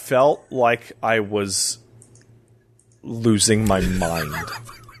I felt like I was losing my mind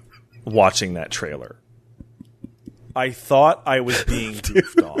watching that trailer. I thought I was being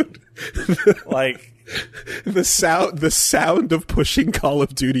goofed on. Like the sound of pushing Call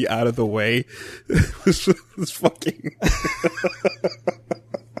of Duty out of the way was fucking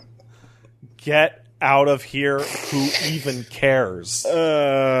get out of here. Who even cares?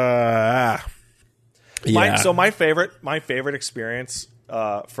 Yeah. My favorite experience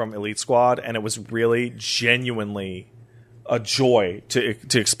from Elite Squad, and it was really genuinely a joy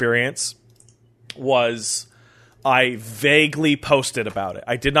to experience, was I vaguely posted about it.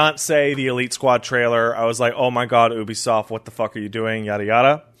 I did not say the Elite Squad trailer. I was like, oh my god, Ubisoft, what the fuck are you doing? Yada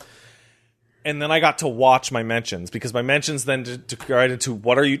yada. And then I got to watch my mentions, because my mentions then to right into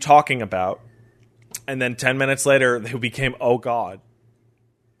what are you talking about? And then 10 minutes later, they became, oh god.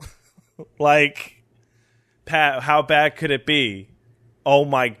 Like, Pat, how bad could it be? Oh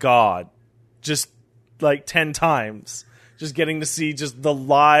my god. Just like 10 times. Just getting to see just the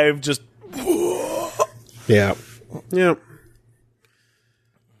live, just... Yeah. Yeah.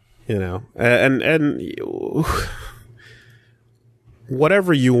 And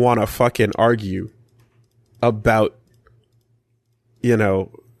whatever you want to fucking argue about,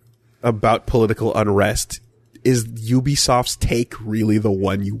 about political unrest, is Ubisoft's take really the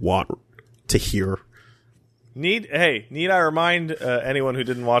one you want to hear? Need I remind anyone who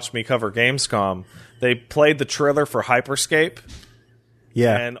didn't watch me cover Gamescom, they played the trailer for Hyperscape.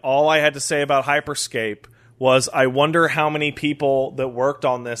 Yeah. And all I had to say about Hyperscape was, I wonder how many people that worked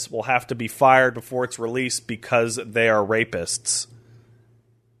on this will have to be fired before it's released because they are rapists.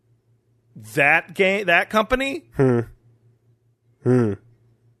 That company?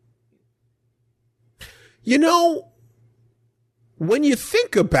 when you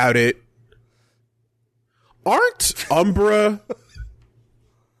think about it, aren't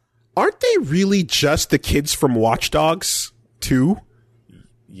they really just the kids from Watch Dogs 2?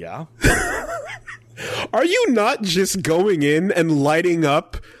 Yeah. Are you not just going in and lighting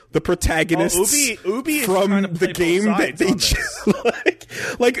up the protagonists Ubi from the game that they just,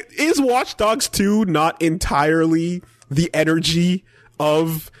 like is Watch Dogs 2 not entirely the energy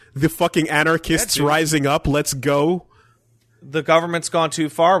of the fucking anarchists rising up? Let's go. The government's gone too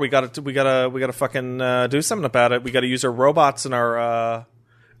far. We gotta fucking do something about it. We gotta use our robots and our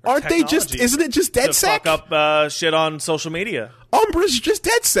aren't they just? Isn't it just DedSec? Fuck up shit on social media. Umbra's just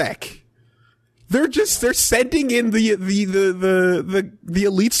DedSec. They're sending in the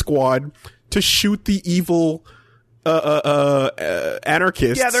elite squad to shoot the evil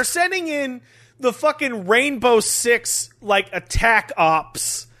anarchists. Yeah, they're sending in the fucking Rainbow Six attack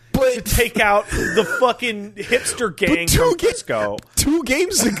ops to take out the fucking hipster gang from Frisco. 2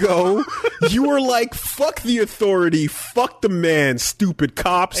 games ago, you were like, fuck the authority, fuck the man, stupid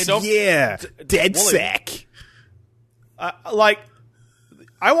cops. Hey, DedSec.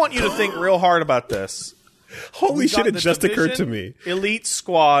 I want you to think real hard about this. Holy shit, it just occurred to me. Elite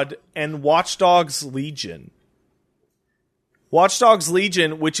Squad and Watch Dogs Legion. Watch Dogs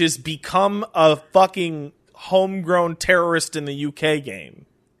Legion, which has become a fucking homegrown terrorist in the UK game.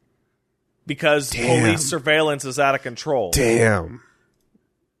 Because police surveillance is out of control. Damn.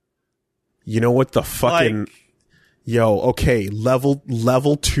 You know what the fucking... okay,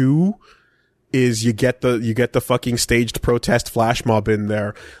 level 2... is you get the fucking staged protest flash mob in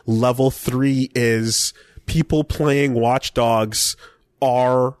there. Level 3 is people playing Watch Dogs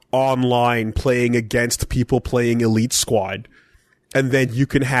are online playing against people playing Elite Squad. And then you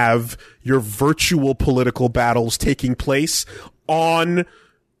can have your virtual political battles taking place on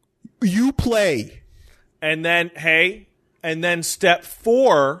Uplay. And then step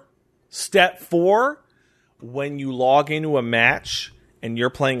 4, when you log into a match and you're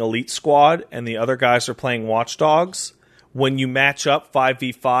playing Elite Squad and the other guys are playing Watch Dogs, when you match up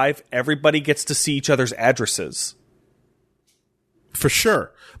 5v5, everybody gets to see each other's addresses. For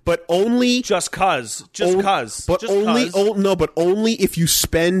sure. But only... Just cuz. But only if you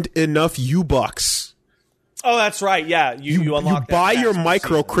spend enough U-Bucks. Oh, that's right, yeah. You unlock you buy your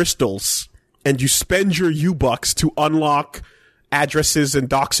micro crystals, and you spend your U-Bucks to unlock addresses and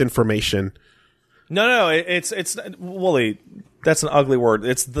docs information. No, it's Wooly... That's an ugly word.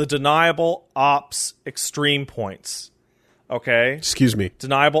 It's the deniable ops extreme points. Okay? Excuse me.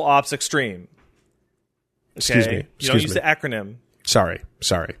 Deniable ops extreme. Okay? Excuse me. You don't use the acronym. Sorry.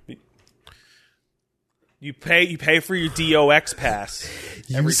 You pay for your DOX pass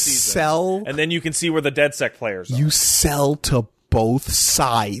every season. And then you can see where the DedSec players are. You sell to both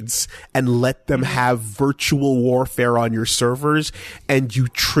sides and let them have virtual warfare on your servers, and you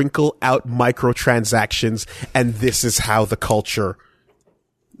trickle out microtransactions, and this is how the culture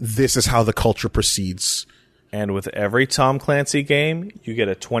proceeds. And with every Tom Clancy game, you get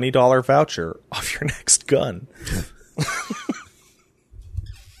a $20 voucher off your next gun.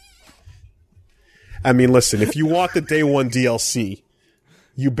 I mean, listen, if you want the day 1 DLC,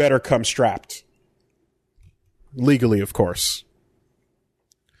 you better come strapped. Legally, of course.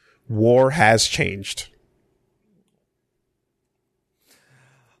 War has changed.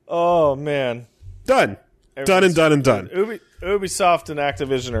 Oh, man. Done. Done. Ubisoft and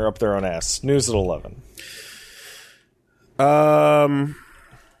Activision are up their own ass. News at 11.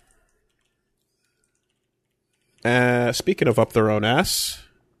 Speaking of up their own ass,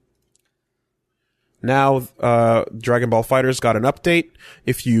 now Dragon Ball FighterZ got an update.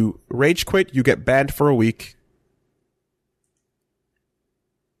 If you rage quit, you get banned for a week.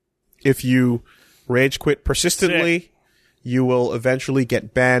 If you rage quit persistently, you will eventually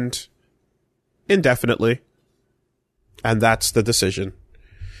get banned indefinitely. And that's the decision.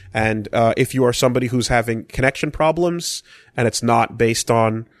 And if you are somebody who's having connection problems and it's not based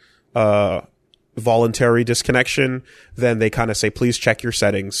on voluntary disconnection, then they kind of say, please check your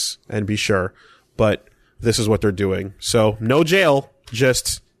settings and be sure. But this is what they're doing. So no jail,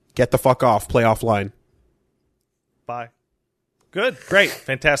 just get the fuck off, play offline. Bye. Good, great,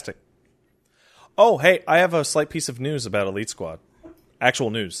 fantastic. Oh, hey, I have a slight piece of news about Elite Squad. Actual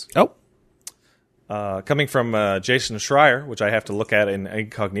news. Oh. Coming from Jason Schreier, which I have to look at in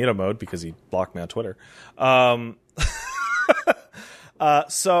incognito mode because he blocked me on Twitter. So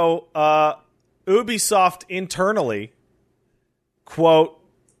Ubisoft internally, quote,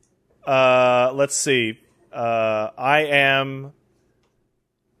 let's see, I am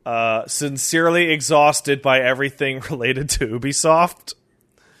sincerely exhausted by everything related to Ubisoft.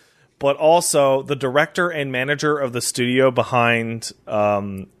 but also the director and manager of the studio behind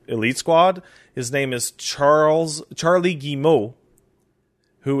Elite Squad. His name is Charlie Guillemot,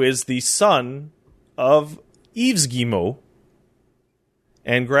 who is the son of Yves Guillemot,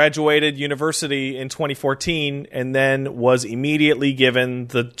 and graduated university in 2014, and then was immediately given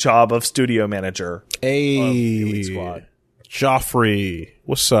the job of studio manager of Elite Squad. Joffrey,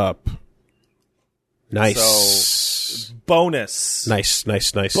 what's up? Nice. So, bonus. Nice.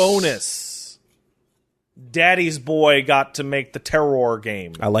 Bonus. Daddy's boy got to make the Terror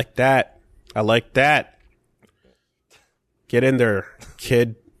game. I like that. Get in there,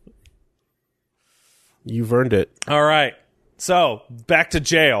 kid. You've earned it. All right. So, back to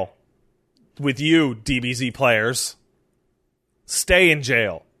jail with you, DBZ players. Stay in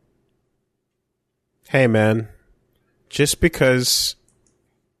jail. Hey, man. Just because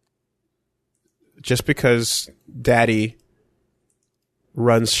Daddy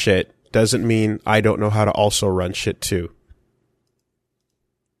runs shit doesn't mean I don't know how to also run shit too.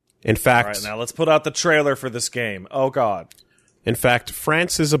 In fact... All right, now let's put out the trailer for this game. Oh, God. In fact,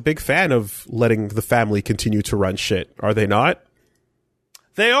 France is a big fan of letting the family continue to run shit. Are they not?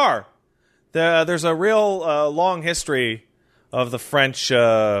 They are. There's a real long history of the French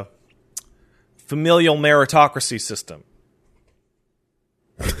familial meritocracy system.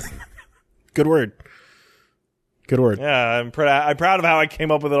 Good word. Yeah, I'm proud of how I came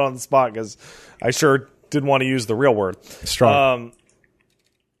up with it on the spot, because I sure didn't want to use the real word. Strong.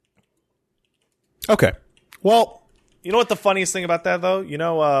 Okay. Well... You know what the funniest thing about that, though? You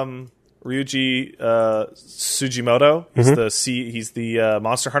know, Ryuji Sugimoto. He's the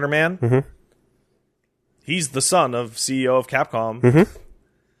Monster Hunter man. Mm-hmm. He's the son of CEO of Capcom. Mm-hmm.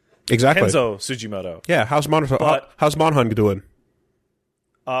 Exactly. Kenzo Sugimoto. Yeah. How's Monhun doing?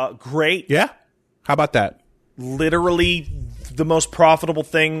 Great. Yeah. How about that? Literally the most profitable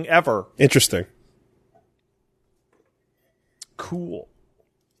thing ever. Interesting. Cool.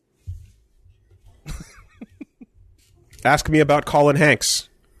 Ask me about Colin Hanks.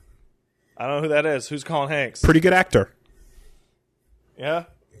 I don't know who that is. Who's Colin Hanks? Pretty good actor. Yeah?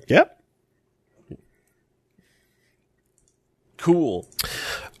 Yep. Cool.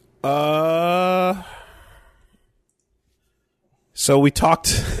 So we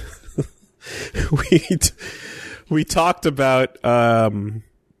talked we talked about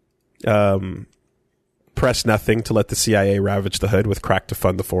press nothing to let the CIA ravage the hood with crack to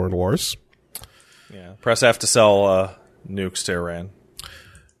fund the foreign wars. Yeah. Press F to sell nukes to Iran.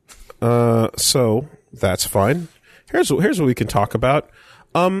 So that's fine. Here's what we can talk about.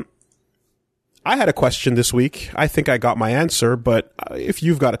 I had a question this week. I think I got my answer, but if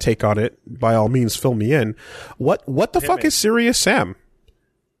you've got a take on it, by all means, fill me in. What the fuck is Serious Sam?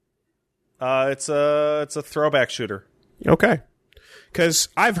 It's a throwback shooter. Okay. Because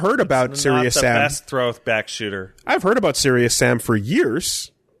I've heard about Serious Sam. Not the best throwback shooter. I've heard about Serious Sam for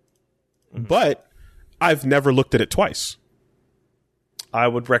years, but I've never looked at it twice. I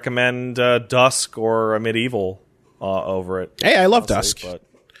would recommend Dusk or a Medieval over it. Hey, I love Dusk. But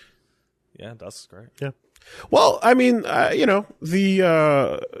yeah, Dusk's great. Yeah. Well, I mean, the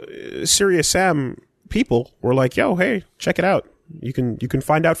Serious Sam people were like, "Yo, hey, check it out. You can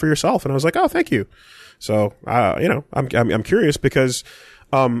find out for yourself." And I was like, "Oh, thank you." So, I'm curious because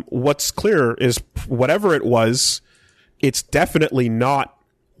what's clear is whatever it was, it's definitely not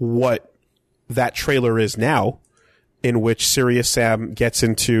what that trailer is now, in which Serious Sam gets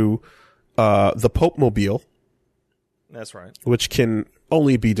into the Pope Mobile. That's right. Which can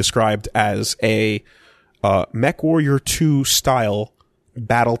only be described as a MechWarrior 2 style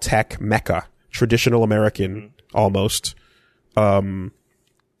BattleTech mecha, traditional American almost. And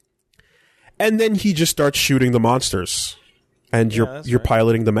then he just starts shooting the monsters, and you're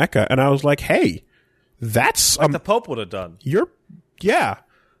piloting the mecha. And I was like, hey, that's like the Pope would have done.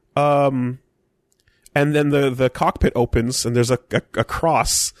 And then the cockpit opens, and there's a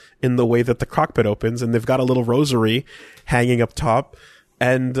cross in the way that the cockpit opens, and they've got a little rosary hanging up top.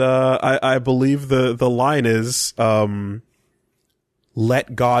 And I believe the line is,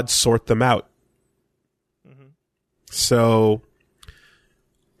 "Let God sort them out." Mm-hmm. So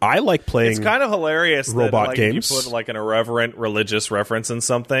I like playing. It's kind of hilarious robot that like, games. You put like an irreverent religious reference in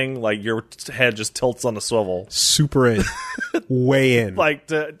something, like your head just tilts on a swivel. Super in, way in,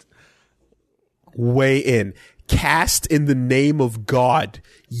 like way in. Cast in the name of God,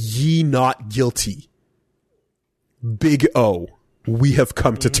 ye not guilty. Big O. We have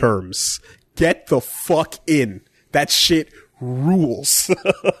come to terms. Get the fuck in. That shit rules.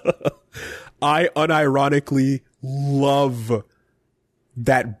 I unironically love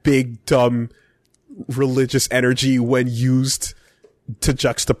that big, dumb religious energy when used to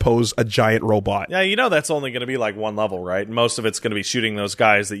juxtapose a giant robot. Yeah, you know that's only going to be like one level, right? Most of it's going to be shooting those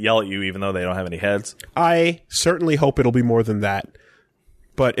guys that yell at you even though they don't have any heads. I certainly hope it'll be more than that.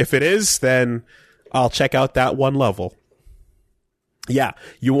 But if it is, then I'll check out that one level. Yeah,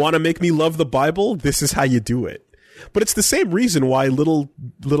 you want to make me love the Bible? This is how you do it. But it's the same reason why little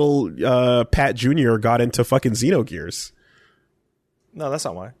Pat Jr. got into fucking Xenogears. No, that's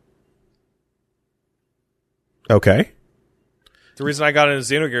not why. Okay. The reason I got into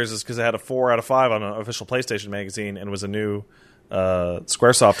Xenogears is because it had a 4 out of 5 on an official PlayStation magazine and was a new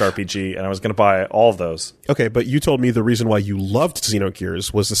Squaresoft RPG, and I was going to buy all of those. Okay, but you told me the reason why you loved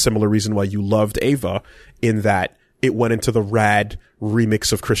Xenogears was a similar reason why you loved Ava, in that it went into the rad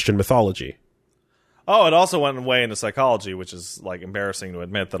remix of Christian mythology. Oh, it also went way into psychology, which is like embarrassing to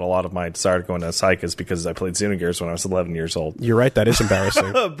admit that a lot of my desire to go into psych is because I played Xenogears when I was 11 years old. You're right, that is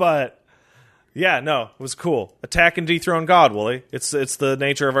embarrassing. But yeah, no, it was cool. Attack and dethrone God, Wooly. It's the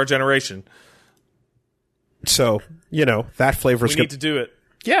nature of our generation. So, you know, that flavor's We need to do it.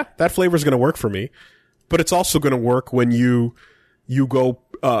 Yeah, that flavor's going to work for me. But it's also going to work when you go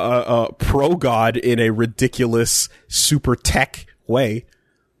pro God in a ridiculous super tech way,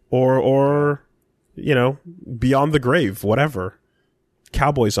 or you know, beyond the grave, whatever.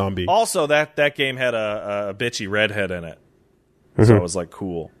 Cowboy zombie. Also, that game had a bitchy redhead in it, so it was like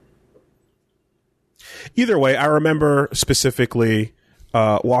cool. Either way, I remember specifically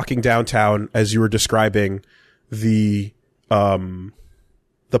walking downtown as you were describing the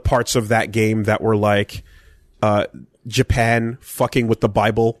parts of that game that were like Japan fucking with the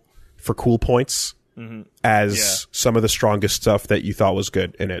Bible for cool points as some of the strongest stuff that you thought was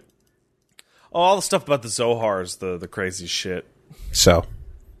good in it. Oh, all the stuff about the Zohar's the crazy shit. So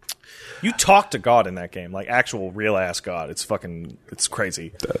you talk to God in that game, like actual real ass God. It's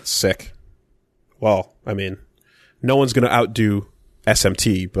crazy. That's sick. Well, I mean, no one's going to outdo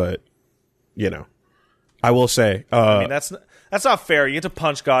SMT, but you know, I will say, I mean, that's not fair. You get to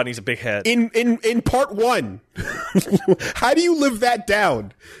punch God and he's a big head. In part 1. How do you live that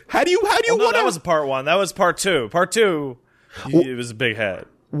down? How do you want to? That was part 1. That was part 2. Part 2, it was a big head.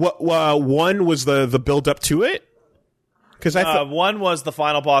 What 1 was the build up to it? Because I thought 1 was the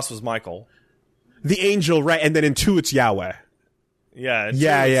final boss was Michael, the angel, right? And then in 2 it's Yahweh. Yeah.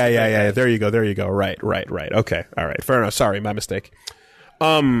 Yeah. There you go. Right. Okay. All right. Fair enough. Sorry, my mistake.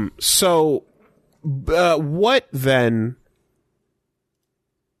 So, what then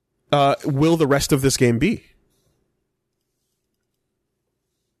will the rest of this game be?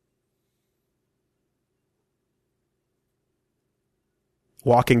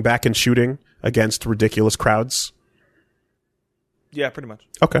 Walking back and shooting against ridiculous crowds? Yeah, pretty much.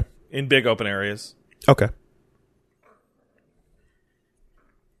 Okay. In big open areas. Okay.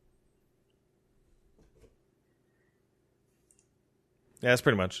 Yeah, that's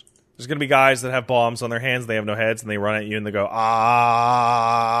pretty much. There's going to be guys that have bombs on their hands, they have no heads, and they run at you and they go,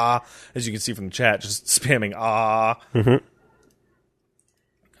 ah, as you can see from the chat, just spamming, ah. Mm-hmm.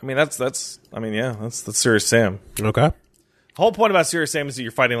 I mean, that's Serious Sam. Okay. The whole point about Serious Sam is that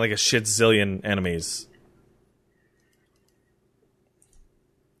you're fighting like a shit zillion enemies.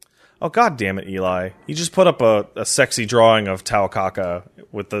 Oh, god damn it, Eli. You just put up a sexy drawing of Taokaka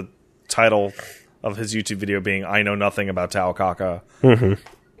with the title of his YouTube video being, I know nothing about Taokaka. Mm-hmm.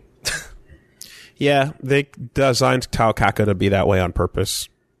 Yeah, they designed Taokaka to be that way on purpose.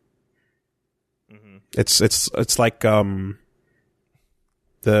 Mm-hmm. It's like the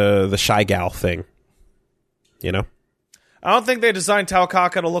Shy Gal thing. You know? I don't think they designed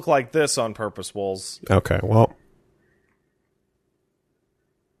Taokaka to look like this on purpose, Wolves. Okay, well.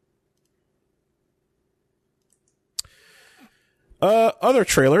 Other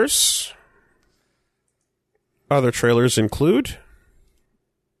trailers include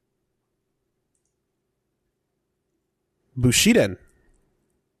Bushiden.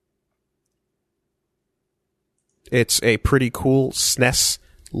 It's a pretty cool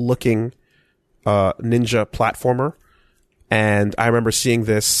SNES-looking ninja platformer, and I remember seeing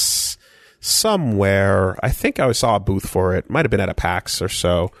this somewhere. I think I saw a booth for it. Might have been at a PAX or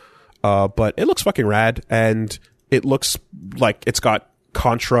so, but it looks fucking rad, and it looks like it's got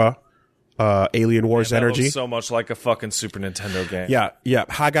Contra, Alien Wars energy. Looks so much like a fucking Super Nintendo game. Yeah.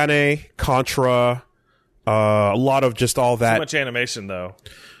 Hagane, Contra, a lot of just all that. Too much animation though.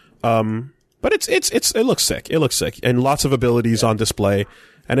 But it looks sick. It looks sick, and lots of abilities on display.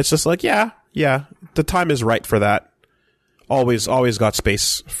 And it's just like, yeah, the time is right for that. Always got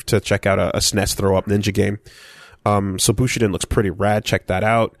space to check out a SNES throw up ninja game. So Bushiden looks pretty rad. Check that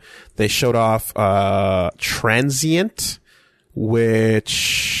out. They showed off Transient,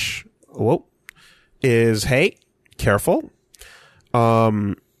 which is, hey, careful.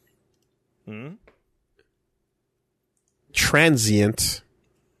 Transient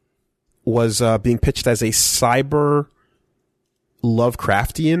was being pitched as a cyber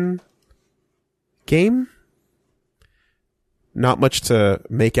Lovecraftian game. Not much to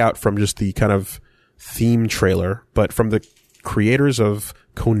make out from just the kind of theme trailer, but from the creators of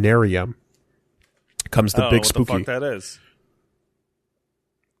Conarium comes the big spooky. What the fuck that is?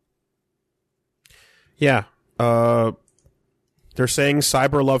 Yeah. They're saying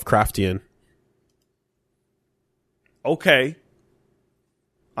cyber Lovecraftian. Okay.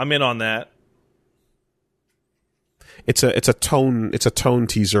 I'm in on that. It's a tone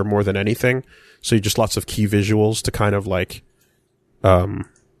teaser more than anything. So you just lots of key visuals to kind of like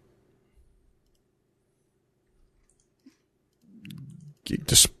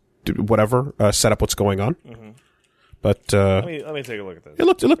just whatever set up what's going on. Mm-hmm. But let me take a look at this. It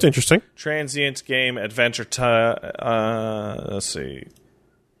looked interesting. Transient game adventure. Let's see.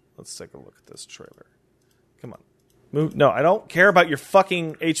 Let's take a look at this trailer. Come on. Move. No, I don't care about your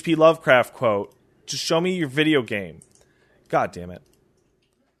fucking H.P. Lovecraft quote. Just show me your video game. God damn it.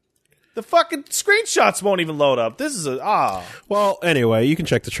 The fucking screenshots won't even load up. This is Well, anyway, you can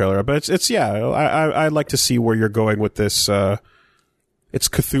check the trailer, but it's I'd like to see where you're going with this. It's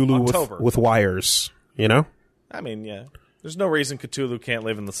Cthulhu with wires, you know? I mean, yeah. There's no reason Cthulhu can't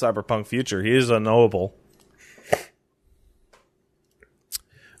live in the cyberpunk future. He is unknowable.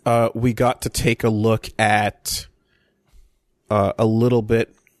 We got to take a look at a little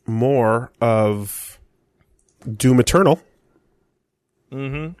bit more of Doom Eternal.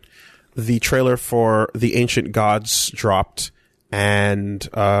 Mm-hmm. The trailer for The Ancient Gods dropped, and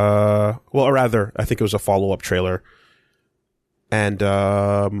or rather, I think it was a follow-up trailer. And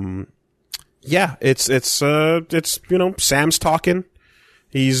yeah, it's Sam's talking.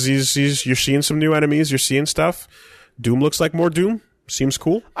 He's you're seeing some new enemies, you're seeing stuff. Doom looks like more Doom. Seems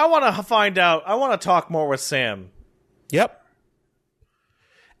cool. I want to find out. I want to talk more with Sam. Yep.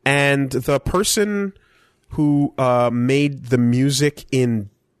 And the person who made the music in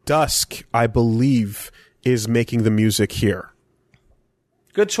Dusk, I believe, is making the music here.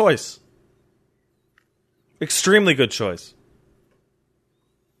 Good choice. Extremely good choice.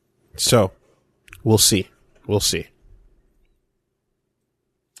 So, we'll see. We'll see.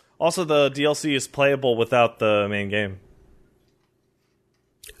 Also, the DLC is playable without the main game.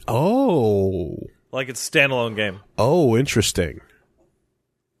 Oh. Like it's a standalone game. Oh, interesting.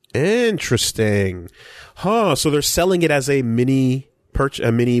 Interesting. Huh, so they're selling it as a mini buy.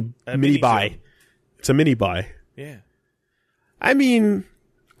 Game. It's a mini buy. Yeah. I mean,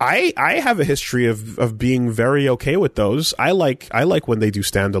 I have a history of being very okay with those. I like when they do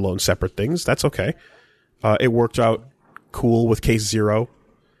standalone separate things. That's okay. It worked out cool with Case Zero,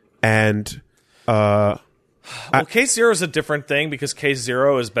 and Case Zero is a different thing because Case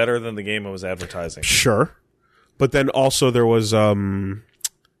Zero is better than the game it was advertising. Sure, but then also there was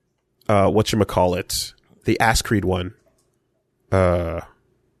whatchamacallit, the Ass Creed one.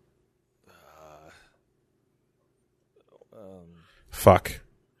 Fuck.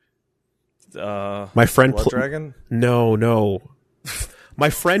 My friend Blood Dragon? No. My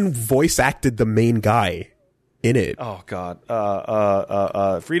friend voice acted the main guy in it. Oh God.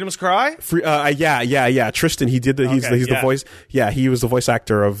 Freedom's Cry? Yeah. Tristan, he's the voice. Yeah, he was the voice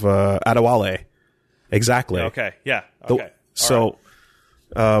actor of Adewale. Exactly. Okay. Yeah. Okay.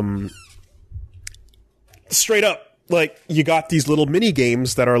 Straight up, like, you got these little mini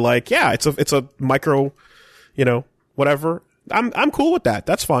games that are like, yeah, it's a micro, whatever. I'm cool with that.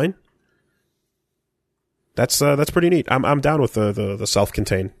 That's fine. That's pretty neat. I'm down with the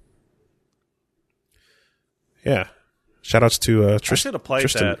self-contained. Yeah. Shoutouts to Tristan. I should have played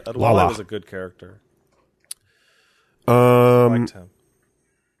Tristan. that. Adewale was a good character. I liked him.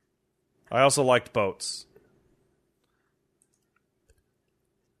 I also liked boats.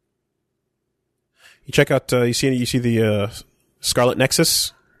 You check out. You see the Scarlet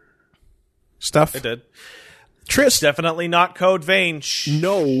Nexus stuff. I did. It's definitely not Code Vein.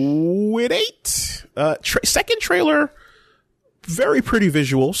 No, it ain't. Second trailer, very pretty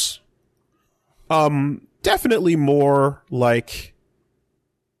visuals. Definitely more like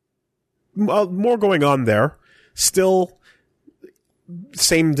more going on there. Still,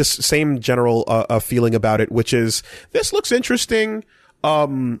 same general feeling about it, which is this looks interesting.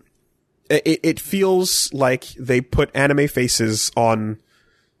 It feels like they put anime faces on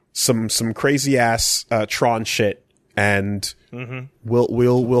some crazy ass Tron shit, and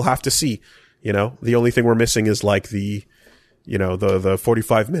we'll have to see. The only thing we're missing is like the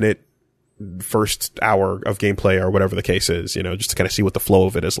 45-minute first hour of gameplay or whatever the case is. Just to kind of see what the flow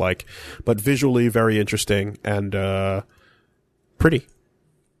of it is like. But visually, very interesting, and pretty.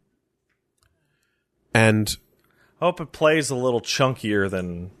 And Hope it plays a little chunkier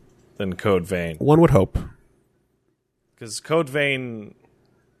than Code Vein. one would hope. Because Code Vein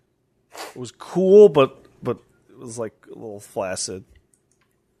was cool, but it was like a little flaccid.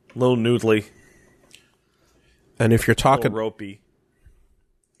 A little noodly. And if you're talking ropey.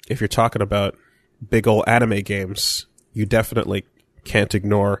 If you're talking about big old anime games, you definitely can't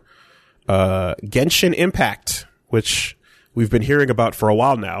ignore Genshin Impact, which we've been hearing about for a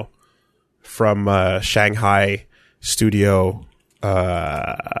while now from Shanghai studio.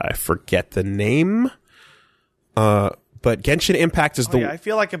 I forget the name. But Genshin Impact is I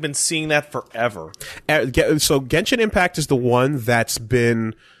feel like I've been seeing that forever. So Genshin Impact is the one that's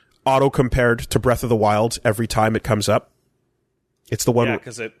been auto-compared to Breath of the Wild every time it comes up. It's the one... Yeah,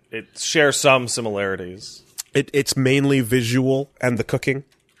 because it shares some similarities. It's mainly visual and the cooking.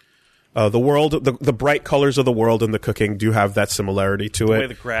 The world, the bright colors of the world and the cooking do have that similarity to it. The way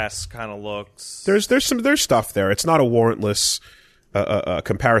the grass kind of looks. There's stuff there. It's not a warrantless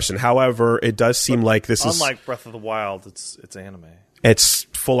comparison. However, it does seem like this is... Unlike Breath of the Wild, it's anime. It's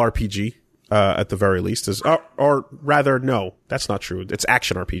full RPG, at the very least. Or rather, no, that's not true. It's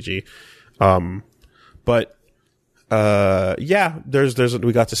action RPG. But yeah,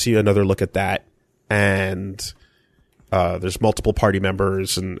 we got to see another look at that. And there's multiple party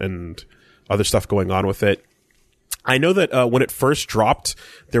members and other stuff going on with it. I know that when it first dropped,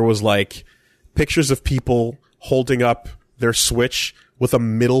 there was like pictures of people holding up their Switch with a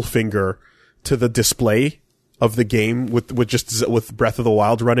middle finger to the display of the game with Breath of the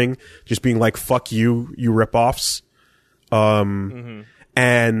Wild running, just being like, fuck you, you ripoffs.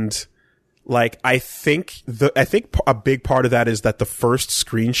 And like, I think a big part of that is that the first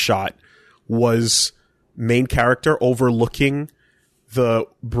screenshot was main character overlooking the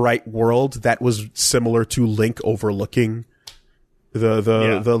bright world that was similar to Link overlooking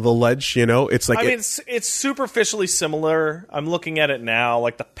the ledge, you know? It's like, I mean, it's superficially similar. I'm looking at it now,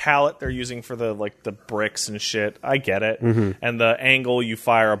 like the palette they're using for the bricks and shit. I get it. And the angle you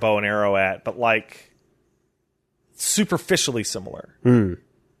fire a bow and arrow at, but like superficially similar.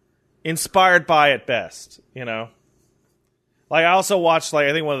 Inspired by at best, you know? Like, I also watched, like,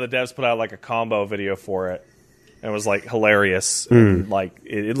 I think one of the devs put out, like, a combo video for it. And it was, like, hilarious. And, like,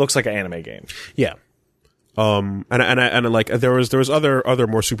 it looks like an anime game. Yeah. And like, there was other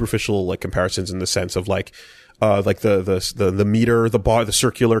more superficial, like, comparisons in the sense of, like the meter, the bar, the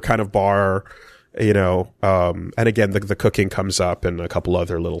circular kind of bar, you know, and again, the cooking comes up and a couple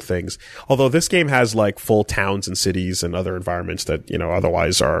other little things. Although this game has, like, full towns and cities and other environments that, you know,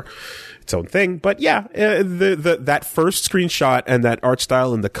 otherwise are its own thing. But yeah, that first screenshot and that art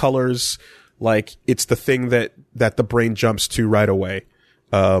style and the colors, like, it's the thing that the brain jumps to right away.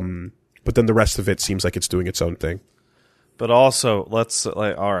 But then the rest of it seems like it's doing its own thing. But also, let's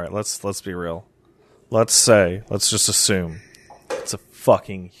be real. Let's just assume it's a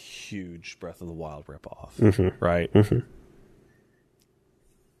fucking huge Breath of the Wild ripoff, right?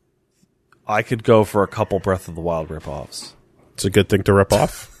 I could go for a couple Breath of the Wild ripoffs. It's a good thing to rip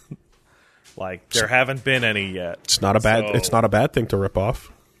off. Like, there haven't been any yet. It's not a bad thing to rip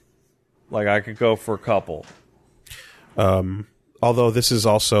off. Like, I could go for a couple. Although this is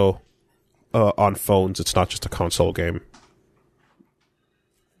also on phones, it's not just a console game.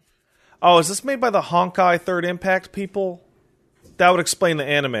 Oh, is this made by the Honkai Third Impact people? That would explain the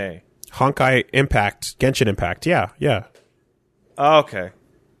anime. Honkai Impact, Genshin Impact, yeah. Oh, okay.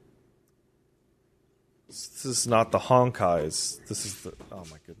 This is not the Honkais. This is the... Oh,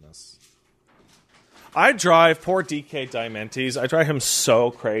 my goodness. I drive poor DK Diamentes. I drive him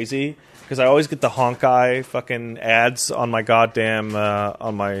so crazy because I always get the Honkai fucking ads on my goddamn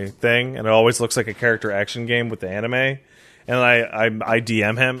on my thing, and it always looks like a character action game with the anime. And I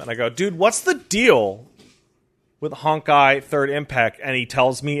DM him and I go, dude, what's the deal with Honkai Third Impact? And he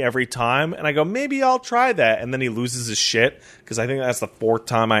tells me every time, and I go, maybe I'll try that. And then he loses his shit because I think that's the fourth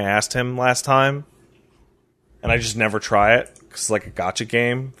time I asked him last time, and I just never try it because it's like a gacha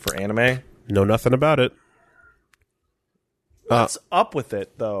game for anime. Know nothing about it. What's up with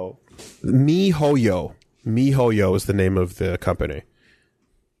it, though? MiHoYo. MiHoYo is the name of the company.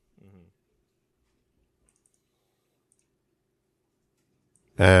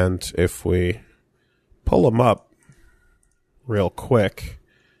 And if we pull them up real quick,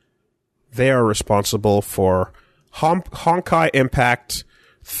 they are responsible for Honkai Impact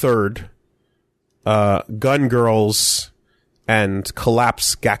Third, Gun Girls, and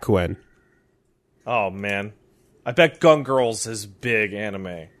Collapse Gakuen. Oh, man. I bet Gun Girls is big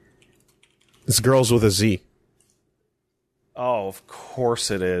anime. It's girls with a Z. Oh, of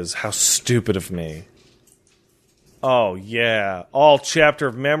course it is. How stupid of me. Oh, yeah. All Chapter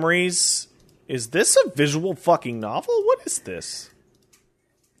of Memories. Is this a visual fucking novel? What is this?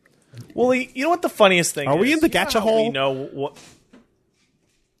 Well, you know what the funniest thing is? Are we in the gacha hole? We know what...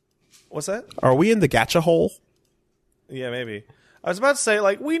 What's that? Are we in the gacha hole? Yeah, maybe. I was about to say,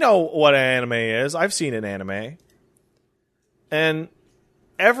 like, we know what an anime is. I've seen an anime. And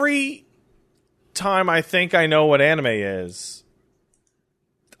every time I think I know what anime is,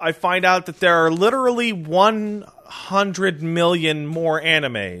 I find out that there are literally 100 million more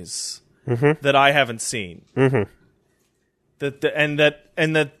animes that I haven't seen. Mm-hmm.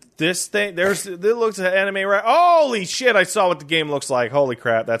 That this thing, it looks at anime, right? Holy shit, I saw what the game looks like. Holy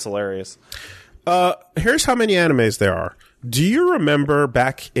crap, that's hilarious. Here's how many animes there are. Do you remember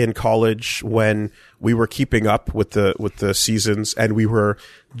back in college when we were keeping up with the seasons and we were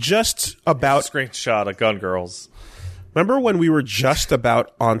just about screenshot of Gun Girls? Remember when we were just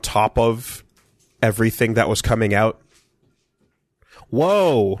about on top of everything that was coming out?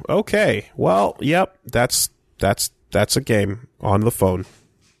 Whoa. Okay. Well, yep. That's a game on the phone.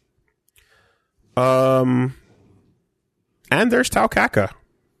 And there's Taukaka.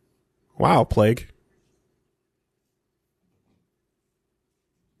 Wow, Plague.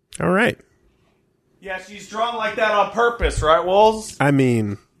 All right. Yeah, she's drawn like that on purpose, right, Wolves? I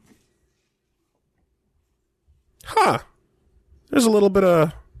mean, there's a little bit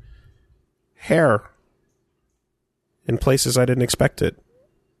of hair in places I didn't expect it.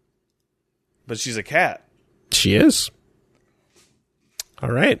 But she's a cat. She is.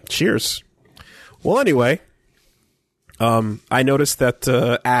 All right. Cheers. Well, anyway, I noticed that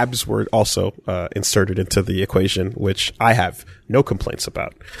abs were also inserted into the equation, which I have no complaints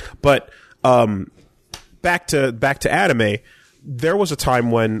about. But back to anime, there was a time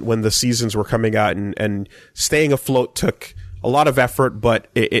when the seasons were coming out and staying afloat took a lot of effort, but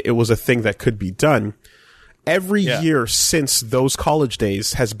it was a thing that could be done. Every year since those college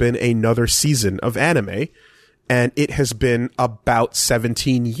days has been another season of anime, and it has been about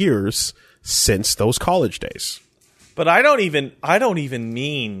 17 years since those college days. But I don't even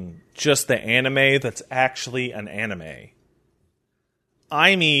mean just the anime that's actually an anime.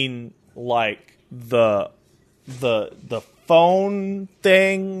 I mean like the phone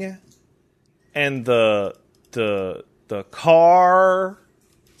thing and the car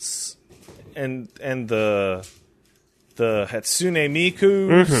and the Hatsune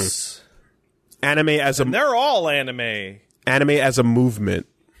Miku's. Anime as a... They're all anime. Anime as a movement.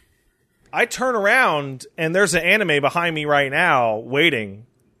 I turn around, and there's an anime behind me right now waiting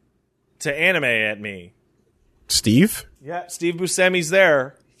to anime at me. Steve? Yeah, Steve Buscemi's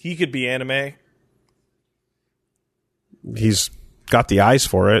there. He could be anime. He's got the eyes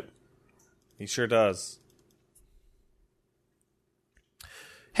for it. He sure does.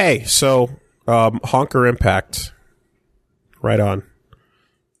 Hey, so Honker Impact. Right on.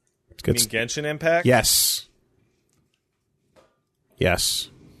 You mean Genshin Impact? Yes. Yes.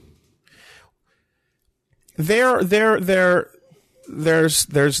 There's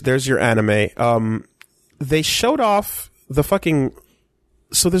your anime. They showed off the fucking...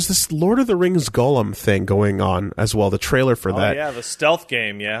 So there's this Lord of the Rings Golem thing going on as well, the trailer for that. Oh yeah, the stealth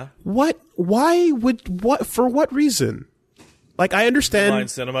game, yeah. What? Why would... What? For what reason? Like, I understand... Online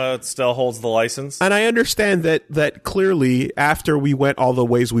Cinema still holds the license. And I understand that clearly, after we went all the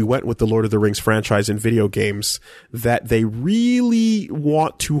ways we went with the Lord of the Rings franchise in video games, that they really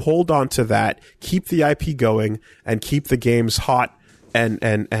want to hold on to that, keep the IP going, and keep the games hot and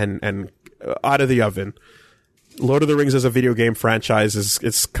out of the oven. Lord of the Rings as a video game franchise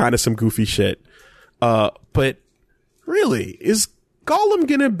it's kind of some goofy shit. But really, is Gollum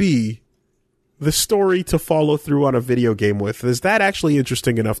gonna be the story to follow through on a video game with? Is that actually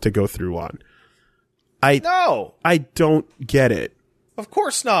interesting enough to go through on? No. I don't get it. Of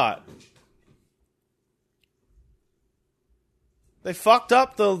course not. They fucked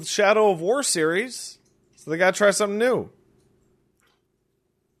up the Shadow of War series, so they gotta try something new.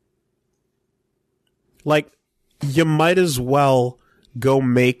 Like, you might as well go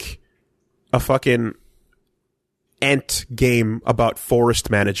make a fucking Ent game about forest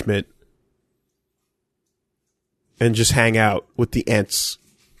management and just hang out with the Ents.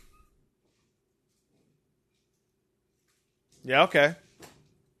 Yeah, okay.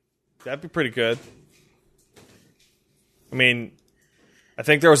 That'd be pretty good. I mean, I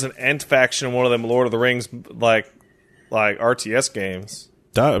think there was an Ent faction in one of them Lord of the Rings like RTS games.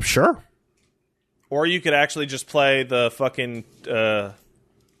 Sure. Or you could actually just play the fucking the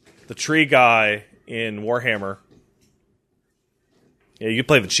tree guy in Warhammer. Yeah, you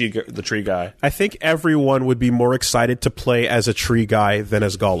play the tree guy. I think everyone would be more excited to play as a tree guy than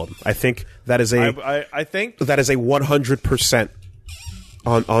as Gollum. I think that is I think that is a 100%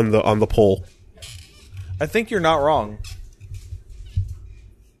 on the poll. I think you're not wrong.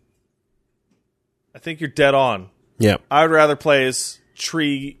 I think you're dead on. Yeah. I would rather play as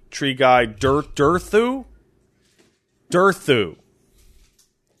tree guy Durthu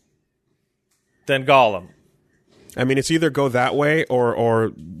than Gollum. I mean, it's either go that way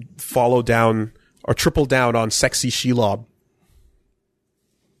or follow down or triple down on sexy Shelob.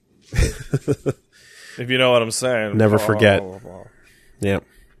 If you know what I'm saying. Never forget. Yeah.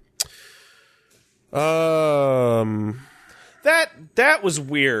 That was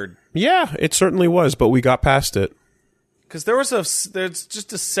weird. Yeah, it certainly was, but we got past it. Because there's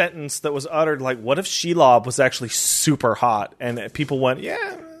just a sentence that was uttered like, what if Shelob was actually super hot? And people went,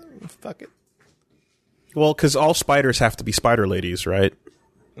 yeah, fuck it. Well, because all spiders have to be spider ladies, right?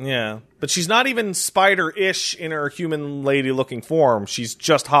 Yeah. But she's not even spider-ish in her human lady-looking form. She's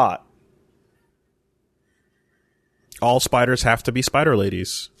just hot. All spiders have to be spider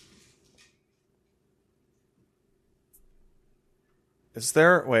ladies. Is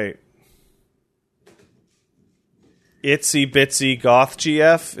there... Wait. Itsy Bitsy Goth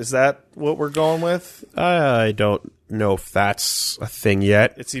GF? Is that what we're going with? I don't know if that's a thing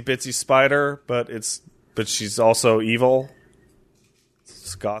yet. Itsy Bitsy Spider, but she's also evil.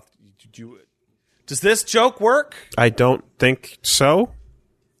 It's goth. Does this joke work? I don't think so.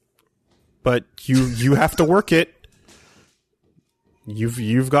 But you have to work it.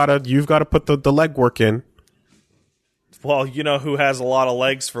 You've got to put the legwork in. Well, you know who has a lot of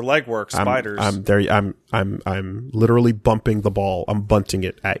legs for legwork? Spiders. I'm literally bumping the ball. I'm bunting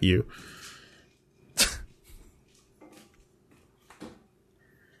it at you.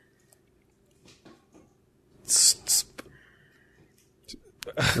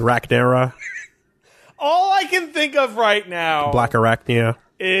 Arachnera. All I can think of right now... Black Arachnia.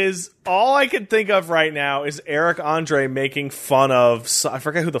 All I can think of right now is Eric Andre making fun of... I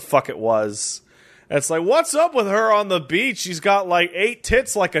forget who the fuck it was. And it's like, what's up with her on the beach? She's got like 8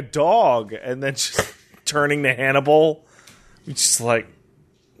 tits like a dog. And then just turning to Hannibal. It's just like,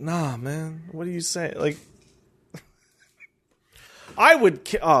 nah, man. What do you say? Like... I would...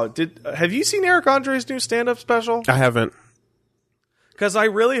 have you seen Eric Andre's new stand-up special? I haven't. Because I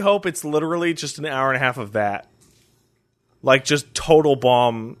really hope it's literally just an hour and a half of that. Like, just total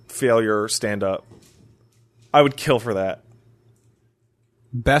bomb failure stand-up. I would kill for that.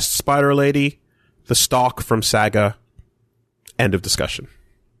 Best Spider Lady, the Stalk from Saga. End of discussion.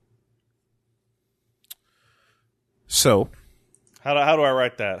 So... How do I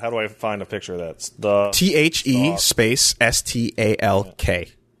write that? How do I find a picture of that? The THE space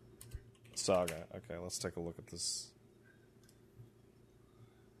STALK. Saga. Okay, let's take a look at this.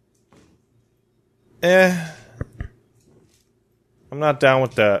 I'm not down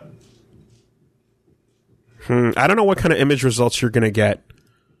with that. I don't know what kind of image results you're going to get.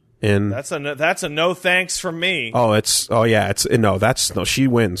 That's a no thanks from me. She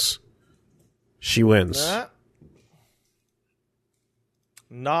wins. She wins.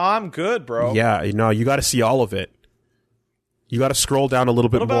 Nah, I'm good, bro. Yeah, you got to see all of it. You got to scroll down a little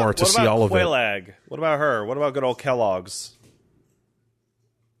bit more to see all of it. Quailag? What about her? What about good old Kellogg's?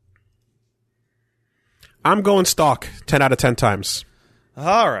 I'm going stock 10 out of 10 times.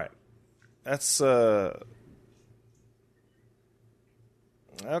 All right. That's, okay.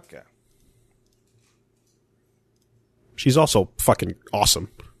 She's also fucking awesome.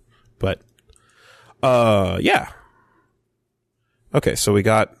 But, yeah. Okay, so we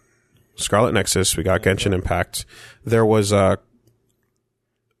got Scarlet Nexus, we got Genshin Impact. There was a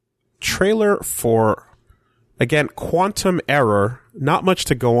trailer for, again, Quantum Error. Not much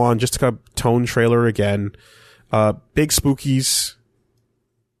to go on, just a tone trailer again. Big spookies.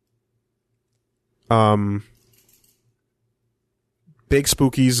 Big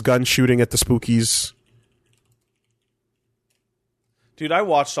spookies, gun shooting at the spookies. Dude, I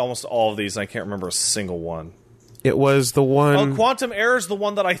watched almost all of these and I can't remember a single one. It was the one... Oh, Quantum Error is the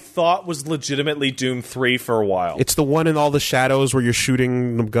one that I thought was legitimately Doom 3 for a while. It's the one in all the shadows where you're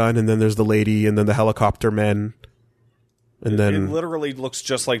shooting the gun and then there's the lady and then the helicopter men. And then it literally looks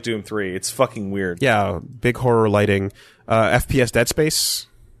just like Doom 3. It's fucking weird. Yeah, big horror lighting. FPS Dead Space?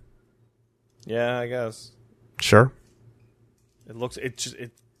 Yeah, I guess. Sure.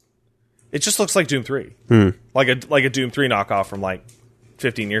 It just looks like Doom 3. Like a Doom 3 knockoff from like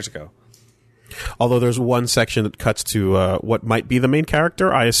 15 years ago. Although there's one section that cuts to what might be the main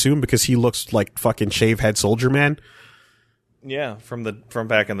character, I assume, because he looks like fucking shave head soldier man. Yeah, from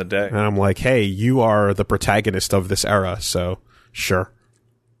back in the day. And I'm like, hey, you are the protagonist of this era, so Sure.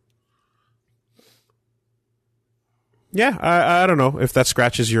 Yeah, I don't know if that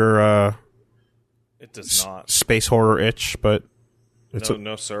scratches your It does not. space horror itch, but it's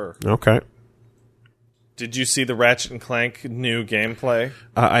No, sir. Okay. Did you see the Ratchet and Clank new gameplay?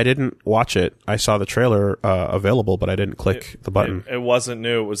 I didn't watch it. I saw the trailer available, but I didn't click the button. It wasn't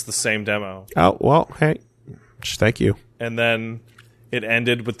new. It was the same demo. Oh, well, hey, thank you. And then it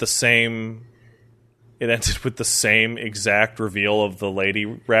ended with the same. It ended with the same exact reveal of the Lady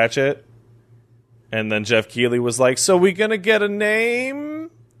Ratchet. And then Jeff Keighley was like, "So we gonna get a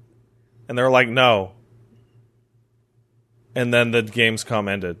name?" And they're like, "No." And then the Gamescom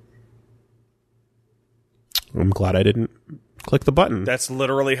ended. I'm glad I didn't click the button. That's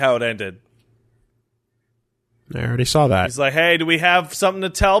literally how it ended. I already saw that. He's like, "Hey, do we have something to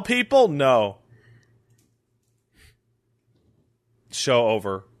tell people?" No. Show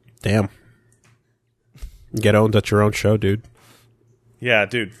over. Damn. Get owned at your own show, dude. Yeah,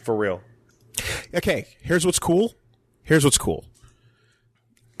 dude, for real. Okay, here's what's cool. Tell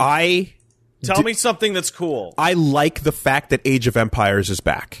me something that's cool. I like the fact that Age of Empires is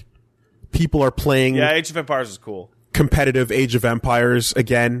back. People are playing Yeah, Age of Empires is cool. competitive Age of Empires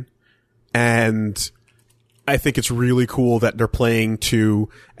again, and I think it's really cool that they're playing 2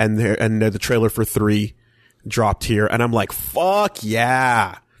 and the trailer for 3 dropped here, and I'm like, fuck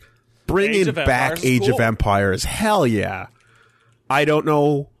yeah. Bringing back Age of Empires. Hell yeah. I don't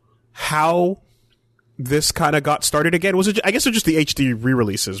know how this kind of got started again. Was it? I guess it was just the HD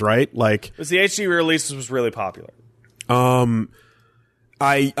re-releases, right? Like, It was the HD releases was really popular.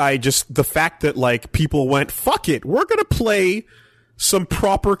 I just, the fact that like people went, fuck it, we're gonna play some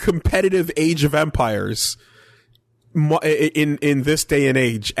proper competitive Age of Empires in this day and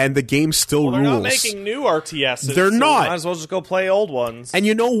age, and the game still They're rules. not making new RTSs. They're so not. Might as well just go play old ones. And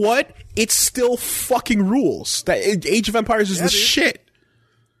you know what? It still fucking rules. That Age of Empires is the dude. shit.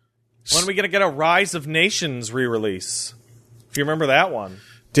 When are we gonna get a Rise of Nations re-release? If you remember that one.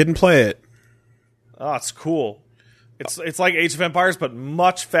 Didn't play it. Oh, it's cool. It's like Age of Empires, but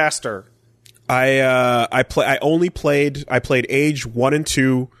much faster. I played Age 1 and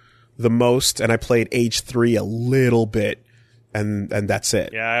 2 the most, and I played Age 3 a little bit, and that's it.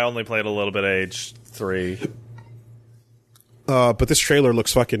 Yeah, I only played a little bit of Age 3. But this trailer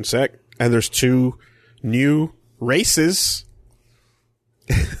looks fucking sick, and there's 2 new races,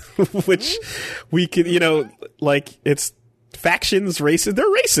 which we can, like, it's factions, races, they're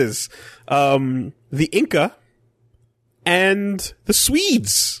races. The Inca and the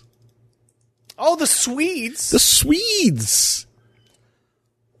Swedes. Oh, the Swedes! The Swedes!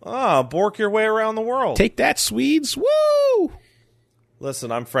 Ah, bork your way around the world. Take that, Swedes! Woo!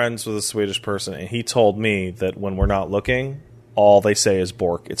 Listen, I'm friends with a Swedish person, and he told me that when we're not looking, all they say is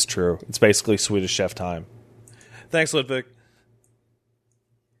bork. It's true. It's basically Swedish chef time. Thanks, Ludwig.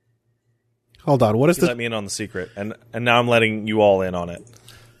 Hold on, what is He let me in on the secret, and now I'm letting you all in on it.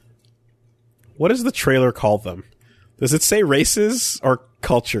 What does the trailer call them? Does it say races or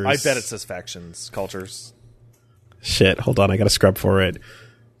cultures? I bet it says factions, cultures. Shit, hold on, I gotta scrub for it.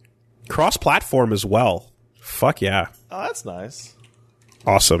 Cross-platform as well. Fuck yeah. Oh, that's nice.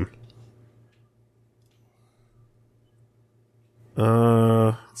 Awesome.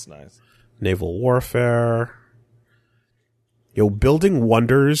 That's nice. Naval warfare. Yo, building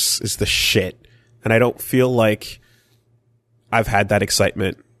wonders is the shit. And I don't feel like I've had that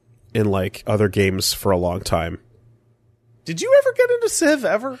excitement in like other games for a long time. Did you ever get into Civ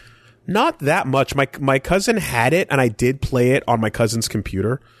ever? Not that much. My cousin had it, and I did play it on my cousin's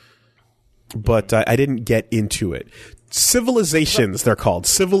computer, but I didn't get into it. Civilizations, they're called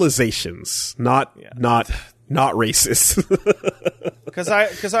civilizations, not races. Because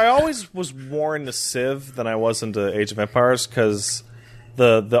I always was more into Civ than I was into Age of Empires, because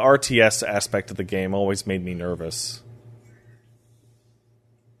the RTS aspect of the game always made me nervous.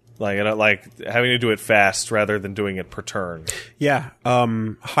 Like having to do it fast rather than doing it per turn. Yeah,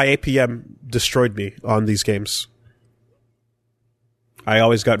 high APM destroyed me on these games. I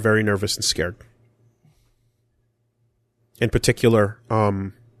always got very nervous and scared. In particular,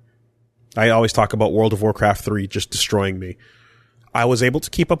 I always talk about World of Warcraft 3 just destroying me. I was able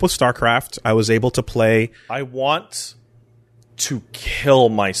to keep up with StarCraft. I was able to play... I want to kill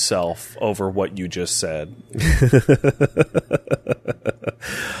myself over what you just said.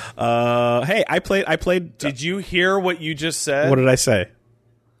 Hey, I played. Did you hear what you just said? What did I say?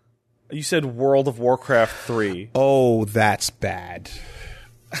 You said World of Warcraft 3. Oh, that's bad.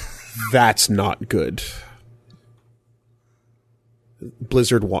 That's not good.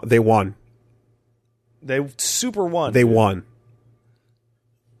 Blizzard won. They won. They super won. They won.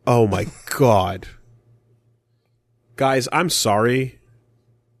 Oh my god. Guys, I'm sorry.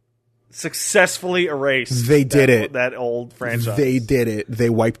 Successfully erased. They did it. That old franchise. They did it.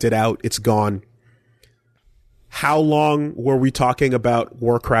 They wiped it out. It's gone. How long were we talking about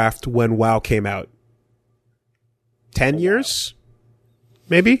Warcraft when WoW came out? 10 years?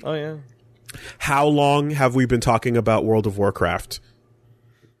 Maybe? Oh, yeah. How long have we been talking about World of Warcraft?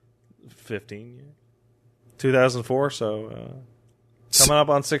 15 years. 2004, so coming up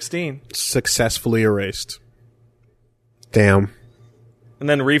on 16. Successfully erased. Damn. And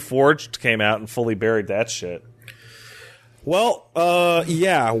then Reforged came out and fully buried that shit. Well,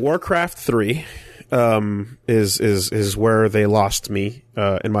 yeah, Warcraft 3 is where they lost me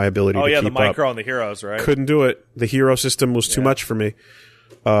in my ability to keep up. Oh, yeah, the micro and the heroes, right? Couldn't do it. The hero system was too much for me.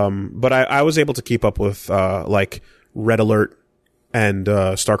 But I was able to keep up with like Red Alert and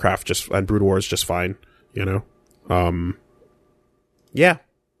StarCraft and Brood Wars just fine, you know.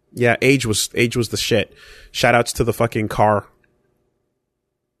 Yeah, Age was the shit. Shoutouts to the fucking car.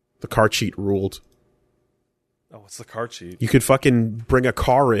 The car cheat ruled. Oh, what's the car cheat? You could fucking bring a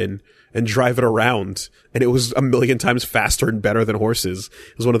car in and drive it around, and it was a million times faster and better than horses.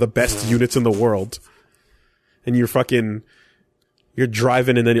 It was one of the best units in the world. And you're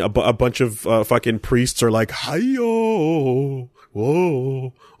driving, and then a bunch of fucking priests are like, hi-yo,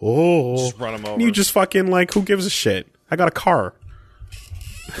 whoa, oh. Just run them over. And you just fucking like, who gives a shit? I got a car.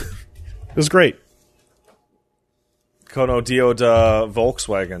 It was great. Kono Dio de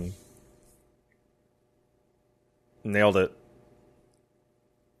Volkswagen. Nailed it.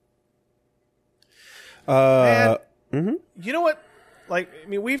 Man, you know what? Like, I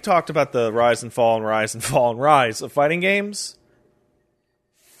mean, we've talked about the rise and fall and rise and fall and rise of fighting games.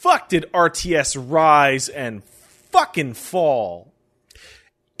 Fuck did RTS rise and fucking fall.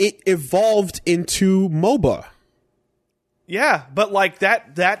 It evolved into MOBA. Yeah, but like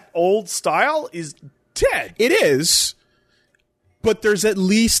that old style is dead. It is. But there's at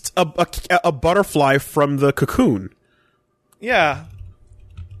least a butterfly from the cocoon. Yeah.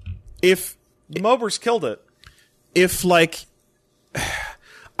 If the MOBAs killed it. If, like,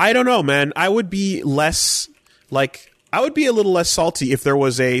 I don't know, man. I would be a little less salty if there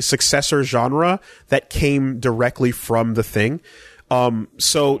was a successor genre that came directly from the thing.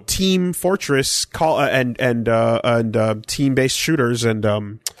 So Team Fortress and team-based shooters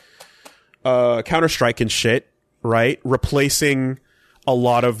and Counter-Strike and shit, right? Replacing a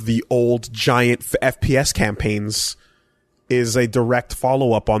lot of the old giant FPS campaigns is a direct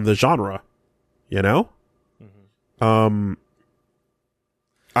follow-up on the genre, you know? Mm-hmm.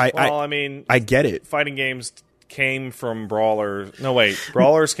 I get it. Fighting games came from brawlers. No, wait.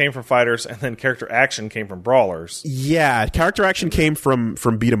 Brawlers came from fighters, and then character action came from brawlers. Yeah, character action came from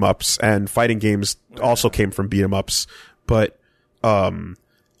beat-em-ups, and fighting games also came from beat-em-ups. But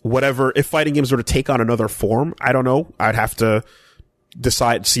whatever, if fighting games were to take on another form, I don't know. I'd have to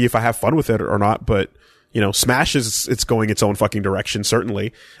see if I have fun with it or not. But you know, Smash it's going its own fucking direction,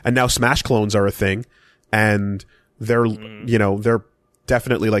 certainly. And now Smash clones are a thing, and they're they're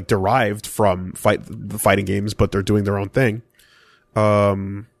definitely like derived from fighting games, but they're doing their own thing. Yeah,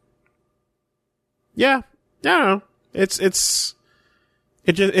 I don't know. It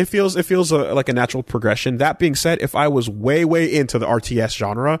feels like a natural progression. That being said, if I was way into the RTS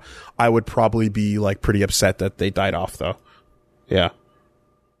genre, I would probably be like pretty upset that they died off, though. Yeah,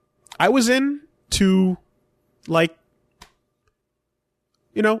 I was into like,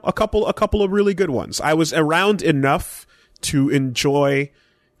 you know, a couple of really good ones. I was around enough to enjoy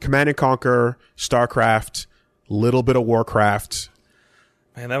Command and Conquer, StarCraft, little bit of Warcraft.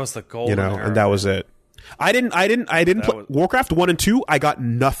 Man, that was the golden era, and that was it. I didn't play Warcraft 1 and 2. I got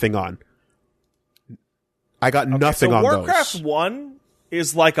nothing on. Nothing on Warcraft those. 1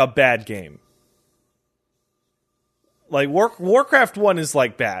 is like a bad game. Like Warcraft 1 is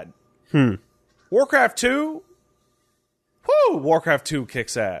like bad. Warcraft 2, Warcraft 2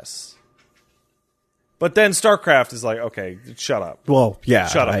 kicks ass. But then StarCraft is like, okay, shut up. Well, yeah.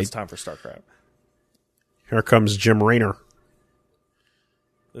 Shut up, it's time for StarCraft. Here comes Jim Raynor.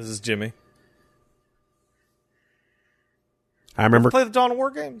 This is Jimmy. I remember... Play the Dawn of War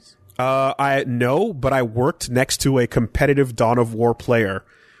games? No, but I worked next to a competitive Dawn of War player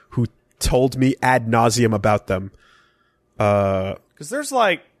who told me ad nauseum about them. Because there's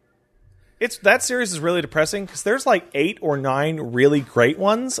like... that series is really depressing because there's like 8 or 9 really great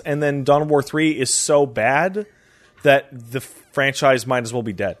ones, and then Dawn of War 3 is so bad that the franchise might as well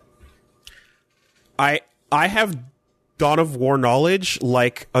be dead. I have Dawn of War knowledge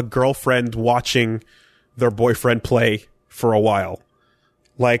like a girlfriend watching their boyfriend play for a while.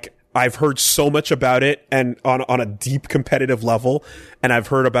 Like, I've heard so much about it, and on a deep competitive level, and I've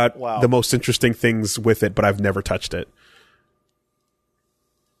heard about the most interesting things with it, but I've never touched it.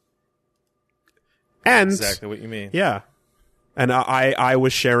 And exactly what you mean. Yeah. And I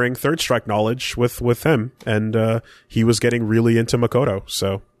was sharing Third Strike knowledge with him, and he was getting really into Makoto,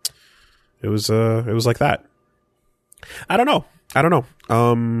 so it was like that. I don't know.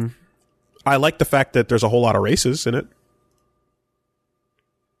 I like the fact that there's a whole lot of races in it.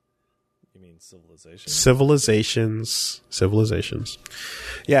 You mean Civilizations.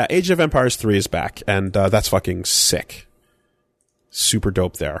 Yeah, Age of Empires 3 is back, and that's fucking sick. Super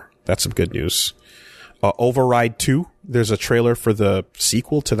dope there. That's some good news. Override 2, there's a trailer for the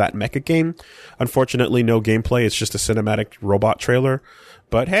sequel to that mecha game. Unfortunately, no gameplay. It's just a cinematic robot trailer.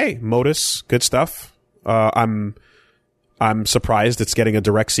 But hey, Modus, good stuff. I'm surprised it's getting a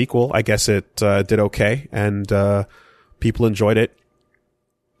direct sequel. I guess it did okay, and people enjoyed it.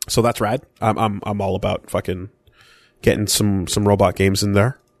 So that's rad. I'm all about fucking getting some robot games in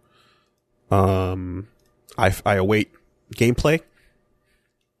there. I await gameplay.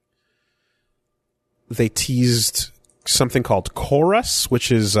 They teased something called Chorus,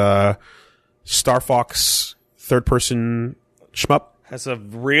 which is Star Fox third-person shmup. Has a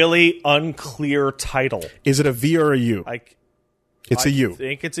really unclear title. Is it a V or a U? It's a U. I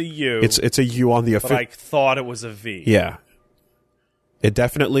think it's a U. It's a U on the but I thought it was a V. Yeah. It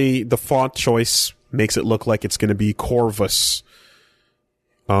definitely, the font choice makes it look like it's going to be Corvus.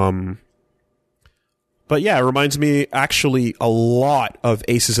 But yeah, it reminds me actually a lot of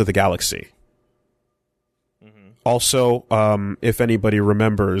Aces of the Galaxy. Also, if anybody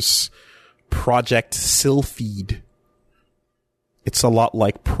remembers, Project Sylphid. It's a lot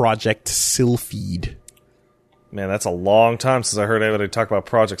like Project Sylphid. Man, that's a long time since I heard anybody talk about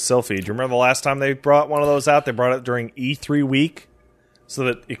Project Sylphid. Do you remember the last time they brought one of those out? They brought it during E3 week so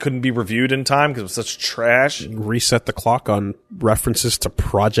that it couldn't be reviewed in time because it was such trash. Reset the clock on references to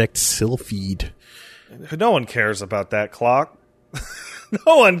Project Sylphid. No one cares about that clock.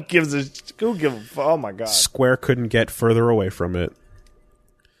 No one gives a... Oh, my God. Square couldn't get further away from it.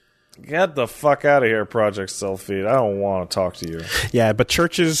 Get the fuck out of here, Project Sylphid. I don't want to talk to you. Yeah, but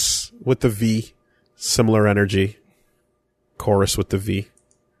Churches with the V, similar energy. Chorus with the V.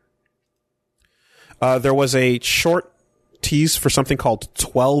 There was a short tease for something called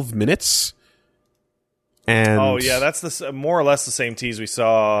 12 Minutes. And oh, yeah, that's more or less the same tease we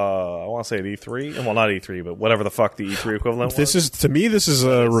saw, I want to say at E3. Well, not E3, but whatever the fuck the E3 equivalent was. To me, this is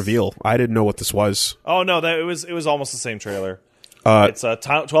a reveal. I didn't know what this was. Oh, no, it was almost the same trailer. It's a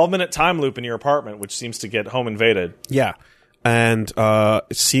 12-minute time loop in your apartment, which seems to get home invaded. Yeah. And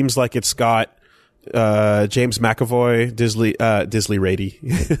it seems like it's got James McAvoy, Disley Rady,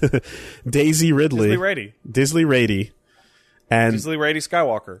 Daisy Ridley. Disley Rady. And Disley Rady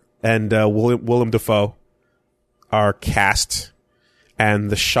Skywalker. And Willem Dafoe are cast. And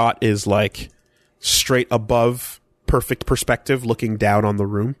the shot is like straight above, perfect perspective, looking down on the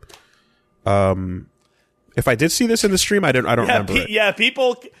room. If I did see this in the stream, I don't remember it. Yeah,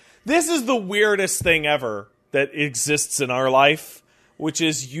 people... This is the weirdest thing ever that exists in our life, which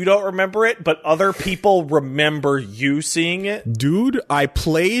is you don't remember it, but other people remember you seeing it. Dude, I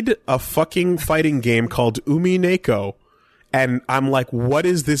played a fucking fighting game called Umi Neko, and I'm like, what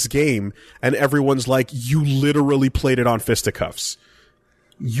is this game? And everyone's like, you literally played it on fisticuffs.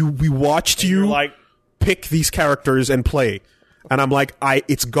 We watched you like, pick these characters and play. And I'm like,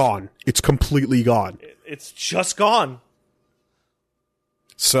 it's gone. It's completely gone. It's just gone.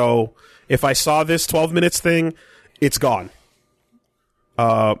 So if I saw this 12 minutes thing, it's gone.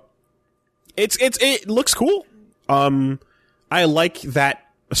 It looks cool. I like that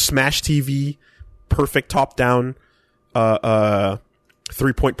Smash TV perfect top down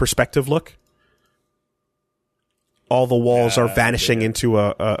 3-point perspective look. All the walls are vanishing into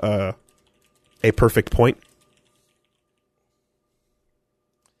a perfect point.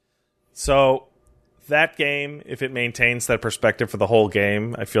 So that game, if it maintains that perspective for the whole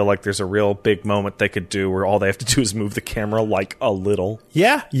game, I feel like there's a real big moment they could do where all they have to do is move the camera like a little.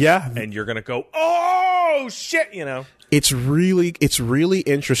 Yeah. And you're going to go, oh, shit, you know. It's really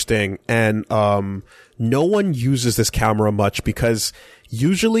interesting, and no one uses this camera much because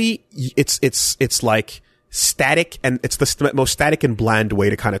usually it's like static, and it's the most static and bland way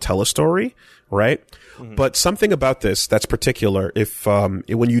to kind of tell a story, right? Mm-hmm. But something about this that's particular, if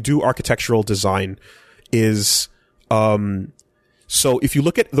when you do architectural design, is so if you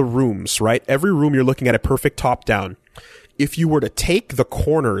look at the rooms, right? Every room you're looking at a perfect top down. If you were to take the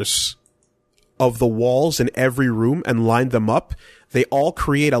corners of the walls in every room and line them up, they all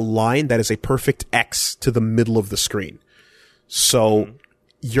create a line that is a perfect X to the middle of the screen. So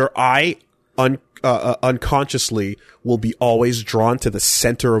your eye unconsciously will be always drawn to the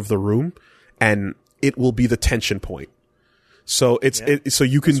center of the room, and it will be the tension point. So so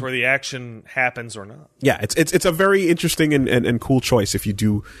you can. That's where the action happens or not. Yeah, it's a very interesting and cool choice if you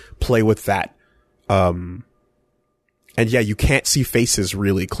do play with that. And yeah, you can't see faces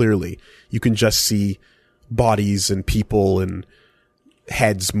really clearly. You can just see bodies and people and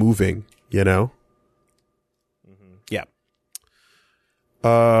heads moving, you know? Mm-hmm.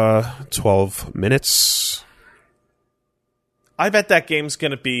 Yeah. 12 minutes. I bet that game's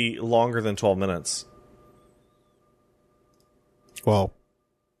going to be longer than 12 minutes. Well,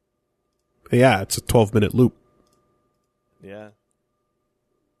 yeah, it's a 12-minute loop. Yeah.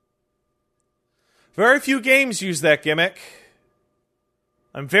 Very few games use that gimmick.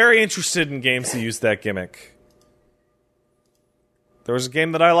 I'm very interested in games that use that gimmick. There was a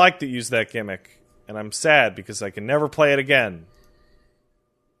game that I liked that used that gimmick, and I'm sad because I can never play it again.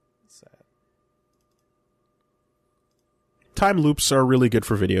 Sad. Time loops are really good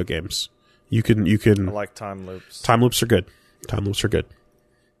for video games. You can. I like time loops. Time loops are good. Time loops are good.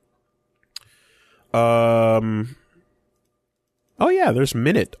 Oh yeah, there's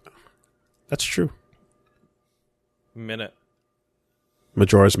Minute. That's true. Minute.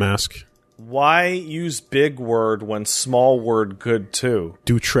 Majora's Mask. Why use big word when small word could too?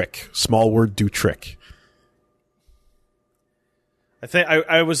 Do trick. Small word do trick. I think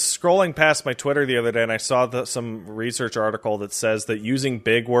I was scrolling past my Twitter the other day and I saw some research article that says that using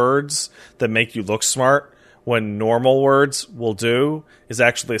big words that make you look smart when normal words will do is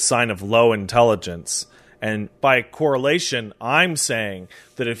actually a sign of low intelligence. And by correlation, I'm saying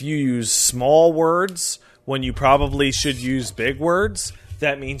that if you use small words when you probably should use big words,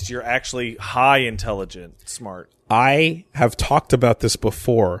 that means you're actually high intelligent, smart. I have talked about this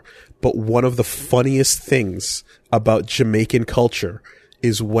before, but one of the funniest things about Jamaican culture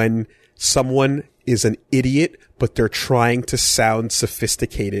is when someone is an idiot, but they're trying to sound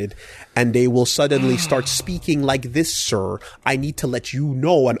sophisticated, and they will suddenly start speaking like this, sir. I need to let you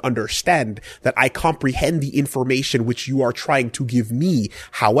know and understand that I comprehend the information which you are trying to give me.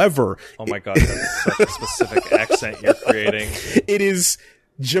 However... Oh my god, that's such a specific accent you're creating. It is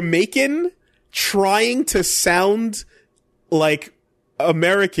Jamaican trying to sound like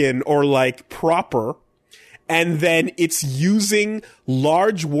American or like proper, and then it's using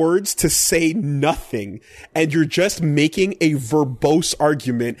large words to say nothing, and you're just making a verbose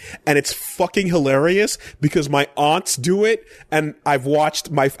argument, and it's fucking hilarious because my aunts do it, and I've watched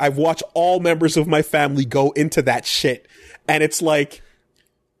all members of my family go into that shit, and it's like,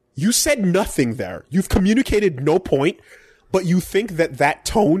 you said nothing there. You've communicated no point, but you think that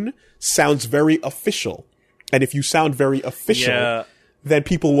tone sounds very official, and if you sound very official, then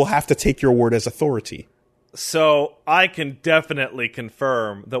people will have to take your word as authority. So I can definitely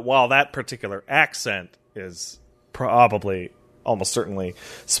confirm that while that particular accent is probably, almost certainly,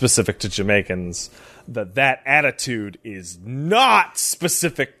 specific to Jamaicans, that attitude is not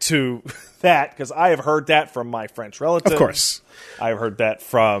specific to that, because I have heard that from my French relatives. Of course. I've heard that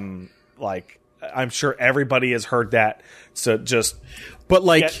from, like, I'm sure everybody has heard that. So just... But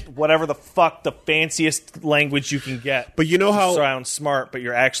like, get whatever the fuck the fanciest language you can get. But you know how... sound smart, but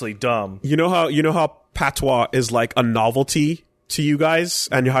you're actually dumb. You know how patois is like a novelty to you guys,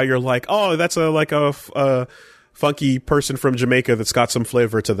 and how you're like, oh, that's a funky person from Jamaica that's got some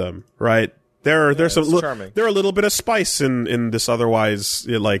flavor to them, right? There's some charming. There are a little bit of spice in this otherwise,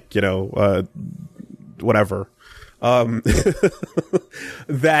 like, you know, whatever.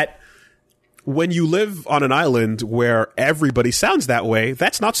 That when you live on an island where everybody sounds that way,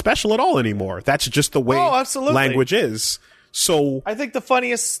 that's not special at all anymore. That's just the way language is. So I think the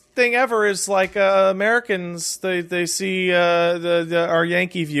funniest thing ever is like Americans. They see our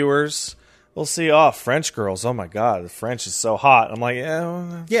Yankee viewers will see, oh, French girls. Oh my god, the French is so hot. I'm like,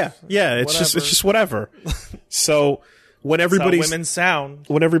 yeah. It's just whatever. So when everybody women sound,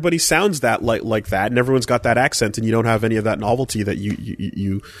 when everybody sounds that like that, and everyone's got that accent, and you don't have any of that novelty that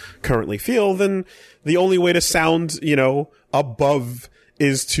you currently feel, then the only way to sound, you know, above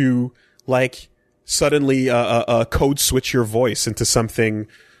is to like suddenly code switch your voice into something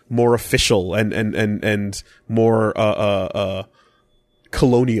more official and more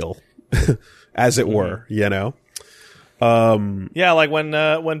colonial, as it were, you know. Yeah, like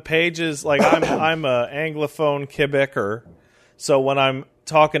when Paige is like, I'm a Anglophone Quebecer, so when I'm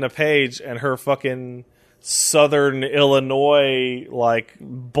talking to Paige and her fucking Southern Illinois like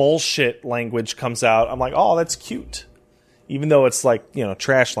bullshit language comes out, I'm like, oh, that's cute, even though it's like, you know,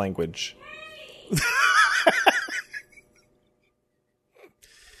 trash language.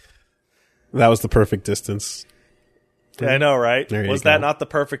 That was the perfect distance. I know, right? There you Was go. that not the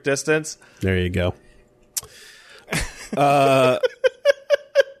perfect distance? There you go.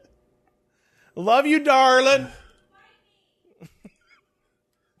 Love you, darling.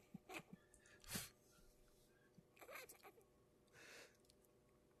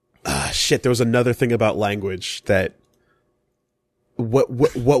 Shit, there was another thing about language that... What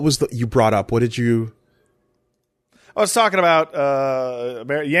was the... You brought up? What did you... I was talking about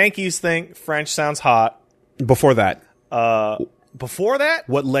Yankees think French sounds hot. Before that. Before that?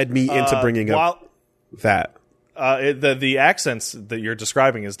 What led me into bringing up that? The accents that you're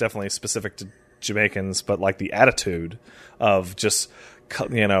describing is definitely specific to Jamaicans, but like the attitude of just,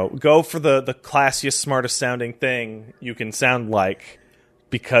 go for the classiest, smartest sounding thing you can sound like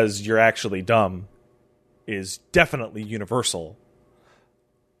because you're actually dumb is definitely universal.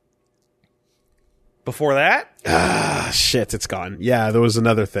 Before that? Shit, it's gone. Yeah, there was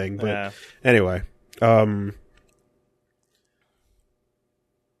another thing. But anyway.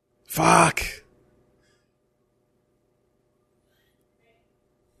 Fuck.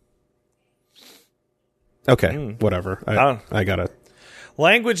 Okay, whatever. I gotta...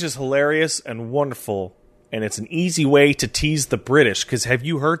 Language is hilarious and wonderful, and it's an easy way to tease the British, because have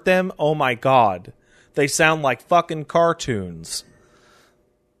you heard them? Oh my god. They sound like fucking cartoons.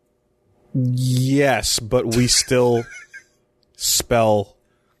 Yes, but we still spell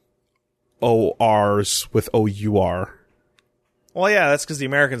O-R's with O-U-R. Well, yeah, that's because the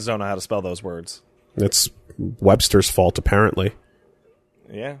Americans don't know how to spell those words. It's Webster's fault, apparently.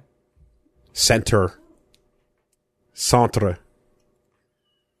 Yeah. Center. Centre.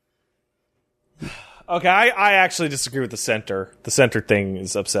 Okay, I actually disagree with the center. The center thing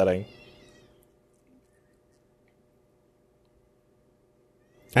is upsetting.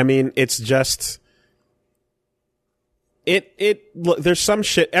 I mean, it's just... Look, there's some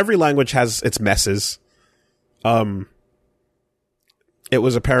shit... Every language has its messes. It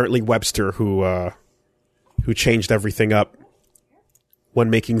was apparently Webster who changed everything up when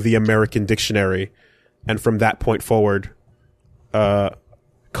making the American dictionary, and from that point forward,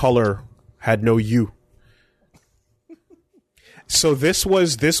 color had no U. So this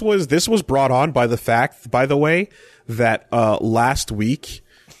was brought on by the fact, by the way, that last week,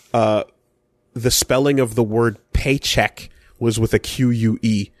 the spelling of the word paycheck was with a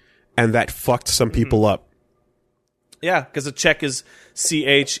Q-U-E, and that fucked some people up. Yeah, because a check is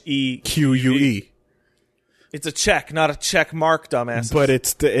C-H-E-Q-U-E. It's a check, not a check mark, dumbass. But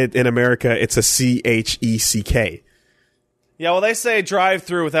in America, it's a C-H-E-C-K. Yeah, well, they say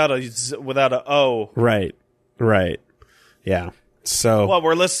drive-through without a O. Right. Yeah. So what,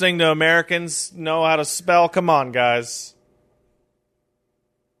 we're listening to Americans know how to spell? Come on, guys.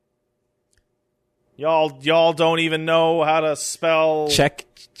 Y'all don't even know how to spell. Check.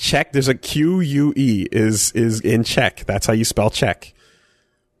 There's a Q-U-E is in check. That's how you spell check.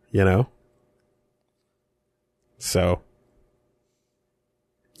 You know? So,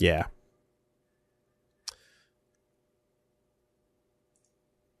 yeah.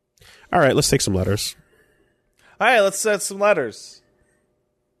 All right, let's take some letters. All right, let's set some letters.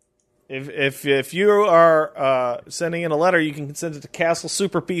 If you are sending in a letter, you can send it to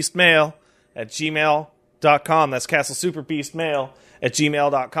castlesuperbeastmail@gmail.com. That's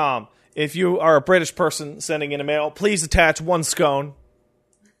castlesuperbeastmail@gmail.com. If you are a British person sending in a mail, please attach one scone.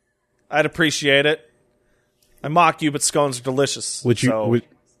 I'd appreciate it. I mock you, but scones are delicious. Would you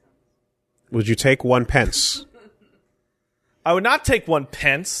take 1 pence? I would not take 1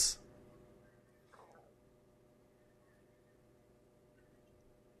 pence.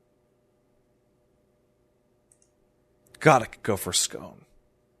 God, I could go for a scone.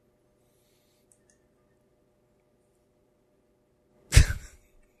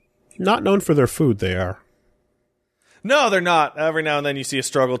 Not known for their food, they are. No, they're not. Every now and then you see a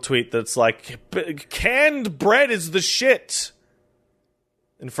struggle tweet that's like, canned bread is the shit,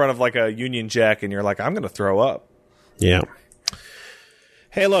 in front of like a Union Jack, and you're like, I'm going to throw up. Yeah.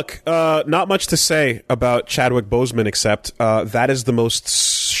 Hey, look, not much to say about Chadwick Boseman, except that is the most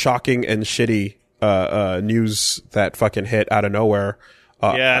shocking and shitty news that fucking hit out of nowhere.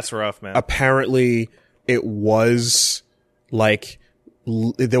 Yeah, that's rough, man. Apparently, it was like...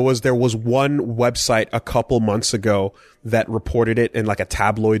 There was one website a couple months ago that reported it in like a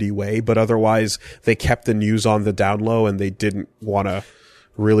tabloidy way, but otherwise they kept the news on the down low and they didn't want to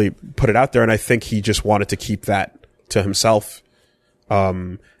really put it out there. And I think he just wanted to keep that to himself.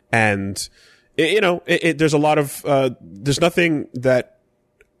 And there's a lot of, there's nothing that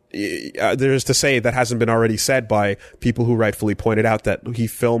there is to say that hasn't been already said by people who rightfully pointed out that he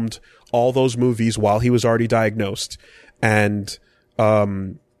filmed all those movies while he was already diagnosed. And,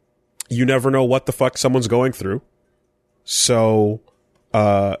 you never know what the fuck someone's going through. So,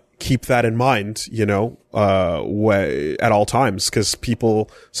 keep that in mind, you know, at all times, because people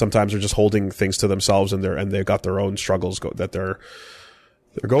sometimes are just holding things to themselves, and they've got their own struggles that they're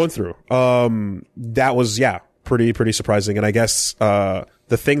going through. That was, pretty surprising. And I guess, the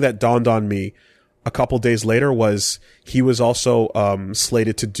thing that dawned on me a couple days later was he was also,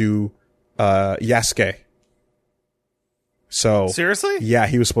 slated to do, Yasuke. So seriously? Yeah,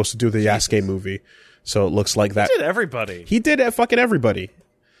 he was supposed to do the Yasuke movie. So it looks like that. He did everybody. He did fucking everybody.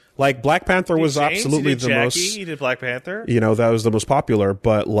 Like, Black Panther was James, absolutely he did the Jackie, most... He did Black Panther. You know, that was the most popular.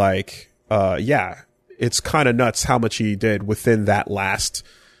 But, like, it's kind of nuts how much he did within that last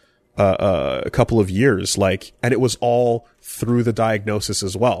couple of years. Like, and it was all through the diagnosis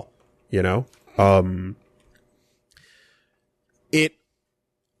as well, you know? It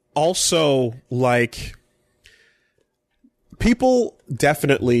also, like... People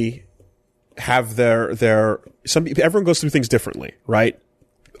definitely have everyone goes through things differently, right?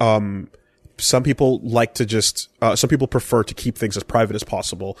 Some people like to just, some people prefer to keep things as private as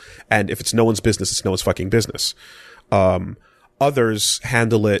possible. And if it's no one's business, it's no one's fucking business. Others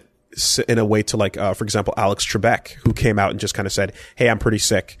handle it in a way to, like, for example, Alex Trebek, who came out and just kind of said, hey, I'm pretty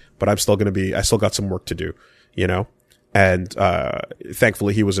sick, but I still got some work to do, you know? And,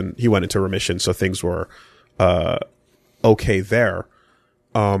 thankfully he went into remission. So things were, okay there.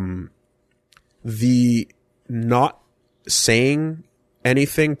 The not saying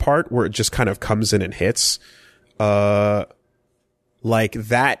anything part where it just kind of comes in and hits, like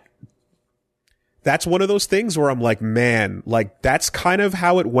that's one of those things where I'm like, man, like that's kind of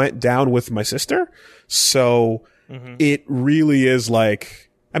how it went down with my sister. So it really is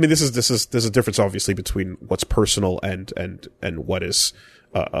like, I mean, there's a difference obviously between what's personal and what is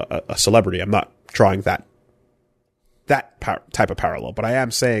a celebrity. I'm not drawing that type of parallel, but I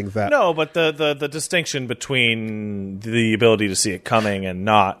am saying that no, but the distinction between the ability to see it coming and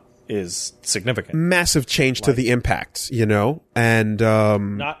not is significant. Massive change to the impact, you know, and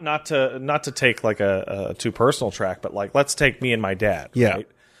not to take like a too personal track, but like let's take me and my dad. Yeah, right?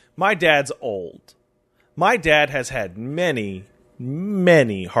 My dad's old. My dad has had many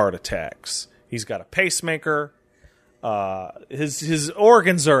heart attacks. He's got a pacemaker. His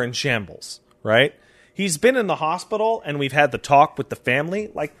organs are in shambles. Right. He's been in the hospital, and we've had the talk with the family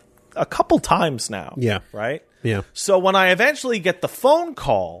like a couple times now. Yeah. Right? Yeah. So when I eventually get the phone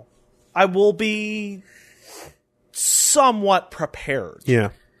call, I will be somewhat prepared.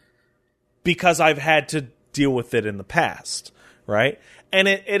 Yeah. Because I've had to deal with it in the past. Right? And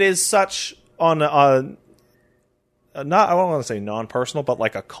it is such on a not, I don't want to say non-personal, but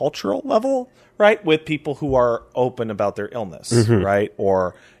like a cultural level, right? With people who are open about their illness, right?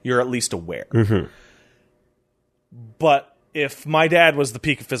 Or you're at least aware. But if my dad was the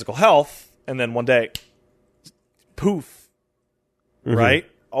peak of physical health, and then one day, poof, right?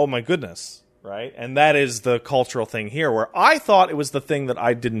 Oh my goodness, right? And that is the cultural thing here, where I thought it was the thing that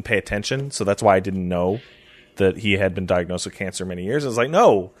I didn't pay attention, so that's why I didn't know that he had been diagnosed with cancer many years. I was like,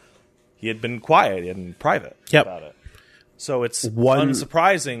 no, he had been quiet and private about it. So it's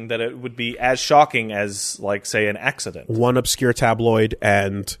unsurprising that it would be as shocking as, like, say, an accident. One obscure tabloid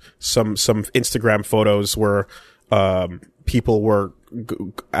and some Instagram photos where people were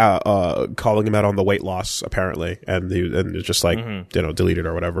calling him out on the weight loss, apparently, and it's just like deleted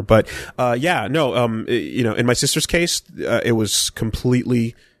or whatever. But in my sister's case, it was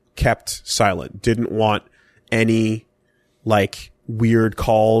completely kept silent. Didn't want any like weird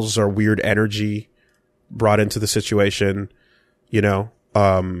calls or weird energy brought into the situation, you know.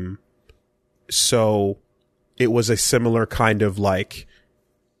 So it was a similar kind of like,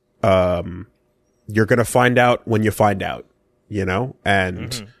 you're going to find out when you find out, you know?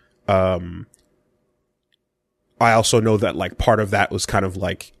 And, I also know that like part of that was kind of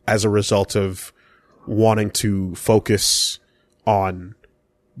like as a result of wanting to focus on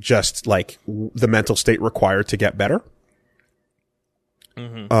just like the mental state required to get better.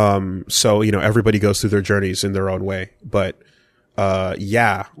 So, you know, everybody goes through their journeys in their own way, but,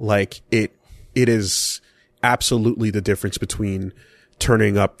 like it is absolutely the difference between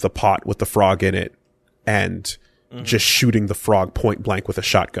turning up the pot with the frog in it and just shooting the frog point blank with a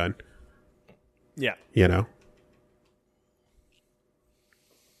shotgun. Yeah. You know?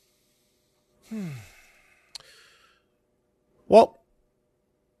 Well,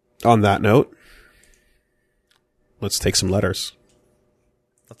 on that note, let's take some letters.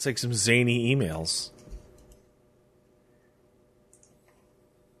 Let's take some zany emails.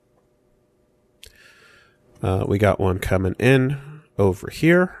 We got one coming in over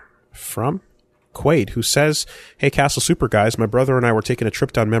here from Quaid, who says, "Hey, Castle Super Guys, my brother and I were taking a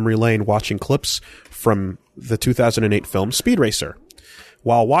trip down memory lane watching clips from the 2008 film Speed Racer.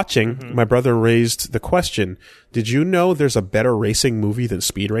 While watching, my brother raised the question, did you know there's a better racing movie than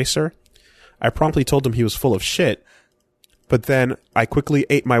Speed Racer? I promptly told him he was full of shit, but then I quickly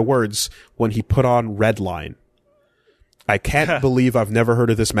ate my words when he put on Redline. I can't believe I've never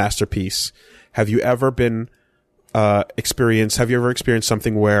heard of this masterpiece. Have you ever experienced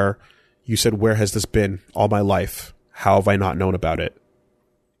something where you said, where has this been all my life? How have I not known about it?"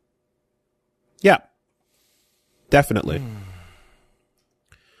 Yeah. Definitely.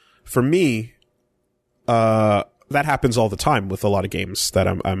 For me, that happens all the time with a lot of games that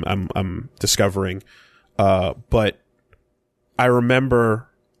I'm discovering. But I remember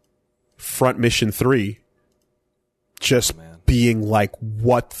Front Mission 3 just being like,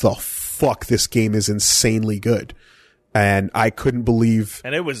 what the fuck? This game is insanely good. And I couldn't believe...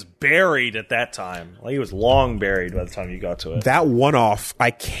 And it was buried at that time. Like, it was long buried by the time you got to it. That one-off,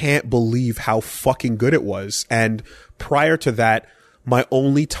 I can't believe how fucking good it was. And prior to that, my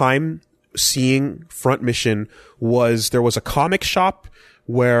only time seeing Front Mission was there was a comic shop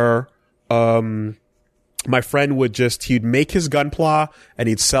where my friend he'd make his Gunpla and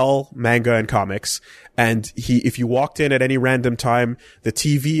he'd sell manga and comics. And if you walked in at any random time, the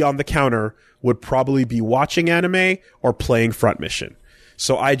TV on the counter would probably be watching anime or playing Front Mission.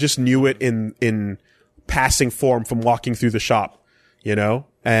 So I just knew it in passing form from walking through the shop, you know?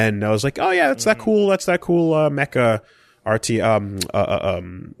 And I was like, oh yeah, that's that cool mecha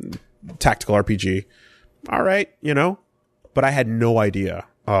tactical RPG. All right, you know? But I had no idea.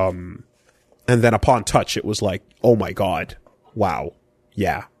 And then upon touch, it was like, oh my god, wow,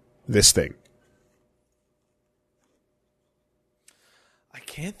 yeah, this thing. I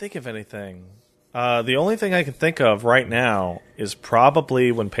can't think of anything. The only thing I can think of right now is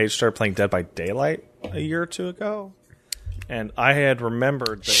probably when Paige started playing Dead by Daylight a year or two ago. And I had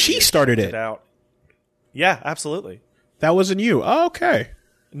remembered that she started it out. Yeah, absolutely. That wasn't you. Oh, okay.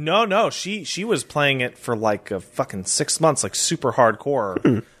 No. She was playing it for like a fucking 6 months, like super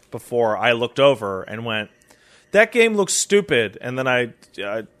hardcore, before I looked over and went, that game looks stupid. And then I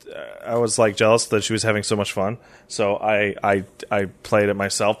was like jealous that she was having so much fun. So I played it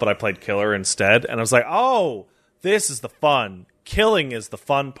myself, but I played Killer instead. And I was like, oh, this is the fun. Killing is the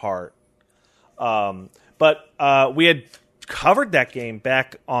fun part. But we had covered that game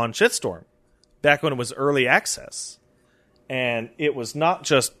back on Shitstorm, back when it was early access. And it was not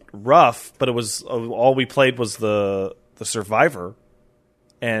just rough, but it was all we played was the Survivor.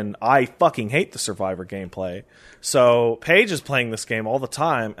 And I fucking hate the Survivor gameplay. So Paige is playing this game all the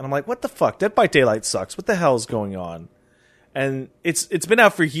time, and I'm like, what the fuck? Dead by Daylight sucks. What the hell is going on? And it's been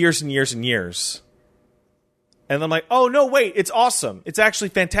out for years and years and years. And I'm like, oh, no, wait, it's awesome. It's actually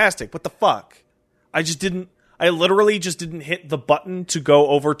fantastic. What the fuck? I literally just didn't hit the button to go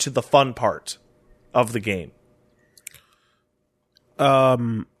over to the fun part of the game.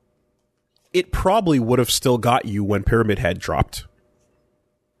 It probably would have still got you when Pyramid Head dropped.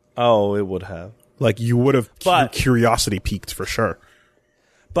 Oh, it would have. Like, you would have, your curiosity peaked for sure.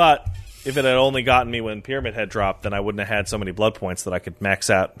 But if it had only gotten me when Pyramid Head dropped, then I wouldn't have had so many blood points that I could max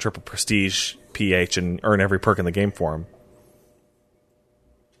out triple prestige PH and earn every perk in the game for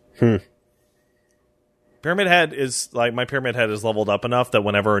him. Pyramid Head is, like, my Pyramid Head is leveled up enough that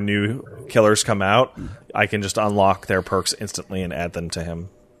whenever new killers come out, I can just unlock their perks instantly and add them to him.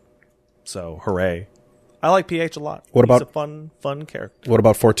 So, hooray. I like PH a lot. He's a fun character. What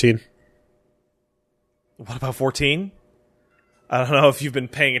about 14? What about 14? I don't know if you've been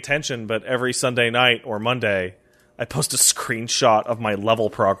paying attention, but every Sunday night or Monday, I post a screenshot of my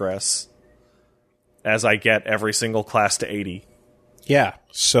level progress as I get every single class to 80. Yeah.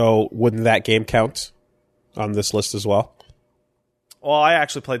 So wouldn't that game count on this list as well? Well, I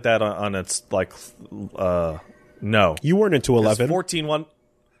actually played that on its, like, no. You weren't into 11.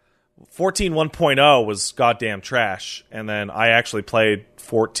 14 1.0 was goddamn trash, and then I actually played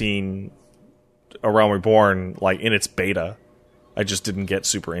 14 A Realm Reborn, like, in its beta. I just didn't get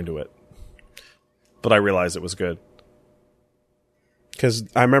super into it. But I realized it was good. Because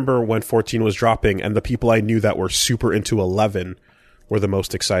I remember when 14 was dropping, and the people I knew that were super into 11 were the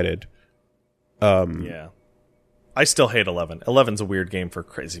most excited. Yeah. I still hate 11. 11's a weird game for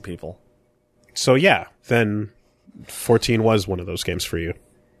crazy people. So yeah, then 14 was one of those games for you.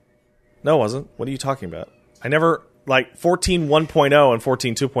 No, it wasn't. What are you talking about? I never... Like, 14 1.0 and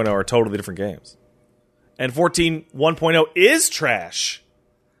 14 2.0 are totally different games. And 14 1.0 is trash.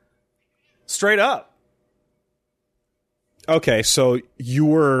 Straight up. Okay, so you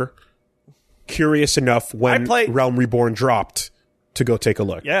were curious enough when Realm Reborn dropped to go take a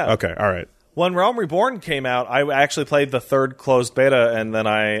look. Yeah. Okay, all right. When Realm Reborn came out, I actually played the third closed beta, and then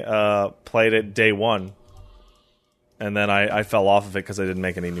I played it day one. And then I fell off of it because I didn't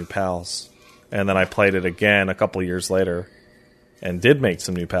make any new pals. And then I played it again a couple years later and did make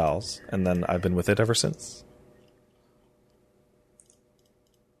some new pals. And then I've been with it ever since.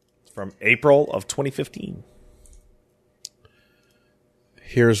 From April of 2015.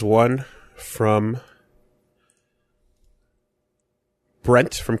 Here's one from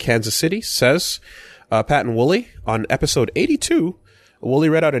Brent from Kansas City. Says, Pat and Wooly, on episode 82, Wooly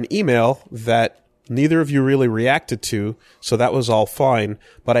read out an email that neither of you really reacted to, so that was all fine,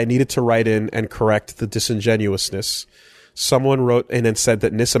 but I needed to write in and correct the disingenuousness. Someone wrote in and said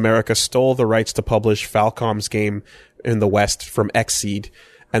that NIS America stole the rights to publish Falcom's game in the West from Xseed,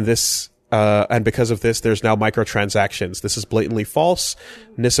 and because of this, there's now microtransactions. This is blatantly false.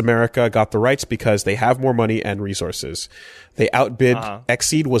 NIS America got the rights because they have more money and resources. They outbid,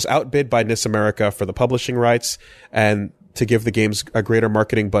 Xseed was outbid by NIS America for the publishing rights and to give the games a greater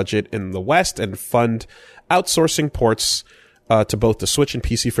marketing budget in the West and fund outsourcing ports to both the Switch and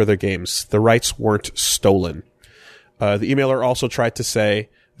PC for their games. The rights weren't stolen. The emailer also tried to say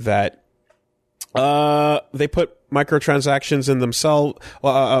that they put microtransactions in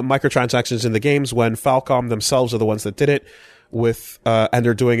microtransactions in the games when Falcom themselves are the ones that did it and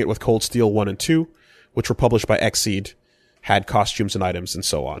they're doing it with Cold Steel 1 and 2, which were published by Xseed, had costumes and items and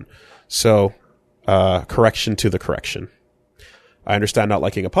so on. So, correction to the correction. I understand not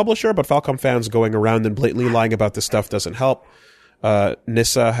liking a publisher, but Falcom fans going around and blatantly lying about this stuff doesn't help.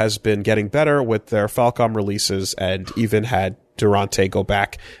 Nissa has been getting better with their Falcom releases and even had Durante go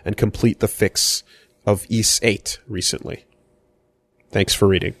back and complete the fix of Ys 8 recently. Thanks for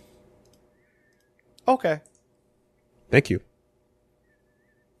reading. Okay. Thank you.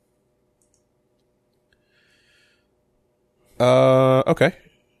 Okay.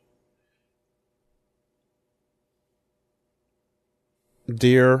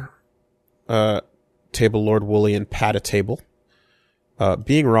 Dear Table Lord Wooly and Pat at Table,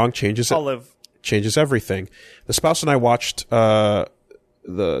 being wrong changes everything. The spouse and I watched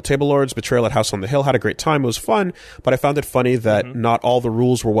the Table Lords Betrayal at House on the Hill, had a great time. It was fun, but I found it funny that not all the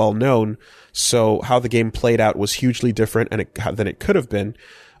rules were well known, so how the game played out was hugely different than it could have been.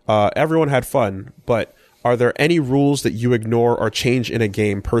 Everyone had fun, but are there any rules that you ignore or change in a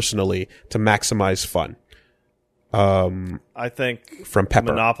game personally to maximize fun? I think from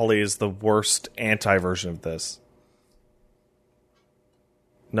Pepper. Monopoly is the worst anti-version of this.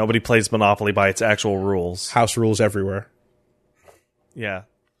 Nobody plays Monopoly by its actual rules. House rules everywhere. Yeah.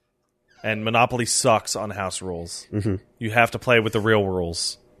 And Monopoly sucks on house rules. Mm-hmm. You have to play with the real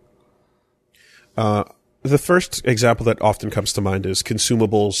rules. The first example that often comes to mind is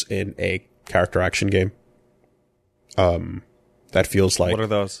consumables in a character action game. That feels like... What are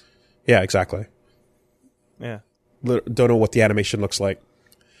those? Yeah, exactly. Yeah. Don't know what the animation looks like.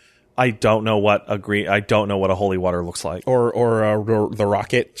 I don't know what a holy water looks like. Or the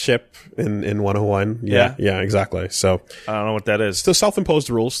rocket ship in 101. Yeah, exactly. So I don't know what that is. So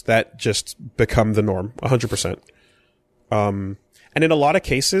self-imposed rules that just become the norm, 100%. And in a lot of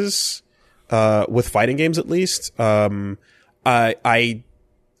cases, with fighting games at least, I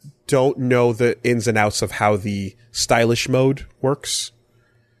don't know the ins and outs of how the stylish mode works.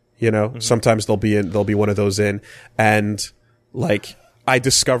 You know, sometimes there'll be one of those in, and like I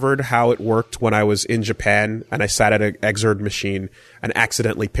discovered how it worked when I was in Japan and I sat at an Exerd machine and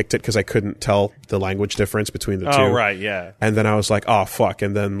accidentally picked it because I couldn't tell the language difference between the two. Oh, right, yeah. And then I was like, oh, fuck.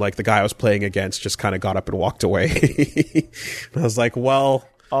 And then like the guy I was playing against just kind of got up and walked away. I was like, well,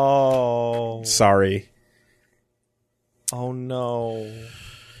 sorry. Oh, no.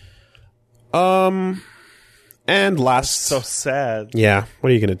 And last... That's so sad. Yeah,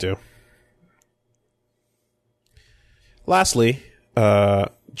 what are you going to do? Lastly,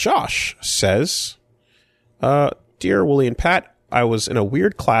 Josh says, Dear Wooly and Pat, I was in a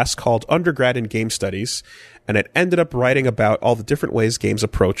weird class called Undergrad in Game Studies, and it ended up writing about all the different ways games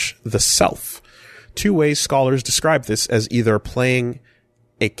approach the self. 2 ways scholars describe this as either playing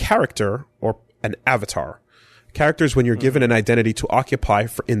a character or an avatar. Characters when you're given an identity to occupy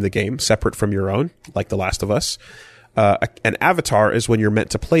in the game, separate from your own, like The Last of Us. An avatar is when you're meant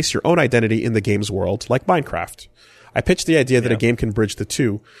to place your own identity in the game's world, like Minecraft. I pitched the idea that a game can bridge the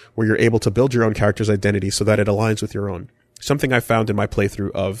two, where you're able to build your own character's identity so that it aligns with your own. Something I found in my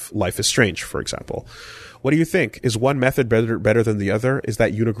playthrough of Life is Strange, for example. What do you think? Is one method better than the other? Is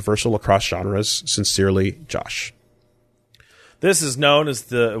that universal across genres? Sincerely, Josh. This is known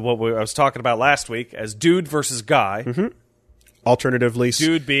as I was talking about last week as dude versus guy. Mm-hmm. Alternatively,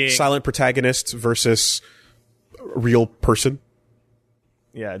 dude being silent protagonist versus real person.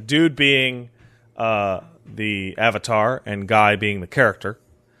 Yeah, dude being the avatar and guy being the character.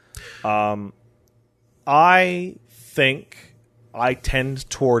 I think I tend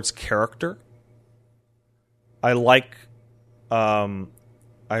towards character. I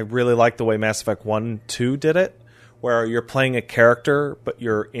really like the way Mass Effect 1 2 did it, where you're playing a character, but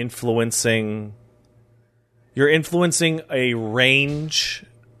you're influencing a range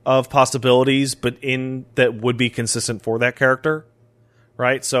of possibilities, but in that would be consistent for that character,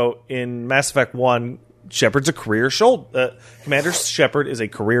 right? So in Mass Effect 1, Shepard's a career Commander Shepard is a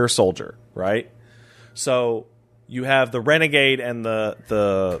career soldier, right? So you have the Renegade and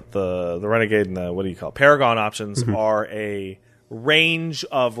the Renegade and the, what do you call it? Paragon options are a range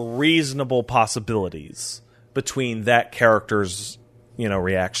of reasonable possibilities between that character's,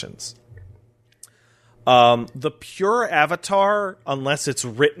 reactions. The pure avatar, unless it's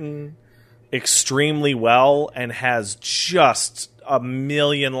written extremely well and has just a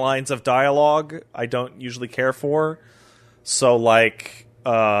million lines of dialogue, I don't usually care for. So, like,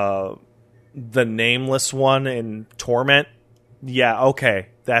 the nameless one in Torment, yeah, okay,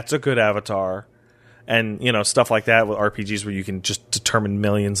 that's a good avatar. And, stuff like that with RPGs where you can just determine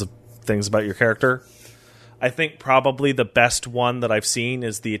millions of things about your character. I think probably the best one that I've seen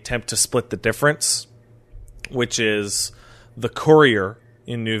is the attempt to split the difference, which is the Courier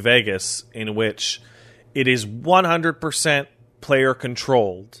in New Vegas, in which it is 100% player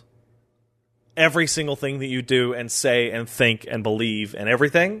controlled. Every single thing that you do and say and think and believe and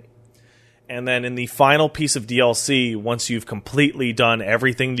everything. And then in the final piece of DLC, once you've completely done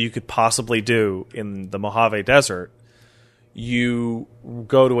everything that you could possibly do in the Mojave Desert, you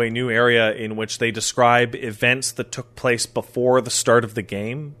go to a new area in which they describe events that took place before the start of the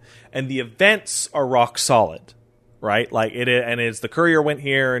game. And the events are rock solid, right? Like it's the courier went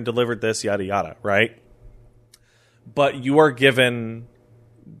here and delivered this, yada, yada, right? But you are given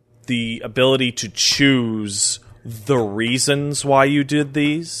the ability to choose the reasons why you did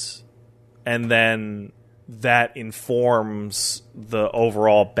these. And then that informs the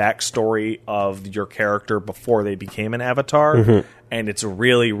overall backstory of your character before they became an avatar. And it's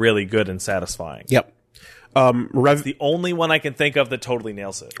really, really good and satisfying. Yep. It's the only one I can think of that totally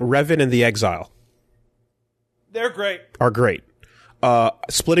nails it. Revan and the Exile. They're great. Are great.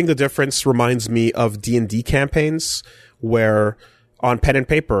 Splitting the difference reminds me of D&D campaigns where on pen and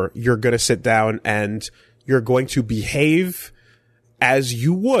paper, you're going to sit down and you're going to behave as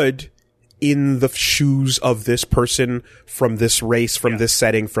you would in the shoes of this person from this race, from this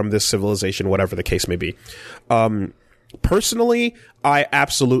setting, from this civilization, whatever the case may be. Personally, I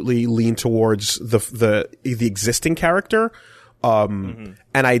absolutely lean towards the existing character. And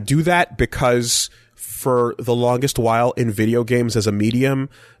I do that because for the longest while in video games as a medium,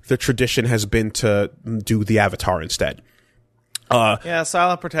 the tradition has been to do the avatar instead.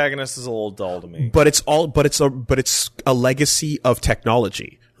 Silent protagonist is a little dull to me. But it's a legacy of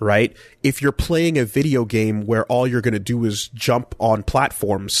technology, right? If you're playing a video game where all you're going to do is jump on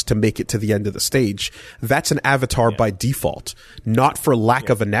platforms to make it to the end of the stage, that's an avatar by default, not for lack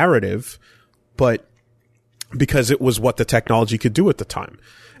of a narrative, but because it was what the technology could do at the time.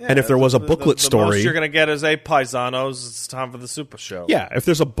 And if there was a booklet story, most you're going to get is a Paisanos, it's time for the Super Show. Yeah, if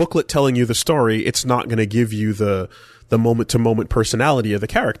there's a booklet telling you the story, it's not going to give you the moment-to-moment personality of the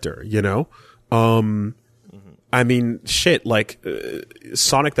character, I mean, shit, like,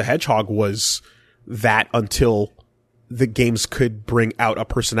 Sonic the Hedgehog was that until the games could bring out a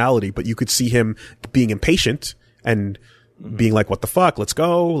personality, but you could see him being impatient and being like, what the fuck, let's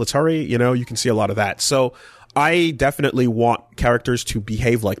go, let's hurry, you can see a lot of that. So I definitely want characters to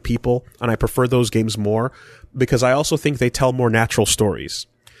behave like people, and I prefer those games more because I also think they tell more natural stories.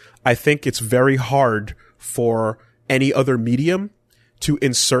 I think it's very hard for any other medium to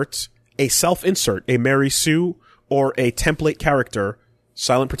insert a self-insert, a Mary Sue, or a template character,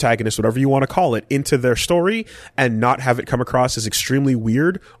 silent protagonist, whatever you want to call it, into their story and not have it come across as extremely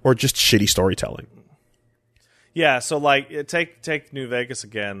weird or just shitty storytelling. Yeah, so like take New Vegas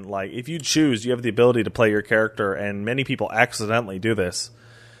again. Like if you choose, you have the ability to play your character, and many people accidentally do this.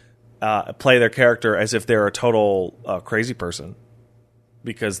 Play their character as if they're a total crazy person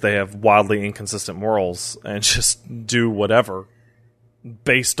because they have wildly inconsistent morals and just do whatever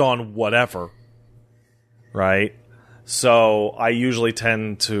based on whatever. Right? So I usually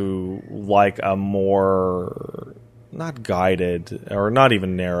tend to like a more not guided or not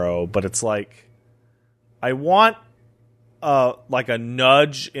even narrow, but it's like I want like a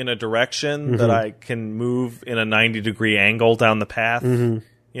nudge in a direction that I can move in a 90-degree angle down the path. I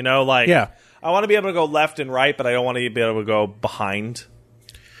want to be able to go left and right, but I don't want to be able to go behind.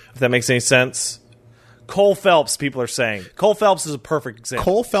 If that makes any sense. Cole Phelps, people are saying. Cole Phelps is a perfect example.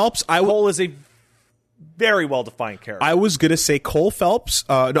 Cole Phelps, Cole is a very well-defined character. I was going to say Cole Phelps.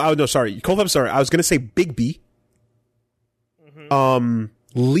 No, sorry. Cole Phelps, sorry. I was going to say Big B.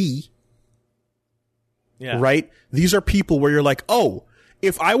 Lee. Yeah. Right? These are people where you're like, oh,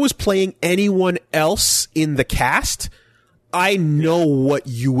 if I was playing anyone else in the cast, I know what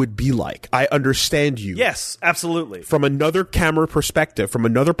you would be like. I understand you. Yes, absolutely. From another camera perspective, from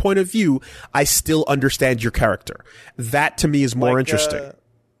another point of view, I still understand your character. That to me is more interesting.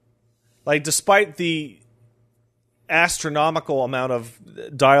 Despite the astronomical amount of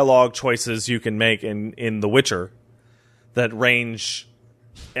dialogue choices you can make in The Witcher that range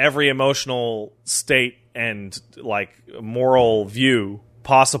every emotional state and moral view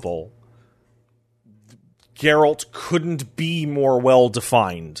possible, Geralt couldn't be more well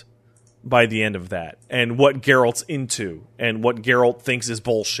defined by the end of that, and what Geralt's into, and what Geralt thinks is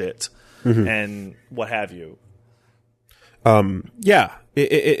bullshit, and what have you. Yeah,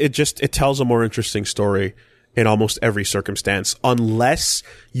 it tells a more interesting story in almost every circumstance, unless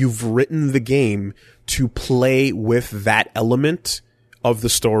you've written the game to play with that element of the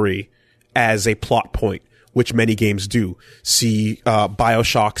story as a plot point, which many games do. See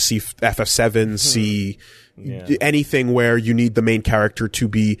BioShock, see FF7, see anything where you need the main character to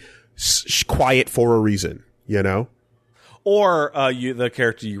be quiet for a reason, you know? Or the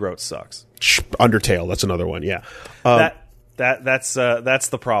character you wrote sucks. Undertale, that's another one, yeah. That's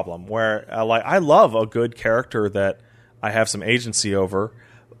the problem. Where I love a good character that I have some agency over,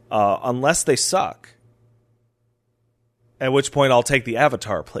 unless they suck. At which point I'll take the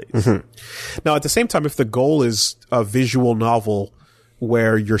avatar, please. Now, at the same time, if the goal is a visual novel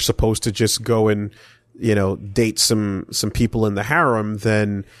where you're supposed to just go and date some people in the harem,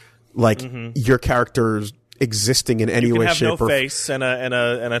 then your character's existing in any way, shape, or no face and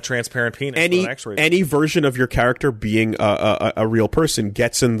a transparent penis. Any version of your character being a real person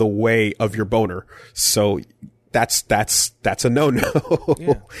gets in the way of your boner. So that's a no-no.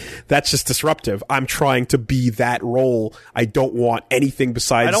 Yeah. That's just disruptive. I'm trying to be that role. I don't want anything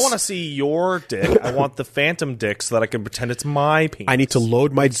besides. I don't want to see your dick. I want the phantom dick so that I can pretend it's my penis. I need to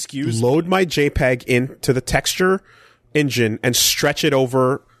load my JPEG into the texture engine and stretch it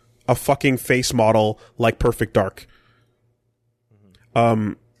over a fucking face model like Perfect Dark.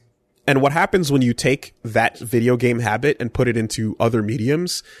 And what happens when you take that video game habit and put it into other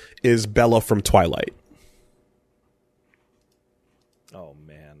mediums is Bella from Twilight. Oh,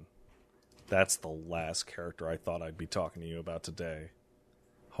 man. That's the last character I thought I'd be talking to you about today.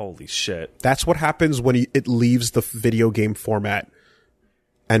 Holy shit. That's what happens when it leaves the video game format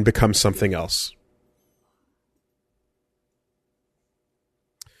and becomes something else.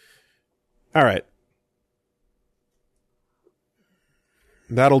 All right.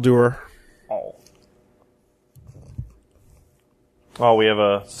 That'll do her. Oh, we have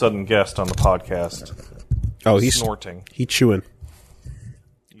a sudden guest on the podcast. Oh, he's snorting. He's chewing.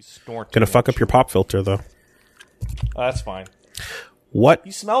 He's snorting. Gonna fuck up your pop filter, though. That's fine. What?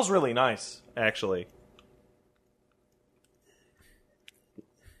 He smells really nice, actually.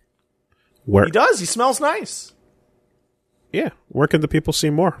 Where? He does. He smells nice. Yeah. Where can the people see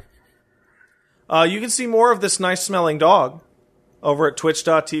more? You can see more of this nice-smelling dog over at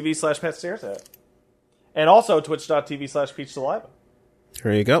twitch.tv/PetStaresAt. And also twitch.tv/PeachSaliva.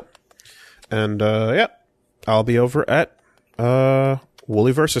 There you go. And, yeah. I'll be over at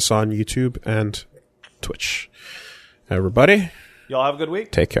Woolly Versus on YouTube and Twitch. Everybody. Y'all have a good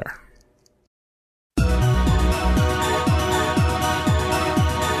week. Take care.